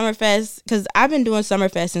was at Summerfest, because I've been doing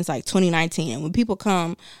Summerfest since like 2019, and when people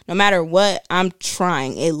come, no matter what, I'm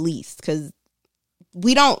trying at least because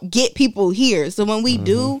we don't get people here. So when we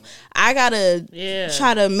do, I gotta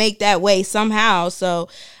try to make that way somehow. So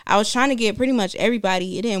I was trying to get pretty much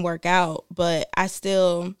everybody. It didn't work out, but I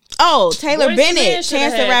still. Oh, Taylor Bennett,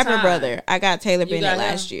 Chance the Rapper brother. I got Taylor Bennett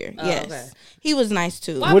last year. Oh, yes, okay. He was nice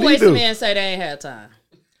too. Why Boys to Men say they ain't had time?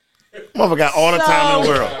 Motherfucker got all the time in the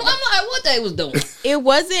world. Well, I'm like, what they was doing? It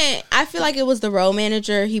wasn't. I feel like it was the road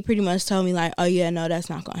manager. He pretty much told me like, "Oh yeah, no, that's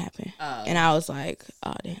not gonna happen." And I was like,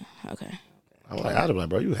 "Oh damn, okay." I'm like, I'd be like,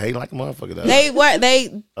 bro, you hating like a motherfucker. Though. They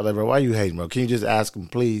I'm like, bro, why you hating, bro? Can you just ask him,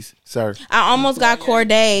 please, sir? I almost got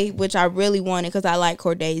Corday, which I really wanted because I like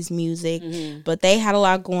Corday's music, but they had a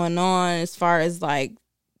lot going on as far as like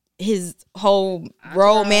his whole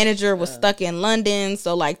road manager was stuck in London,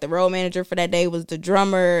 so like the road manager for that day was the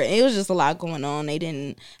drummer. It was just a lot going on. They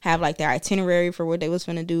didn't have like their itinerary for what they was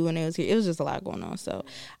finna do when they was here. It was just a lot going on, so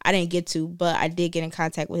I didn't get to, but I did get in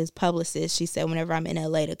contact with his publicist. She said whenever I'm in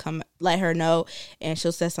LA to come let her know, and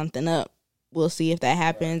she'll set something up. We'll see if that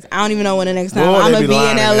happens. I don't even know when the next time I'm gonna be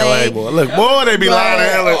in LA. Boy. Look, boy, they be lying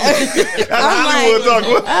in LA. That's I'm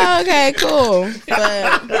like, oh, okay, cool.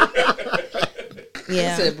 But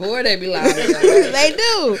yeah. I said, boy, they be lying. They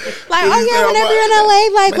do. Like, oh yeah, whenever you're in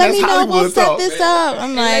LA, like, let me know. We'll set this up.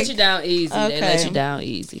 I'm like, they let you down easy. Okay. They let you down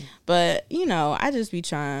easy. But you know, I just be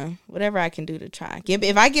trying whatever I can do to try.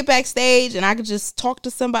 If I get backstage and I could just talk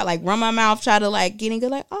to somebody, like run my mouth, try to like get in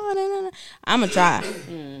good, like, oh no, I'm gonna try.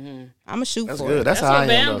 I'm gonna shoot That's for good. it. That's what how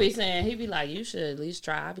Bam be saying. He be like, you should at least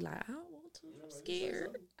try. I be like, I don't want to. I'm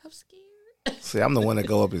scared. See, I'm the one that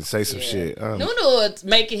go up and say some shit. Nunu would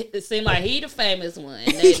make it seem like he the famous one.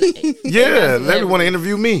 They want to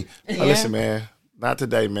interview me. Yeah. Oh, listen, man, not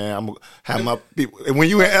today, man. I'm gonna have my people. And when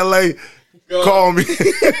you in LA, call me.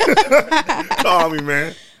 Call me,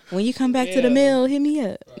 man. When you come back to the mill, hit me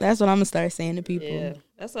up. That's what I'm gonna start saying to people. Yeah.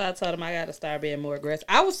 That's why I told him I got to start being more aggressive.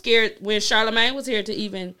 I was scared when Charlamagne was here to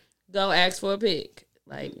even go ask for a pic.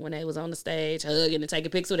 Like when they was on the stage, hugging and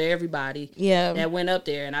taking pictures with everybody. Yeah, that went up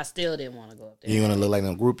there, and I still didn't want to go up there. You want to look like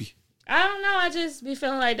no groupie? I don't know. I just be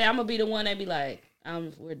feeling like that. I'm gonna be the one that be like,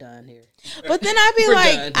 we're done here. But then I be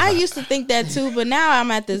like, done. I used to think that too, but now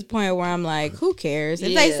I'm at this point where I'm like, who cares?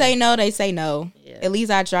 If they say no, they say no. Yeah. At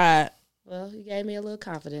least I tried. Well, you gave me a little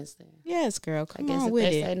confidence then. Yes, girl. Come on with it.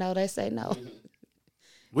 If they say no, they say no.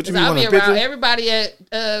 What you I'll be around everybody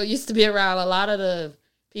used to be around a lot of the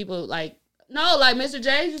people like Mr.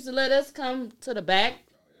 J used to let us come to the back.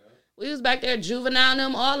 We was back there, Juvenile,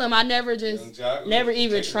 them, all of them. I never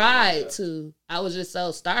even tried to. I was just so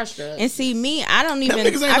starstruck. And see, me, I don't even. I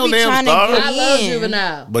be trying to get I love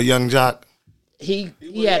Juvenile. But Young Jock, he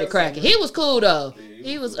had a crack. He was cool though.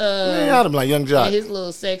 He was Man, I'd have been like, Young Jock. in his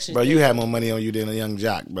little section. Bro, you had more money on you than a Young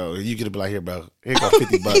Jock, bro. You could have been like, here, bro. Here go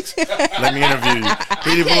 $50. Let me interview you.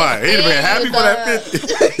 He'd have been like, he'd have been happy for that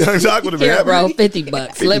 50. Young Jock would have been Here, happy. bro,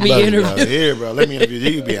 $50. Let me $50, interview. Bro. Here, bro. Let me interview you.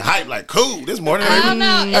 You'd be hype like, cool. This morning. I don't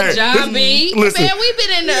know. And John B. Listen. Man, we've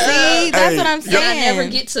been in the. See, that's Hey, what I'm I saying. never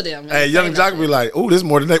get to them. Hey, Young Jock would be like, oh, this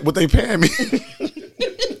more than what they paying me.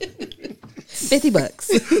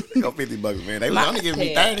 $50. Go $50, man. They was only giving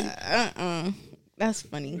me 30. That's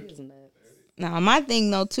funny. Now, my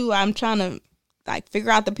thing though too, I'm trying to like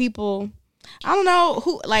figure out the people. I don't know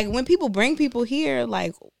who, like when people bring people here,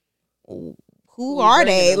 like who are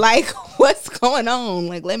they? Like what's going on?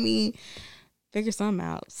 Like let me figure something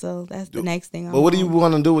out. So that's the next thing. But what do you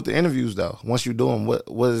want to do with the interviews though? Once you do them, what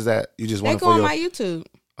is that? You just They want to go on your... my YouTube.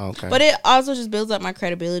 Okay. But it also just builds up my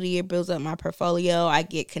credibility. It builds up my portfolio. I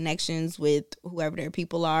get connections with whoever their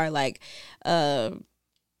people are. Like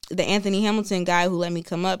the Anthony Hamilton guy who let me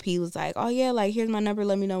come up, he was like, oh yeah, like here's my number,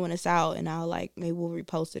 let me know when it's out, and I'll like maybe we'll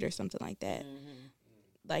repost it or something like that.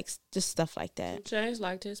 Like just stuff like that. James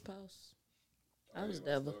liked his post. That was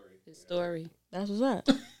double. His story. That's what's up.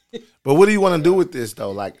 But what do you want to do with this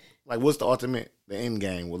though? Like what's the ultimate, the end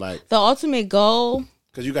game? With like, The ultimate goal.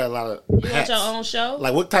 because you got a lot of You want hats. your own show?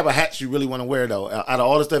 Like what type of hats you really want to wear though? Out of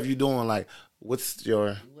all the stuff you're doing, like what's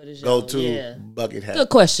your What is your- go-to yeah. bucket hat? Good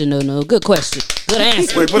question, Nunu. Good question. Good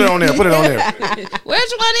answer. Wait, put it on there. Put it on there.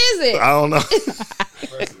 Which one is it? I don't know.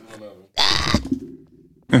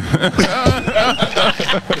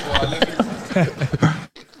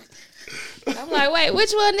 I'm like, wait,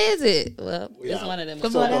 which one is it? Well, it's one of them. So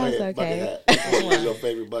Well, go that's ahead, okay. bucket hat. What's your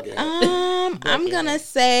favorite bucket hat? I'm gonna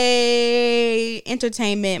say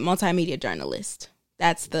entertainment multimedia journalist.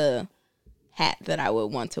 That's the hat that I would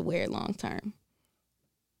want to wear long term.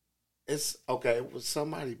 It's okay. It was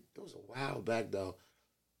somebody. It was a while back though,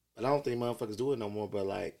 but I don't think motherfuckers do it no more. But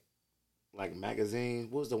like magazine.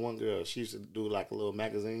 What was the one girl? She used to do like a little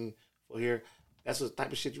magazine for here. That's what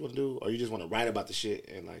type of shit you want to do, or you just want to write about the shit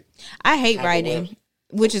and like. I hate Type of writing,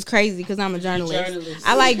 what? which is crazy because I'm a journalist. Journalist.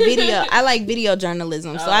 I like video. I like video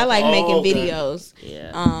journalism, so I like making okay. videos.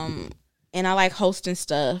 Yeah. And I like hosting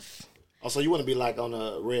stuff. Also, you want to be like on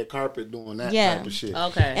a red carpet doing that Yeah. type of shit.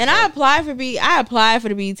 Okay. And I applied for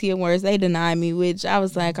the BET Awards. They denied me, which I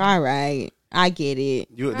was like, all right, I get it.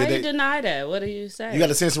 You, How did you they, deny that? What do you say? you got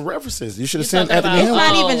to send some references. You should have You sent talking Anthony about- It's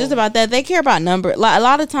Hamilton. not even just about that. They care about numbers. Like, a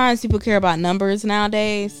lot of times people care about numbers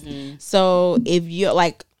nowadays. So if you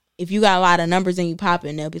got a lot of numbers and you pop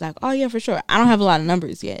in, they'll be like, oh yeah, for sure. I don't have a lot of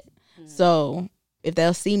numbers yet. So if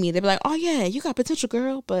they'll see me, they'll be like, oh yeah, you got potential,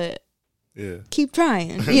 girl, but Yeah. keep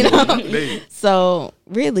trying, you know? They- So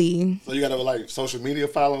really, So you got to have like social media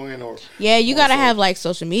following or. yeah, you gotta Also- have like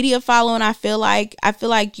social media following. I feel like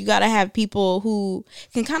you gotta have people who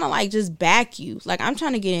can kind of like just back you. Like I'm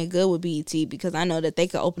trying to get in good with BET because I know that they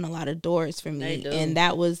could open a lot of doors for They me, do. and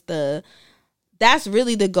that's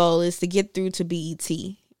really the goal, is to get through to BET,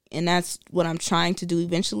 and that's what I'm trying to do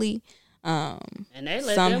eventually. And they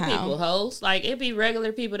let somehow. them people host. Like it be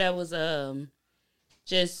regular people that was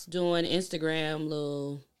just doing Instagram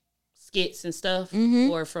little skits and stuff,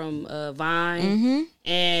 or from Vine,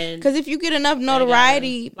 and Because if you get enough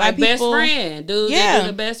notoriety by like best people, friend, dude, Yeah. they do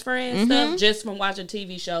the best friend stuff just from watching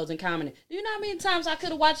TV shows and commenting. Do you know how many times I could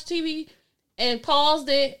have watched TV and paused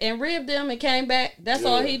it and ribbed them and came back? That's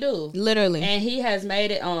all he do. literally, And he has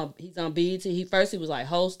made it on. He's on BET. He was like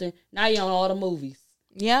hosting. Now he on all the movies.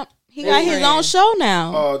 yep, he Best got his friend. own show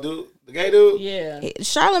now. Oh, dude, the gay dude. Yeah.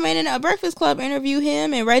 Charlamagne and a Breakfast Club interviewed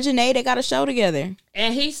him, and Reginae, they got a show together.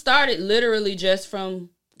 And he started literally just from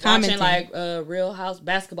Commenting. watching like Real House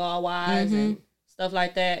Basketball Wives and stuff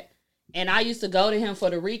like that. And I used to go to him for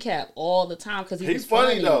the recap all the time because He's was funny,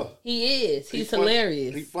 funny though. He is. He's funny.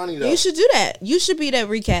 hilarious. He's funny though. You should do that. You should be that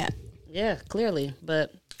recap. Yeah, clearly.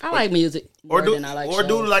 But I like music or more do than I like or do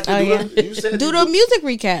shows. like Oh, do yeah. the, you said Do you the music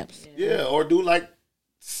recaps. yeah, or do like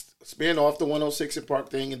spin off the 106 and Park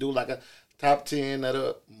thing and do like a top 10 of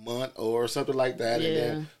the month or something like that, and Yeah.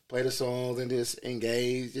 then play the songs and just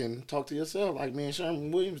engage and talk to yourself like me and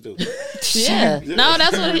Sherman Williams do. Yeah. No,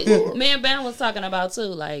 that's what me and Ben was talking about too.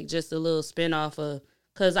 Like just a little spin off of,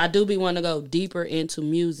 because I do be wanting to go deeper into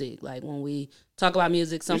music. Like when we talk about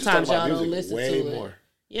music, We just sometimes talk about y'all don't music listen way to it. more.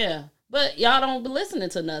 Yeah. But y'all don't be listening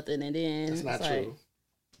to nothing. And then That's not it's like, true.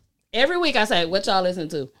 every week I say, what y'all listen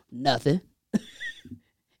to? Nothing.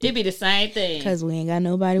 It be the same thing. Because we ain't got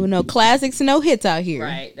nobody with no classics and no hits out here.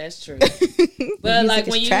 Right, that's true. Music But like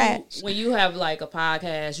is when trash. you have like a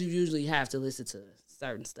podcast, you usually have to listen to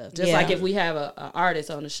certain stuff. Just Yeah. like if we have a artist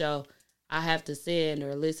on the show, I have to send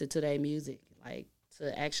or listen to their music like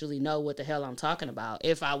to actually know what the hell I'm talking about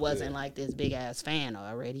if I wasn't like this big ass fan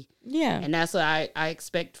already. Yeah. And that's what I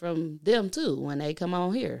expect from them too when they come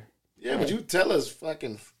on here. Yeah, but you tell us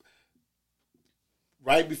fucking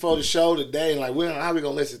right before the show today, like, how we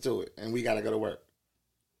gonna listen to it? And we gotta go to work.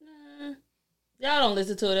 Y'all don't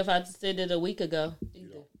listen to it if I said it a week ago. You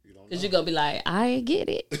don't Because know. you're going to be like, I ain't get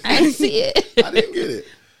it. I ain't see it. I didn't get it.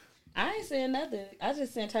 I ain't saying nothing. I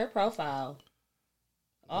just sent her profile.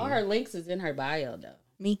 All her links is in her bio, though.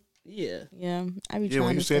 Me. Yeah. Yeah. I be Yeah, trying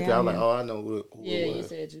when you to sent stay it, I on was like, here. oh, I know who Yeah, it you was.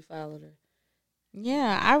 said you followed her.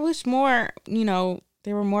 Yeah, I wish more,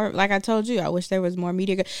 there were more, like I told you, I wish there was more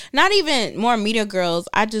media. Not even more media girls.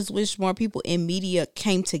 I just wish more people in media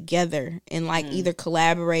came together and like either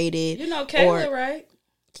collaborated. You know Kayla, or, right?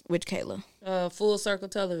 Which Kayla? Full Circle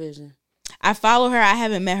Television. I follow her. I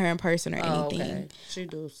haven't met her in person or Oh, anything. okay. She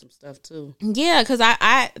do some stuff, too. Yeah, because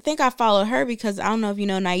I think I followed her because I don't know if you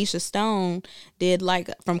know Naisha Stone did like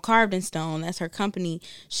from Carved in Stone. That's her company.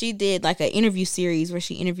 She did like an interview series where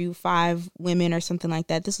she interviewed 5 women or something like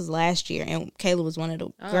that. This was last year, and Kayla was one of the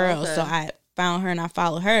girls. okay. So I found her and I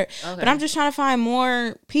followed her. Okay. But I'm just trying to find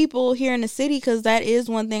more people here in the city because that is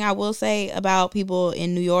one thing I will say about people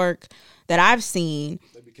in New York that I've seen.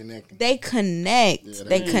 They be connecting. They connect. Yeah,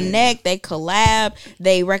 they connect. They collab.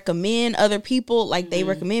 They recommend other people. Like they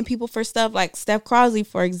recommend people for stuff. Like Steph Crosley,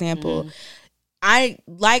 for example. I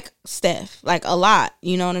like Steph like a lot.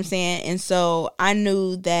 You know what I'm saying? And so I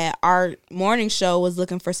knew that our morning show was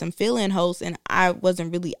looking for some fill-in hosts, and I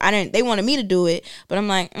wasn't really. They wanted me to do it, but I'm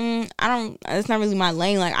like, I don't. It's not really my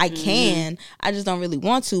lane. Like I can. I just don't really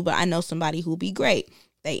want to. But I know somebody who'll be great.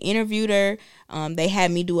 They interviewed her. They had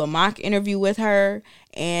me do a mock interview with her,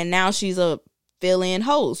 and now she's a fill-in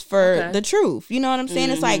host for The Truth. You know what I'm saying?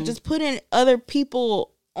 It's like just putting other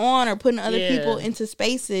people on or putting other people into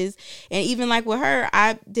spaces. And even like with her,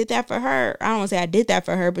 I did that for her. I don't want to say I did that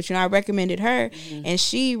for her, but I recommended her, and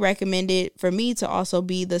she recommended for me to also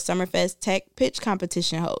be the Summerfest Tech Pitch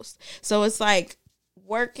Competition host. So it's like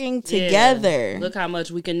working together. Look how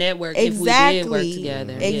much we can network Exactly. if we did work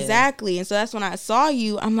together. Exactly. And so that's when I saw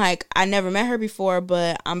you. I'm like, I never met her before,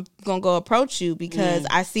 but I'm going to go approach you because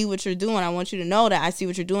I see what you're doing. I want you to know that I see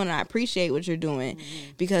what you're doing and I appreciate what you're doing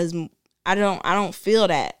because I don't feel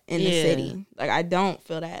that in the city. Like I don't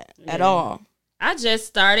feel that at all. I just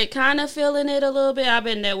started kind of feeling it a little bit. I've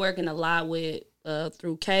been networking a lot with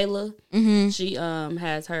through Kayla. She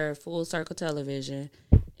has her Full Circle Television,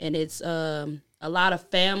 and it's a lot of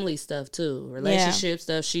family stuff too, relationship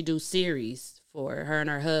stuff. She do series for her and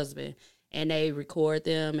her husband, and they record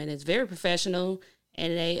them, and it's very professional.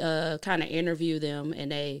 And they kind of interview them,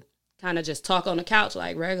 and they kind of just talk on the couch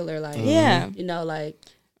like regular, like you know, like.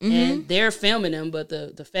 And they're filming them, but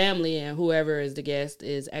the family and whoever is the guest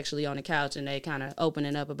is actually on the couch, and they kind of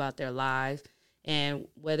opening up about their lives. And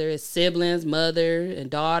whether it's siblings, mother and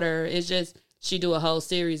daughter, it's just, she do a whole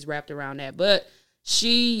series wrapped around that. But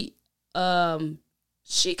she kind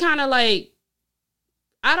of like,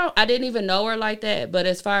 I didn't even know her like that, but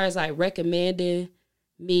as far as like recommending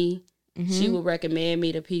me, she would recommend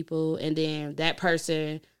me to people, and then that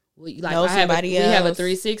person, we have a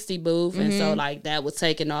 360 booth, and so like that was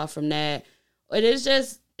taken off from that. But it's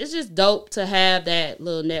just dope to have that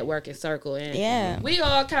little networking circle, and we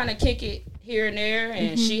all kind of kick it here and there.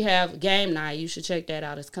 And she have game night. You should check that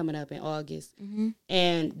out. It's coming up in August,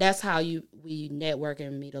 and that's how we network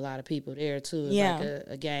and meet a lot of people there too. It's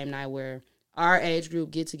like a game night where our age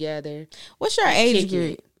group get together. What's your age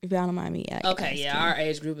group? If y'all don't mind me. Okay, our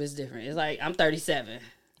age group is different. It's like I'm 37.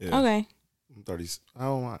 Yeah. Okay. I'm 30.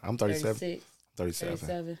 I'm 37. 36.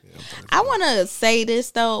 37. Yeah, I want to say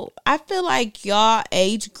this though. I feel like y'all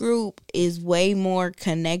age group is way more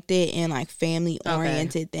connected and like family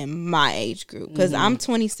oriented than my age group. Because I'm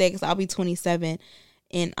 26. I'll be 27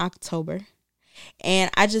 in October.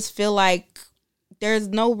 And I just feel like there's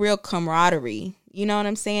no real camaraderie. You know what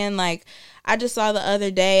I'm saying? Like, I just saw the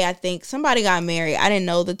other day, I think somebody got married. I didn't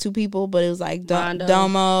know the two people, but it was like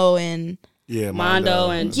Domo and... Yeah, Mondo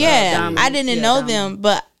and I didn't know them,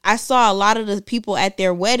 but I saw a lot of the people at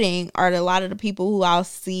their wedding are a lot of the people who I'll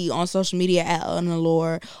see on social media at an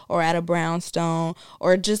Allure or at a Brownstone,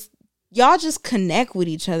 or just y'all just connect with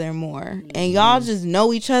each other more and y'all just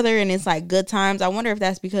know each other, and it's like good times. I wonder if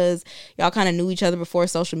that's because y'all kind of knew each other before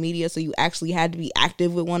social media, so you actually had to be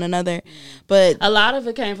active with one another. But a lot of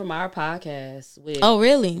it came from our podcast.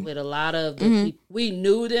 Really? With a lot of the people, we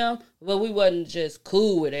knew them, but we wasn't just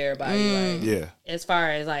cool with everybody. Like, as far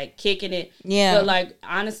as like kicking it. Yeah. But like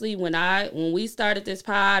honestly, when we started this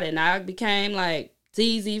pod and I became like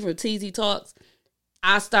TZ from TZ Talks,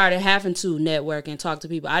 I started having to network and talk to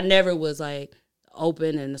people. I never was like,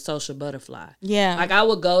 open and a social butterfly. Yeah. Like I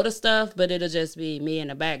would go to stuff, but it'll just be me in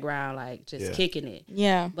the background, like just kicking it.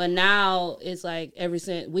 Yeah. But now it's like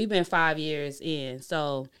we've been 5 years in.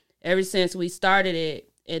 So ever since we started it,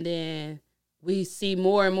 and then we see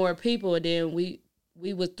more and more people, and then we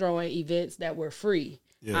was throwing events that were free,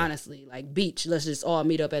 honestly, like beach. Let's just all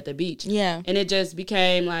meet up at the beach. Yeah. And it just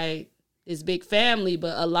became like this big family,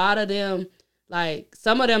 but a lot of them, like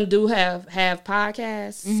some of them do have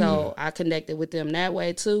podcasts, so I connected with them that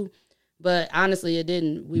way too. But honestly,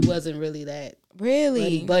 we wasn't really that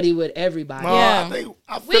Really? buddy with everybody. No, Yeah.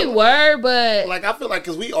 I We feel were, but like I feel like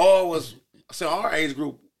because we all was so our age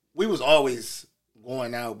group, we was always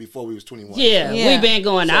going out before we was 21. yeah, Yeah. we been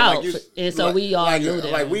going So, out, like, you- and so like- we all like, knew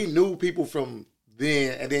that. Like we knew people from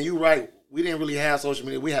then, and then you right, we didn't really have social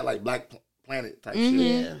media. We had like Black Planet type shit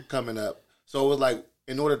Yeah. coming up. So it was like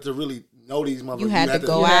in order to really know these motherfuckers, You had to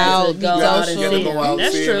go You had out, to be go out and You had to see go them. out and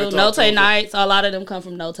That's see them true. and talk Note to them. nights. A lot of them come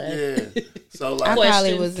from Note. Yeah. So I like, probably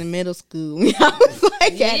Questions. was in middle school. I was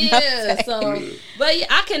like, at Yeah, Note. so but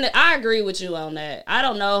yeah, I agree with you on that. I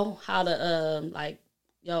don't know how the like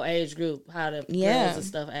your age group, how the Yeah. girls and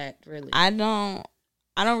stuff act really. I don't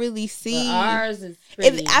really But see. ours is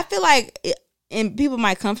pretty. I feel like, and people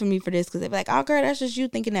might come for me for this because they be like, "Oh, girl, that's just you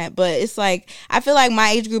thinking that." But it's like I feel like my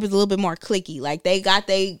age group is a little bit more cliquey. Like they got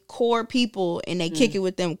they core people and they kick it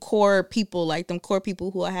with them core people, like them core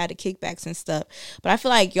people who had the kickbacks and stuff. But I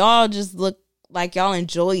feel like y'all just look like y'all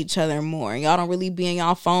enjoy each other more. Y'all don't really be on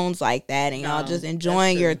y'all phones like that, and y'all No, just that's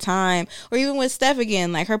enjoying true. your time. Or even with Steph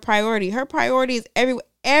again, like her priority is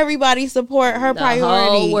everybody support her the priority.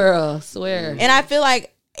 whole world, swear. And I feel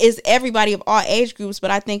like it's everybody of all age groups, but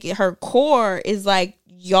I think her core is like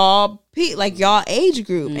y'all age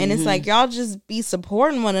group. And it's like y'all just be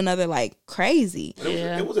supporting one another like crazy.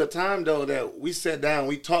 it was a time though that we sat down,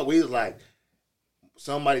 we talked. We was like,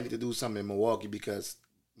 somebody need to do something in Milwaukee because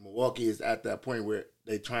Milwaukee is at that point where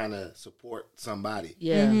they trying to support somebody.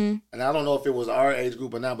 Yeah. And I don't know if it was our age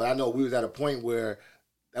group or not, but I know we was at a point where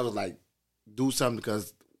that was like, do something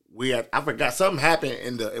because I forgot something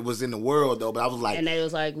happened it was in the world though, but I was like, And they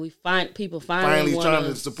was like, people finally wanna trying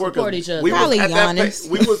to support 'cause each other. We was Probably at that Giannis.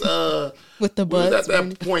 we was With the we was butts. at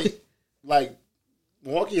that point like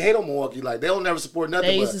Milwaukee hate on Milwaukee, like they don't never support nothing.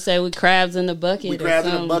 They but used to say we crabs in the bucket. we or crabs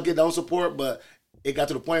in the something. bucket, don't support, but it got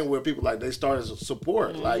to the point where people like they started to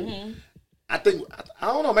support. Like I think I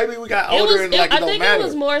don't know, maybe we got older and like it I don't think matter. it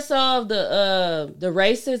was more so of the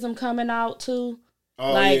racism coming out too.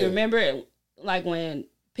 Oh, like yeah. remember, like when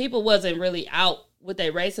people wasn't really out with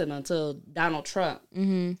their racism until Donald Trump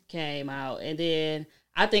came out, and then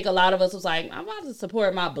I think a lot of us was like, I'm about to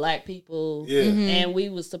support my black people. Yeah. And we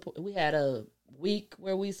was we had a week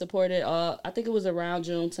where we supported. I think it was around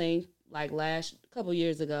Juneteenth, like couple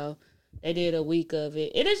years ago. They did a week of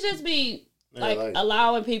it. It is just be like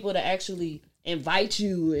allowing people to actually invite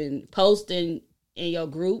you and post in your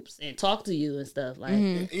groups and talk to you and stuff. Like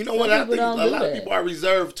You know some what? I people think don't a do lot of that. people are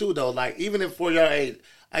reserved too, though. Like even if for your age,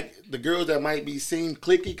 the girls that might be seen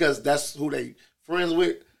cliquey because that's who they friends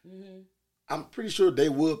with. I'm pretty sure they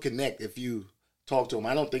will connect if you talk to them.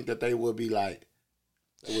 I don't think that they will be like.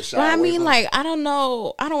 They would shy But I away mean, from like, I don't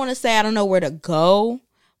know. I don't want to say I don't know where to go,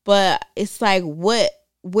 but it's like,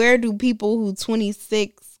 where do people who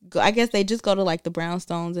 26 go? I guess they just go to like the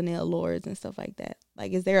Brownstones and the Allures and stuff like that.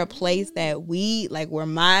 Like, is there a place that where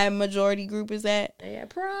my majority group is at? They at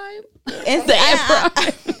Prime. And so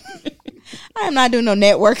I am not doing no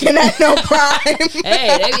networking at no Prime.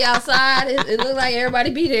 Hey, they be outside. It look like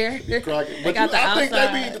everybody be there. Crockett. They But got the I think they be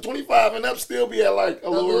outside. the 25 and up still be at like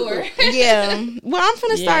Allure. Yeah. Well, I'm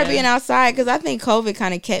finna start Yeah. being outside because I think COVID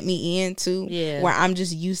kind of kept me in too. Yeah. Where I'm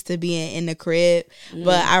just used to being in the crib.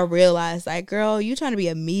 But I realized, like, girl, you trying to be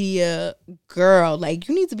a media girl. Like,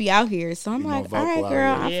 you need to be out here. So I'm Be more like, all right, vocal out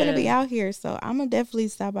girl, here. I'm Yeah. finna be out here. So I'm going to definitely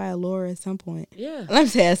stop by Allure at some point. Yeah. Let me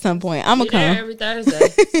say at some point. I'm Be going to there come. every Thursday.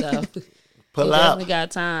 So Pull we up. definitely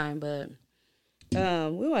got time. But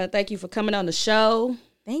we want to thank you for coming on the show.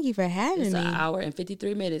 Thank you for having It's me. an hour and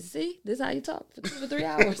 53 minutes. See, this is how you talk for 3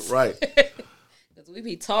 hours. Right. Because we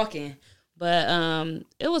be talking. But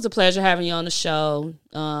it was a pleasure having you on the show.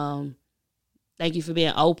 Thank you for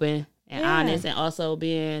being open and honest and also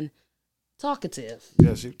being talkative.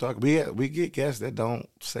 Yeah, she talk. We get guests that don't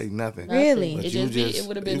say nothing. Really? But It you it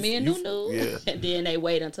would have been me and Nunu. Yeah. And then they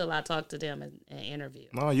wait until I talk to them and interview.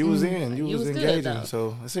 No, you was in. You You was was good, engaging. though.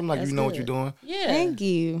 So it seemed like That's you know what good. you're doing. Yeah. Thank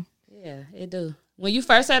you. Yeah, it do. When you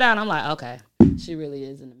first sat down, I'm like, okay, she really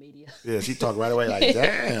is in the media. Yeah, she talked right away like,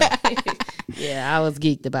 damn. Yeah, I was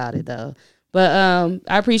geeked about it though. But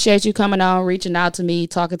I appreciate you coming on, reaching out to me,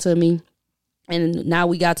 talking to me. And now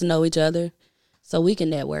we got to know each other. so we can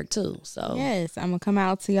network too. So Yes, I'm gonna come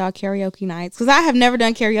out to y'all karaoke nights because I have never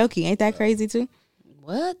done karaoke. Ain't that crazy too?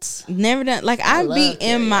 what? Never done. Like I've love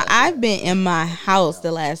been in my house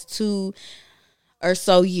the last 2 or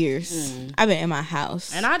so years. I've been in my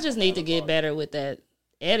house. And I just need to get better with that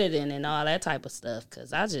editing and all that type of stuff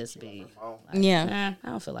because I just be Yeah, I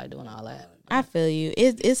don't feel like doing all that. I feel you.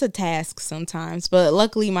 It's a task sometimes, but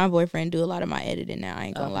luckily my boyfriend do a lot of my editing now. I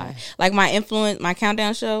ain't gonna lie. Like my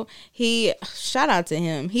countdown show. He shout out to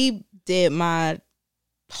him. He did my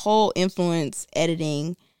whole influence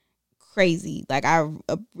editing crazy. Like I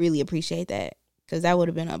really appreciate that because that would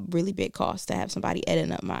have been a really big cost to have somebody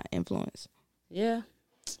editing up my influence. Yeah.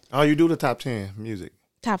 Oh, you do the top 10 music.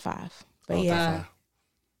 Top 5, but Oh, yeah. top 5.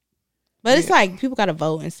 But it's like people gotta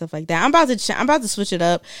vote and stuff like that. I'm about to switch it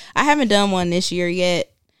up. I haven't done one this year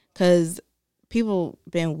yet because people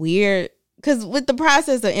been weird. Because with the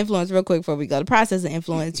process of influence, real quick before we go, the process of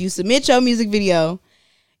influence, you submit your music video,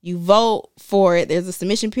 you vote for it. There's a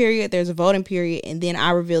submission period, there's a voting period, and then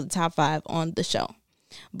I reveal the top 5 on the show.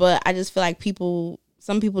 But I just feel like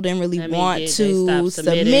some people didn't really want they to stopped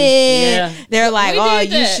submit. submitting. Yeah. They're like, We "Oh,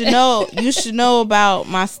 did that. you should know about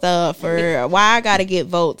my stuff, or why I gotta get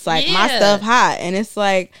votes. Like my Yeah. stuff hot." And it's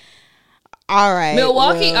like, all right,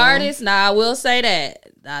 Milwaukee well, artists, now I will say that.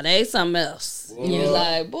 Now they something else. Well, You're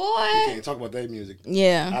like, boy. Can't talk about their music.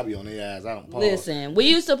 Yeah, I be on their ass. I don't pause. Listen, we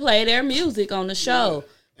used to play their music on the show.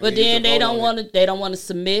 But we used then to they vote don't on it. want to. They don't want to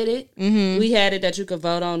submit it. Mm-hmm. We had it that you could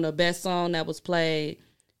vote on the best song that was played.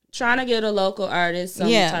 Trying to get a local artist some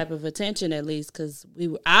Yeah. type of attention at least, because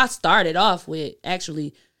I started off with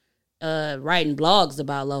actually writing blogs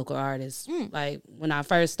about local artists, like when I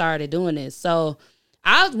first started doing this. So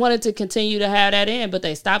I wanted to continue to have that in, but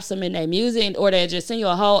they stopped submitting their music, or they just send you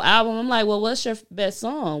a whole album. I'm like, well, what's your best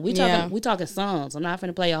song? We talking songs. I'm not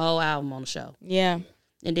finna play a whole album on the show. yeah,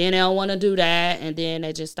 And then they don't want to do that, and then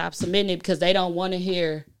they just stop submitting it because they don't want to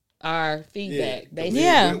hear our feedback. Basically,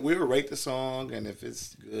 Yeah. We will rate the song, and if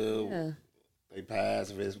it's good, they pass.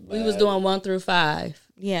 If it's bad, we was doing 1 through 5,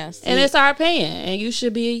 yes, and it's our opinion, and you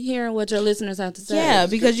should be hearing what your listeners have to say. yeah,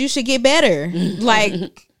 because you should get better.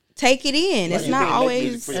 Like, take it in. It's You not can't make always.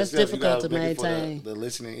 music for That's yourself. You difficult gotta to make it for maintain. the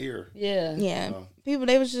listening ear. Yeah, Yeah. People,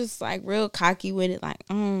 they was just like real cocky with it, like,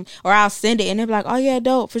 or I'll send it and they're like, oh yeah,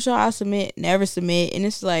 dope, for sure, I'll submit, never submit. And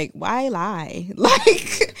it's like, why lie?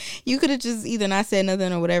 Like, you could have just either not said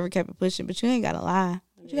nothing or whatever, kept it pushing, but you ain't gotta lie.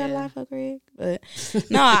 You gotta lie for Greg. But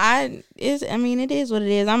no, it is what it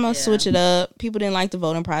is. I'm gonna switch it up. People didn't like the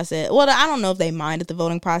voting process. Well, I don't know if they minded the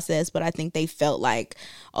voting process, but I think they felt like,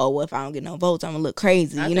 oh, well, if I don't get no votes, I'm gonna look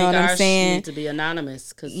crazy. I You know think what I'm ours saying? need to be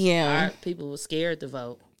anonymous because Yeah. people were scared to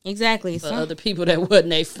vote Exactly. for other people that wasn't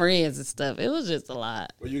their friends and stuff. It was just a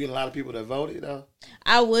lot. Well, you get a lot of people that voted though.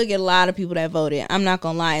 I would get a lot of people that voted. I'm not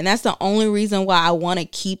gonna lie, and that's the only reason why I want to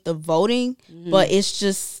keep the voting. But it's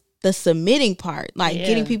just the submitting part, like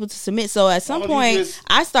getting people to submit. So at some Why don't you point, just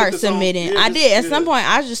I start put the song- submitting. yeah, I just- did. At yeah. some point,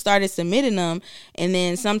 I just started submitting them, and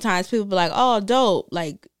then sometimes people be like, "Oh, dope!"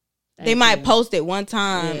 Like they might post it one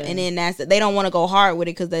time, and then that's it. They don't want to go hard with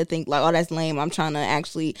it because they think like, "Oh, that's lame." I'm trying to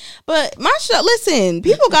actually, but my show. Listen,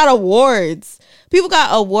 people got awards. People got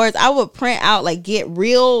awards. I would print out like get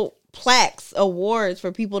real plaques, awards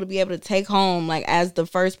for people to be able to take home, like as the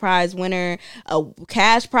first prize winner, a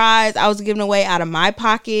cash prize I was giving away out of my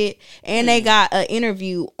pocket, and they got an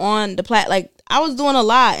interview on the plaque. Like I was doing a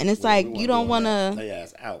lot, and it's like you don't want to. Lay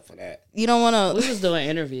ass out for that. You don't want We to. was doing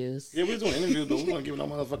interviews. Yeah, we was doing interviews, but we want to give no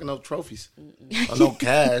motherfucking no trophies or no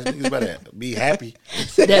cash. Niggas better be happy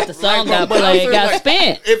That the song got but I'm played, saying, got like,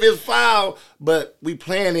 spent. If it's foul, but we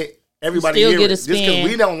playing it, everybody still hear get it. a Just because spin.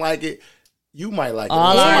 we don't like it, you might like it.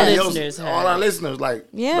 All our Somebody listeners heard all our it. listeners, like,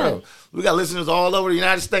 Yeah. bro, we got listeners all over the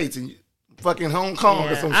United States and fucking Hong Kong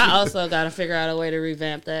or Yeah, some I shit. also got to figure out a way to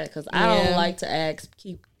revamp that because I don't Yeah. like to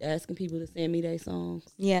keep asking people to send me their songs.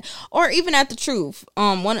 Yeah, or even at the Truth.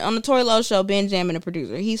 One on the Tory Lowe show, Ben Jammin, the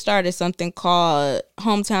producer, he started something called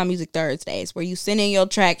Hometown Music Thursdays, where you send in your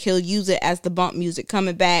track, he'll use it as the bump music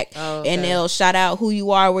coming back, and they'll shout out who you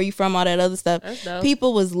are, where you from, all that other stuff. That's dope.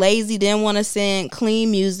 People was lazy, didn't want to send clean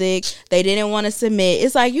music, they didn't want to submit.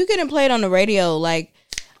 It's like you getting played on the radio, like.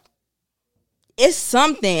 It's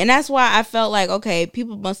something, and that's why I felt like, okay,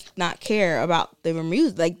 people must not care about their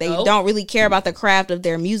music. Like, they Nope. don't really care about the craft of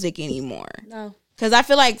their music anymore. No. Because I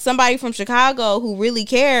feel like somebody from Chicago who really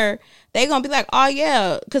care, they going to be like, oh,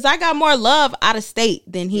 yeah. Because I got more love out of state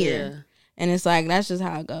than here. Yeah. And it's like, that's just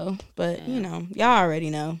how it go. But, you know, y'all already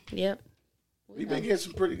know. Yep. We've been getting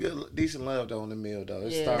some pretty good, decent love though in the mill though.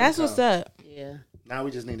 It's Yeah. starting That's to what's come. up. Yeah. Now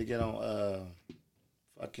we just need to get on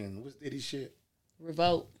fucking what's Diddy shit.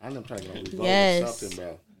 Revolt. I'm trying to get on Revolt Yes. or something,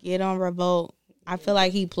 bro. Get on Revolt. I feel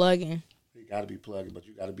like he plugging. He got to be plugging, but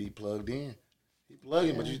you got to be plugged in. He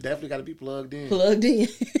plugging, but you definitely got to be plugged in. Plugged in.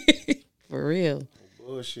 For real. No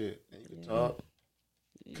bullshit. And you can talk.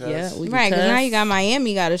 Yeah, we Right, because now cuss. you got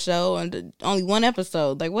Miami got a show and only one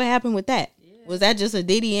episode. Like, what happened with that? Was that just a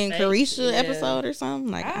Diddy and Fake, Carisha yeah. episode or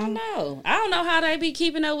something? Like, I don't know. I don't know how they be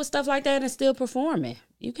keeping up with stuff like that and still performing.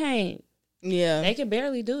 You can't. Yeah. They can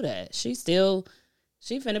barely do that. She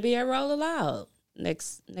finna be at Roll Loud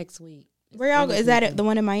next week. Where y'all go? Is that the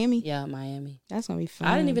one in Miami? Yeah, Miami. That's going to be fun.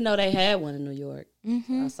 I didn't even know they had one in New York.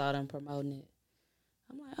 Mm-hmm. I saw them promoting it.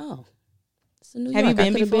 I'm like, oh, it's in New Have York. you been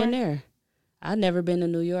I could've before? been there. I've never been to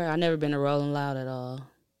New York. I've never been to Rolling Loud at all.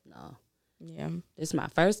 No. Yeah. This is my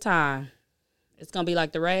first time. It's going to be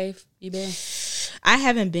like the rave. You been? I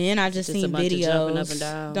haven't been. I just Just a seen bunch of jumping videos. up and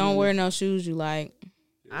down. Don't wear no shoes you like.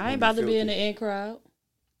 I ain't about to be in the in crowd.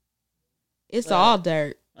 It's all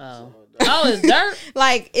dirt. Oh. Oh, it's dirt?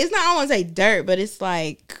 Like, it's not, I don't want to say dirt, but it's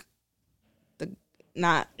like It's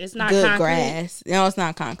not good concrete? grass. No, it's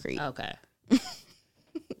not concrete. Okay.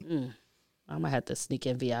 I'm going to have to sneak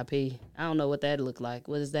in VIP. I don't know what that look like.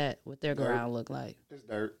 What is that? What their ground look like? It's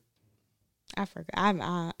dirt. I forgot.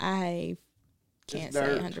 I can't It's say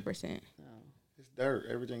dirt. 100%. It's dirt.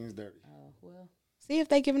 Everything is dirty. Oh, well. See if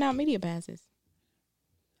they giving out media passes.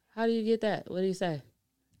 How do you get that? What do you say?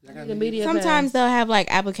 I got The media Sometimes pass. they'll have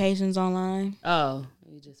like applications online. Oh,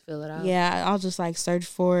 you just fill it out? Yeah, I'll just like search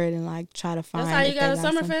for it and like try to find. That's how you if got a they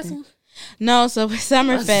Summerfest something. one? No, so with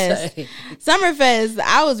Summerfest,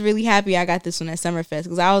 I was really happy I got this one at Summerfest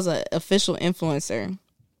because I was an official influencer.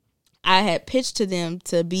 I had pitched to them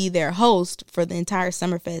to be their host for the entire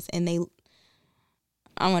Summerfest, and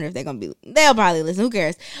I wonder if they'll probably listen. Who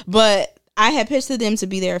cares? But I had pitched to them to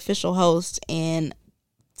be their official host, and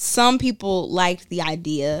some people liked the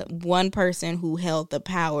idea. One person who held the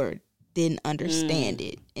power didn't understand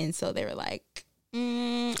it, and so they were like,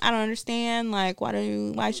 I don't understand. Like,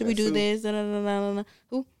 why should we do this? Da, da, da, da, da.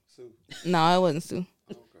 Who? Sue. No, it wasn't Sue.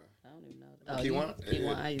 I don't even know. Oh, Kiwan?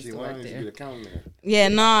 I used to Kiwan work used to be there. the accountant there. Yeah,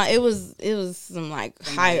 no, it was some like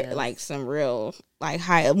higher, else. like some real like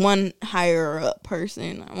one higher up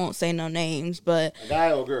person. I won't say no names, but A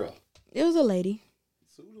guy or a girl? it was a lady.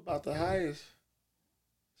 Sue's about the highest.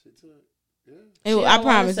 She took. Yeah. I don't wanna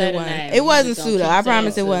promise say it the wasn't. name. It You wasn't just gonna Sue though. keep I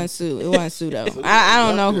promise it saying wasn't Sue. It wasn't Sue though. I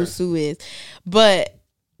don't know who Sue is, but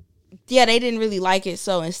yeah, they didn't really like it.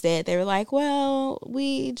 So instead, they were like, "Well,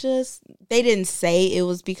 they didn't say it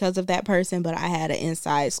was because of that person, but I had an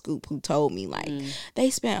inside scoop who told me like they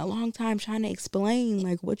spent a long time trying to explain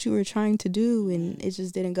like what you were trying to do, and it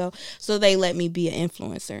just didn't go. So they let me be an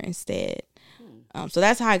influencer instead. So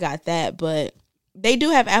that's how I got that. But they do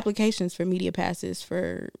have applications for media passes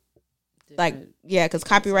for. Like, yeah, because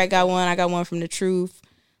Copyright got one. I got one from The Truth.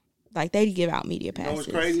 Like, they give out media You passes. know what's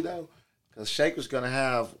crazy though? Because Shake was gonna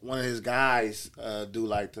have one of his guys do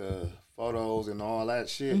like the photos and all that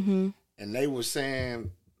shit, and they were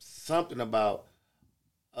saying something about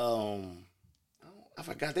I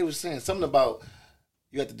forgot. They were saying something about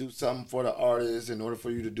you have to do something for the artist in order for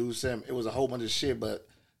you to do something. It was a whole bunch of shit, but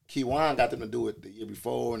Kiwan got them to do it the year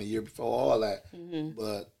before and the year before, all that.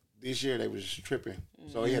 But this year they was tripping,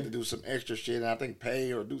 so he had to do some extra shit, and I think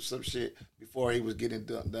pay or do some shit before he was getting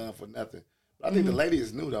done for nothing. But I think the lady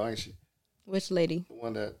is new though, ain't she? Which lady? The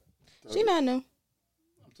one that She not new. I'm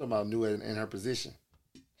talking about new in her position.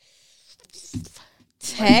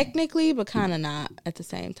 Technically, but kind of not at the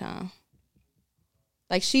same time.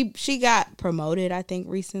 Like, she got promoted, I think,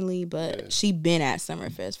 recently, but she been at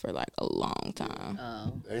Summerfest for, like, a long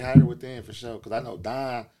time. They hired within for sure, because I know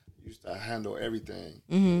Don used to handle everything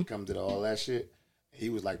when it comes to all that shit. He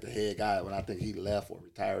was like the head guy when I think he left or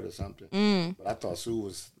retired or something. But I thought Sue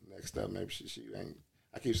was next up. Maybe she ain't.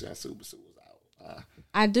 I keep saying Sue, but Sue was out.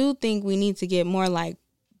 I do think we need to get more, like,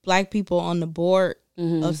 black people on the board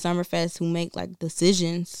of Summerfest who make, like,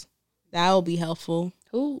 decisions. That will be helpful.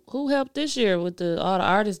 Who helped this year with all the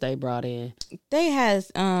artists they brought in? They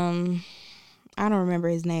has I don't remember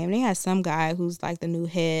his name. They had some guy who's like the new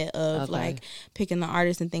head of like picking the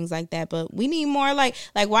artists and things like that. But we need more like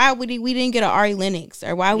why we didn't get an Ari Lennox,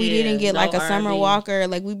 or why we didn't get like a Summer Walker.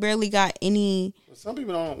 Like, we barely got any. But some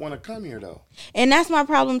people don't want to come here though, and that's my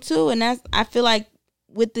problem too. And I feel like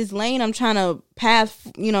with this lane I'm trying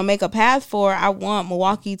to make a path for, I want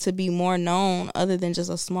Milwaukee to be more known other than just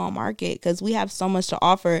a small market, because we have so much to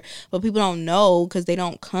offer, but people don't know because they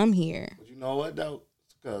don't come here. but you know what though?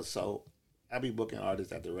 Because I be booking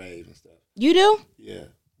artists at the rave and stuff. You do? Yeah,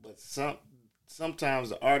 but sometimes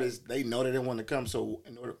the artists, they know they didn't want to come, so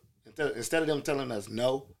instead of them telling us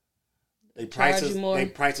no, they price us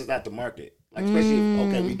at the market. Like,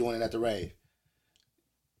 especially if, we doing it at the rave.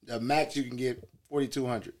 The max you can get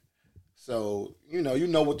 $4,200. So you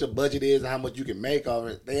know what the budget is and how much you can make of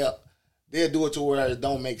it. They'll do it to where it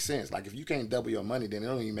don't make sense. Like if you can't double your money, then it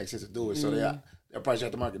don't even make sense to do it. So they'll price you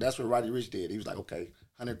out the market. That's what Roddy Ricch did. He was like, okay,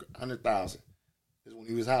 100,000. This when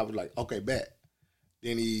he was high, I was like, okay, bet.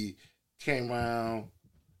 Then he came around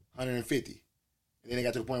 150. And then it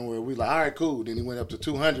got to the point where we like, all right, cool. Then he went up to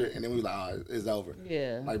 200, and then we was like, oh, it's over.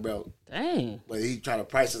 Yeah. Like, bro. Dang. But he tried to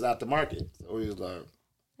price us out the market. So he was like,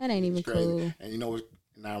 That ain't even crazy. cool. And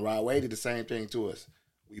now Rod Wave did the same thing to us.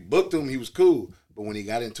 We booked him, he was cool. But when he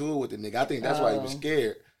got into it with the nigga, I think that's why he was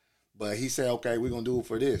scared. But he said, okay, we're going to do it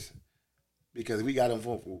for this. Because we got him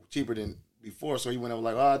for cheaper than before. So he went over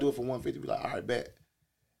like, oh, I'll do it for 150. We like, all right, bet.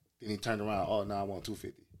 Then he turned around, oh, no, I want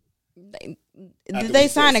 250. Did they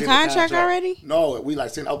sign a contract already? No, we like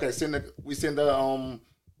send the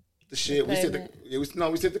shit. We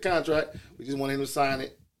sent the contract. We just wanted him to sign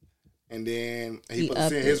it, and then he put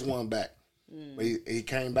send his one back. But he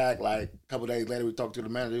came back like a couple days later. We talked to the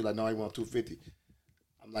manager. He was like, no, he want 250.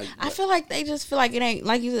 I'm like, I feel like they just feel like it ain't,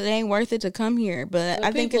 like you said, it ain't worth it to come here. But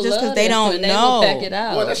I think it's people just because love they that don't when they know. will pack it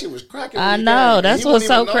out. Boy, that shit was cracking. I when he know. came. That's He what's wouldn't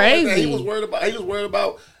so even know that. crazy. He was worried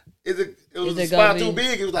about it was it a gonna spot be- too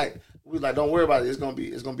big. He was like, we was like, don't worry about it. It's gonna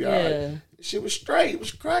be all right. Shit was straight. It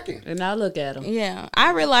was cracking. And now look at him. Yeah,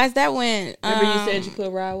 I realized that when Remember you said you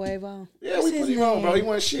put Rod Wave on? Yeah, we put him on, bro. He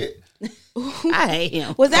wasn't shit. I hate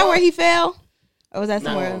him. was that where he fell, or was that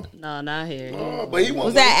somewhere else? No, not here. But he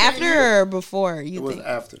Was that after or before? You It was think?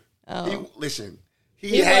 after. Oh. He wasn't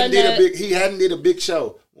hadn't did a big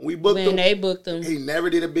show. When we booked When him, they booked him. he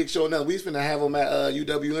never did a big show. No, we was finna have him at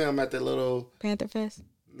UWM at the little Panther Fest.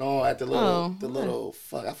 I forgot I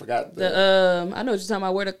know what you're talking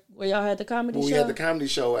about. Where y'all had the comedy where show? we had the comedy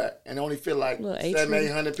show at, and it only fit like Little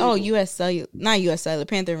 700-800 people. Oh, U.S. Cellular, not U.S. Cellular,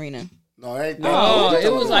 Panther Arena. No, it ain't. Oh,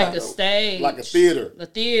 it was like a a stage, like a theater a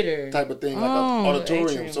theater. type of thing, like an auditorium.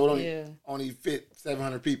 atrium, So it yeah. only fit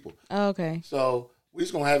 700 people. Oh, okay. So we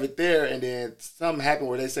just gonna have it there, and then something happened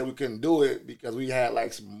where they said we couldn't do it because we had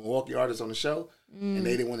like some Milwaukee artists on the show, and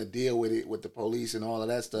they didn't want to deal with it with the police and all of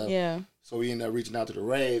that stuff. Yeah. So we ended up reaching out to the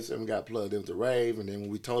raves, and we got plugged in with the rave. And then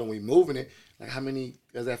when we told them we moving it, like how many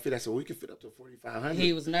does that fit? I said we can fit up to 4,500.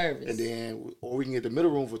 He was nervous. And then or we can get the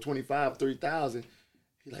middle room for 3,000.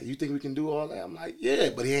 He's like, you think we can do all that? I'm like,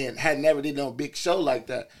 yeah, but he had never did no big show like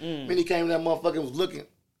that. When he came, that motherfucker was looking.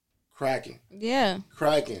 Cracking. Yeah.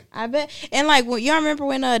 Cracking. I bet. And like, y'all remember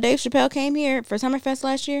when Dave Chappelle came here for Summerfest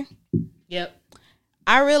last year? Yep.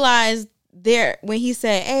 I realized there when he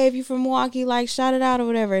said, "Hey, if you from Milwaukee, like shout it out or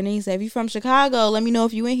whatever," and then he said, "If you from Chicago, let me know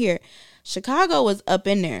if you in here." Chicago was up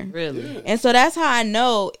in there, Really. and so that's how I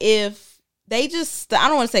know if they just I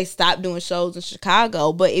don't want to say stop doing shows in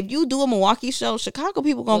Chicago, but if you do a Milwaukee show, Chicago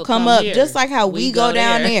people gonna Will come come up here. just like how we go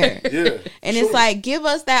down there. Yeah. And it's like, give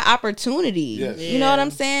us that opportunity. Yes. You know what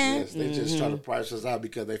I'm saying? Yes, they just try to price us out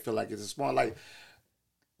because they feel like it's a small. Like,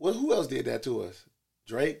 who else did that to us?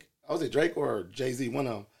 Drake? I was it Drake or Jay-Z? One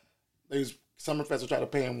of them. They was Summerfest was trying to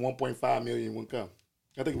pay him $1.5 million wouldn't come.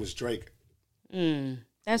 I think it was Drake.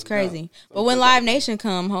 That's crazy. But when Live Nation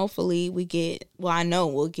come, hopefully we get. Well, I know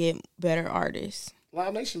we'll get better artists.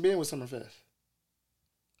 Live Nation been with Summerfest.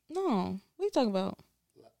 No, what you talking about?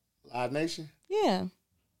 Live Nation? Yeah,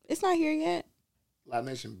 it's not here yet. Live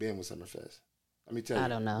Nation been with Summerfest. Let me tell you. I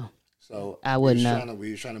don't know. So I wouldn't know.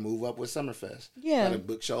 We were trying to move up with Summerfest. Yeah. Trying to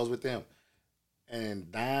book shows with them.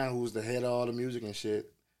 And Don, who's the head of all the music and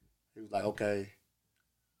shit, he was like, okay,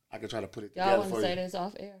 I can try to put it Y'all together want for to you. say this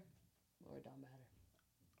off air? Or it don't matter?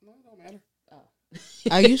 No, it don't matter.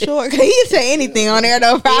 Are you sure? Can you say anything on there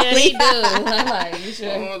though? Probably. Yeah, he do. I'm like, you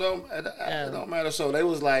sure? No, it don't matter. So they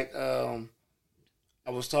was like, I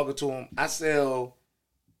was talking to him.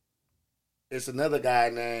 It's another guy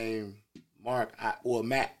named Mark,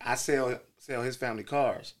 Matt. I sell his family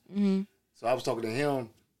cars. Mm-hmm. So I was talking to him.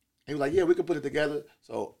 He was like, yeah, we could put it together.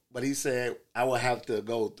 So, but he said I would have to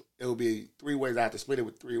go. It would be 3 ways. I have to split it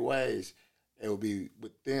with 3 ways. It would be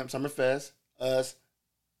with them, Summerfest, us,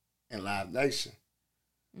 and Live Nation,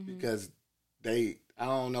 because I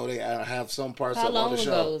don't know, they have some parts How of long the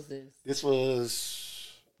show. ago was this? This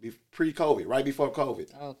was pre-COVID, right before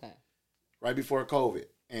COVID. Okay. Right before COVID.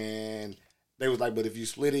 And they was like, but if you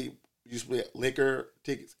split it, you split liquor,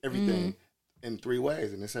 tickets, everything in 3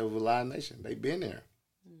 ways. And they said with Live Nation, they've been there.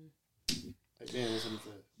 They've been with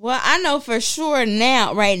Summerfest. Well, I know for sure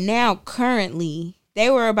now, right now, currently, they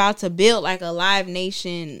were about to build like a Live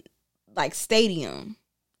Nation like stadium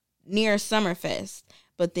near Summerfest,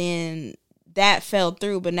 but then that fell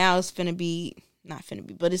through. But now it's not finna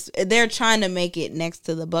be, but they're trying to make it next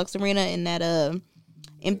to the Bucks Arena in that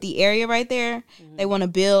empty area right there. They want to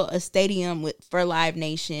build a stadium for Live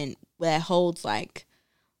Nation that holds like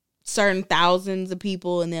certain thousands of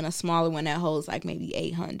people, and then a smaller one that holds like maybe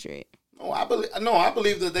 800. I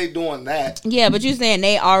believe that they doing that. Yeah, but you're saying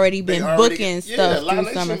they already been booking stuff Live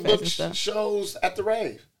through Nation Summerfest book and stuff. shows at the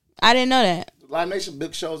rave. I didn't know that. Live Nation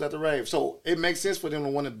book shows at the rave, so it makes sense for them to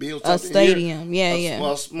want to build A something stadium, here.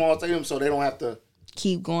 Well, a small stadium, so they don't have to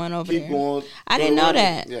keep going over keep there. going. I didn't know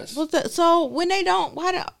that. Yes. So when they don't,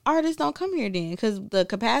 why the artists don't come here then? Because the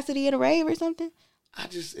capacity of the rave or something?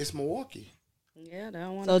 It's Milwaukee. Yeah, they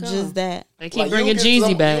don't want So to just that. They keep bringing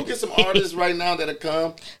Jeezy back. You get some artists right now that'll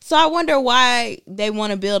come. So I wonder why they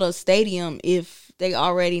want to build a stadium if they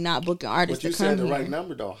already not booking artists But you to come said the here. right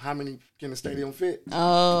number though. How many can the stadium fit?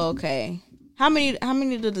 Oh, okay. How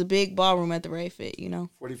many does the big ballroom at the rave fit,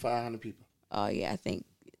 4,500 people. Oh, yeah, I think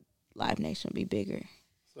Live Nation will be bigger.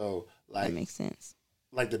 So That makes sense.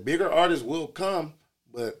 Like the bigger artists will come,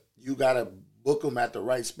 but you gotta book them at the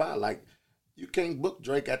right spot. Like you can't book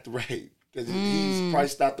Drake at the rave because he's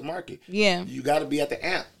priced out the market. Yeah. You got to be at the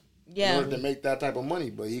amp Yeah. in order to make that type of money.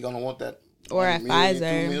 But he gonna want that Or at million,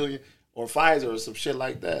 Pfizer. 2 million, or Pfizer or some shit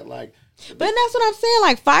like that. Like, But that's what I'm saying.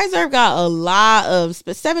 Like Pfizer got a lot of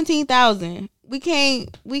 17,000. We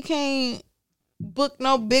can't book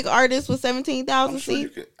no big artists with 17,000 I'm sure you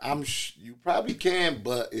seats. can. You probably can,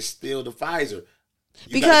 but it's still the Pfizer.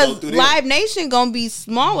 You gotta go Because through them. Live Nation gonna be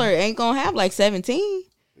smaller, ain't gonna have like 17.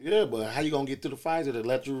 Yeah, but how you gonna get to the Pfizer to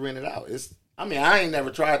let you rent it out? I ain't never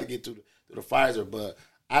tried to get to the Pfizer, but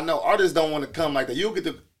I know artists don't want to come like that. You get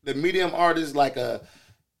the medium artists like a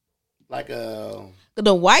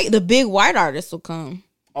The big white artists will come.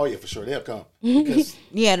 oh yeah, for sure they'll come because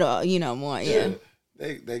Yeah, more. Yeah.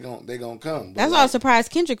 they gonna come. But That's why I was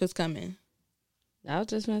surprised Kendrick was coming. I was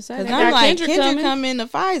just gonna say. Because they I'm got like, Kendrick coming. coming to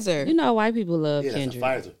Pfizer. You know, white people love yeah, Kendrick.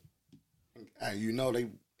 that's a Pfizer.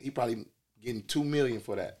 He probably getting $2 million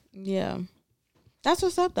for that. Yeah. That's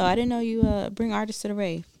what's up, though. I didn't know you bring artists to the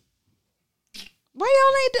rave. Why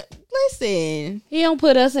y'all ain't listen? He don't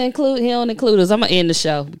put us include. He don't include us. I'm gonna end the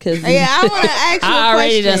show because Yeah, I want to ask you I a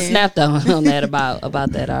already done question. snapped on that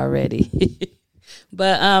about that already.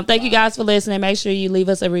 But thank you guys for listening. Make sure you leave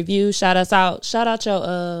us a review. Shout us out. Shout out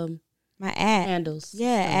your My ad. handles.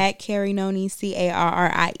 Yeah, at Carrie Noni,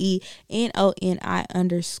 CarrieNoni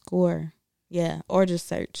 _. Yeah, or just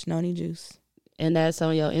search Noni Juice. And that's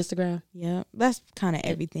on your Instagram, Yeah, that's kind of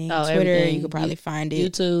everything. Oh, Twitter, everything. you could probably find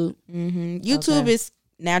it. YouTube. YouTube Okay. is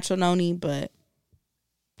Natural Noni, but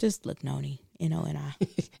just look Noni, Noni.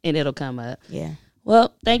 And it'll come up. Yeah.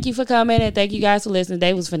 Well, thank you for coming and thank you guys for listening.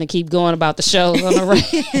 They was finna keep going about the show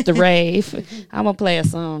on the rave. I'm gonna play a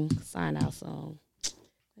song, sign out song.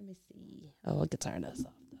 Let me see. Oh, I could turn this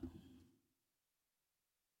off.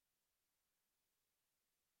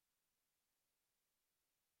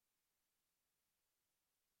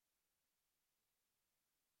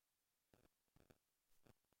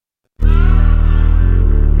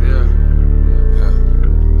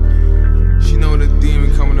 She know the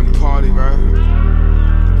demon coming to party, right?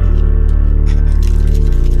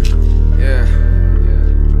 Yeah.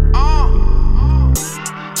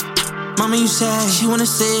 Mama, you said she wanna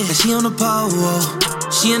sit, and she on the pole.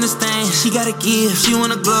 She understand, she gotta give, she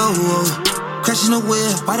wanna glow. Crashing the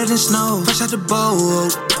whip, whiter than snow, fresh out the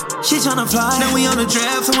boat. She tryna fly, now we on the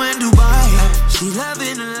draft, somewhere in Dubai. She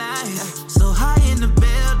loving the life, so high in the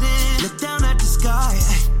building. Look down at the sky,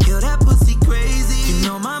 yo, that pussy crazy. You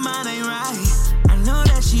know my mind ain't right, I know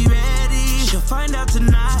that she ready. She'll find out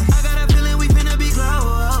tonight. I got a feeling we finna be close.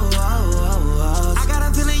 I got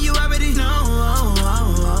a feeling you already know.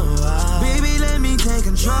 Baby, let me take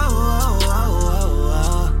control.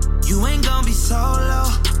 You ain't gon' be solo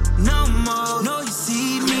no more. No, you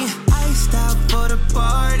see me iced out for the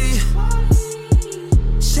party.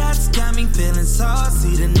 Shots got me feeling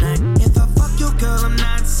saucy tonight. If I fuck your girl, I'm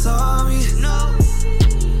not sorry. No,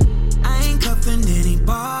 I ain't cuffing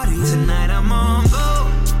anybody. Tonight I'm on go.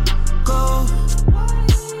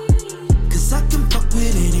 Cause I can fuck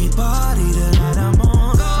with anybody. Tonight I'm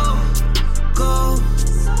on go.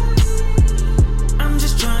 I'm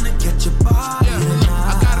just trying to catch your body tonight.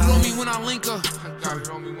 I got it on me when I link her.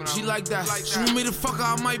 She like that. She want me to fuck her,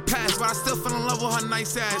 I might pass, but I still fell in love with her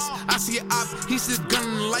nice ass. I see it op, he see the gun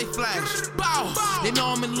in the light flash. Bow! They know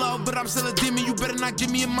I'm in love, but I'm still a demon. You better not give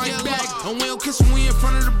me a mic bag. And we don't kiss when we in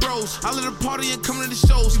front of the bros. I let her party and come to the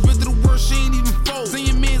shows. She been through the worst, she ain't even fold. Then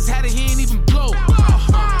your man's had it, he ain't even blow.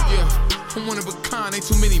 Yeah, I'm one of a kind, ain't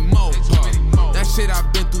too many more. That shit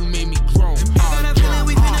I've been through made me grow. I got a feeling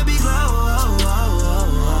we finna be close.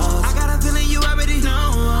 I got a feeling you already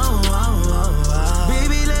know.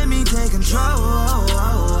 Baby, let me take control.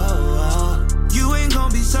 You ain't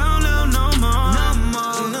gon' be solo no more.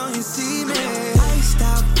 You know you see me iced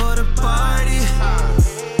out for the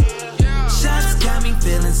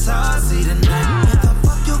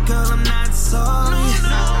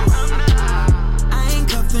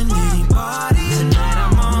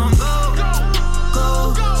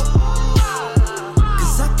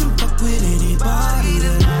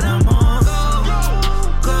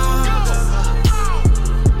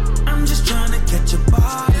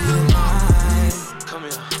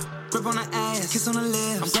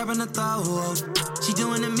a throw. She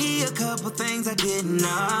doing to me a couple things I didn't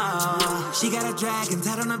know. She got a dragon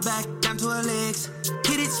tied on her back, down to her legs.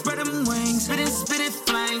 Hit it, spread them wings, spit it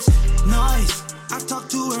flames. Nice, I talk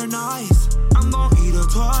to her nice. I'm gon' eat her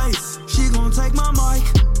twice. She gon' take my mic,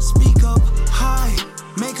 speak up high,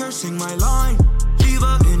 make her sing my line.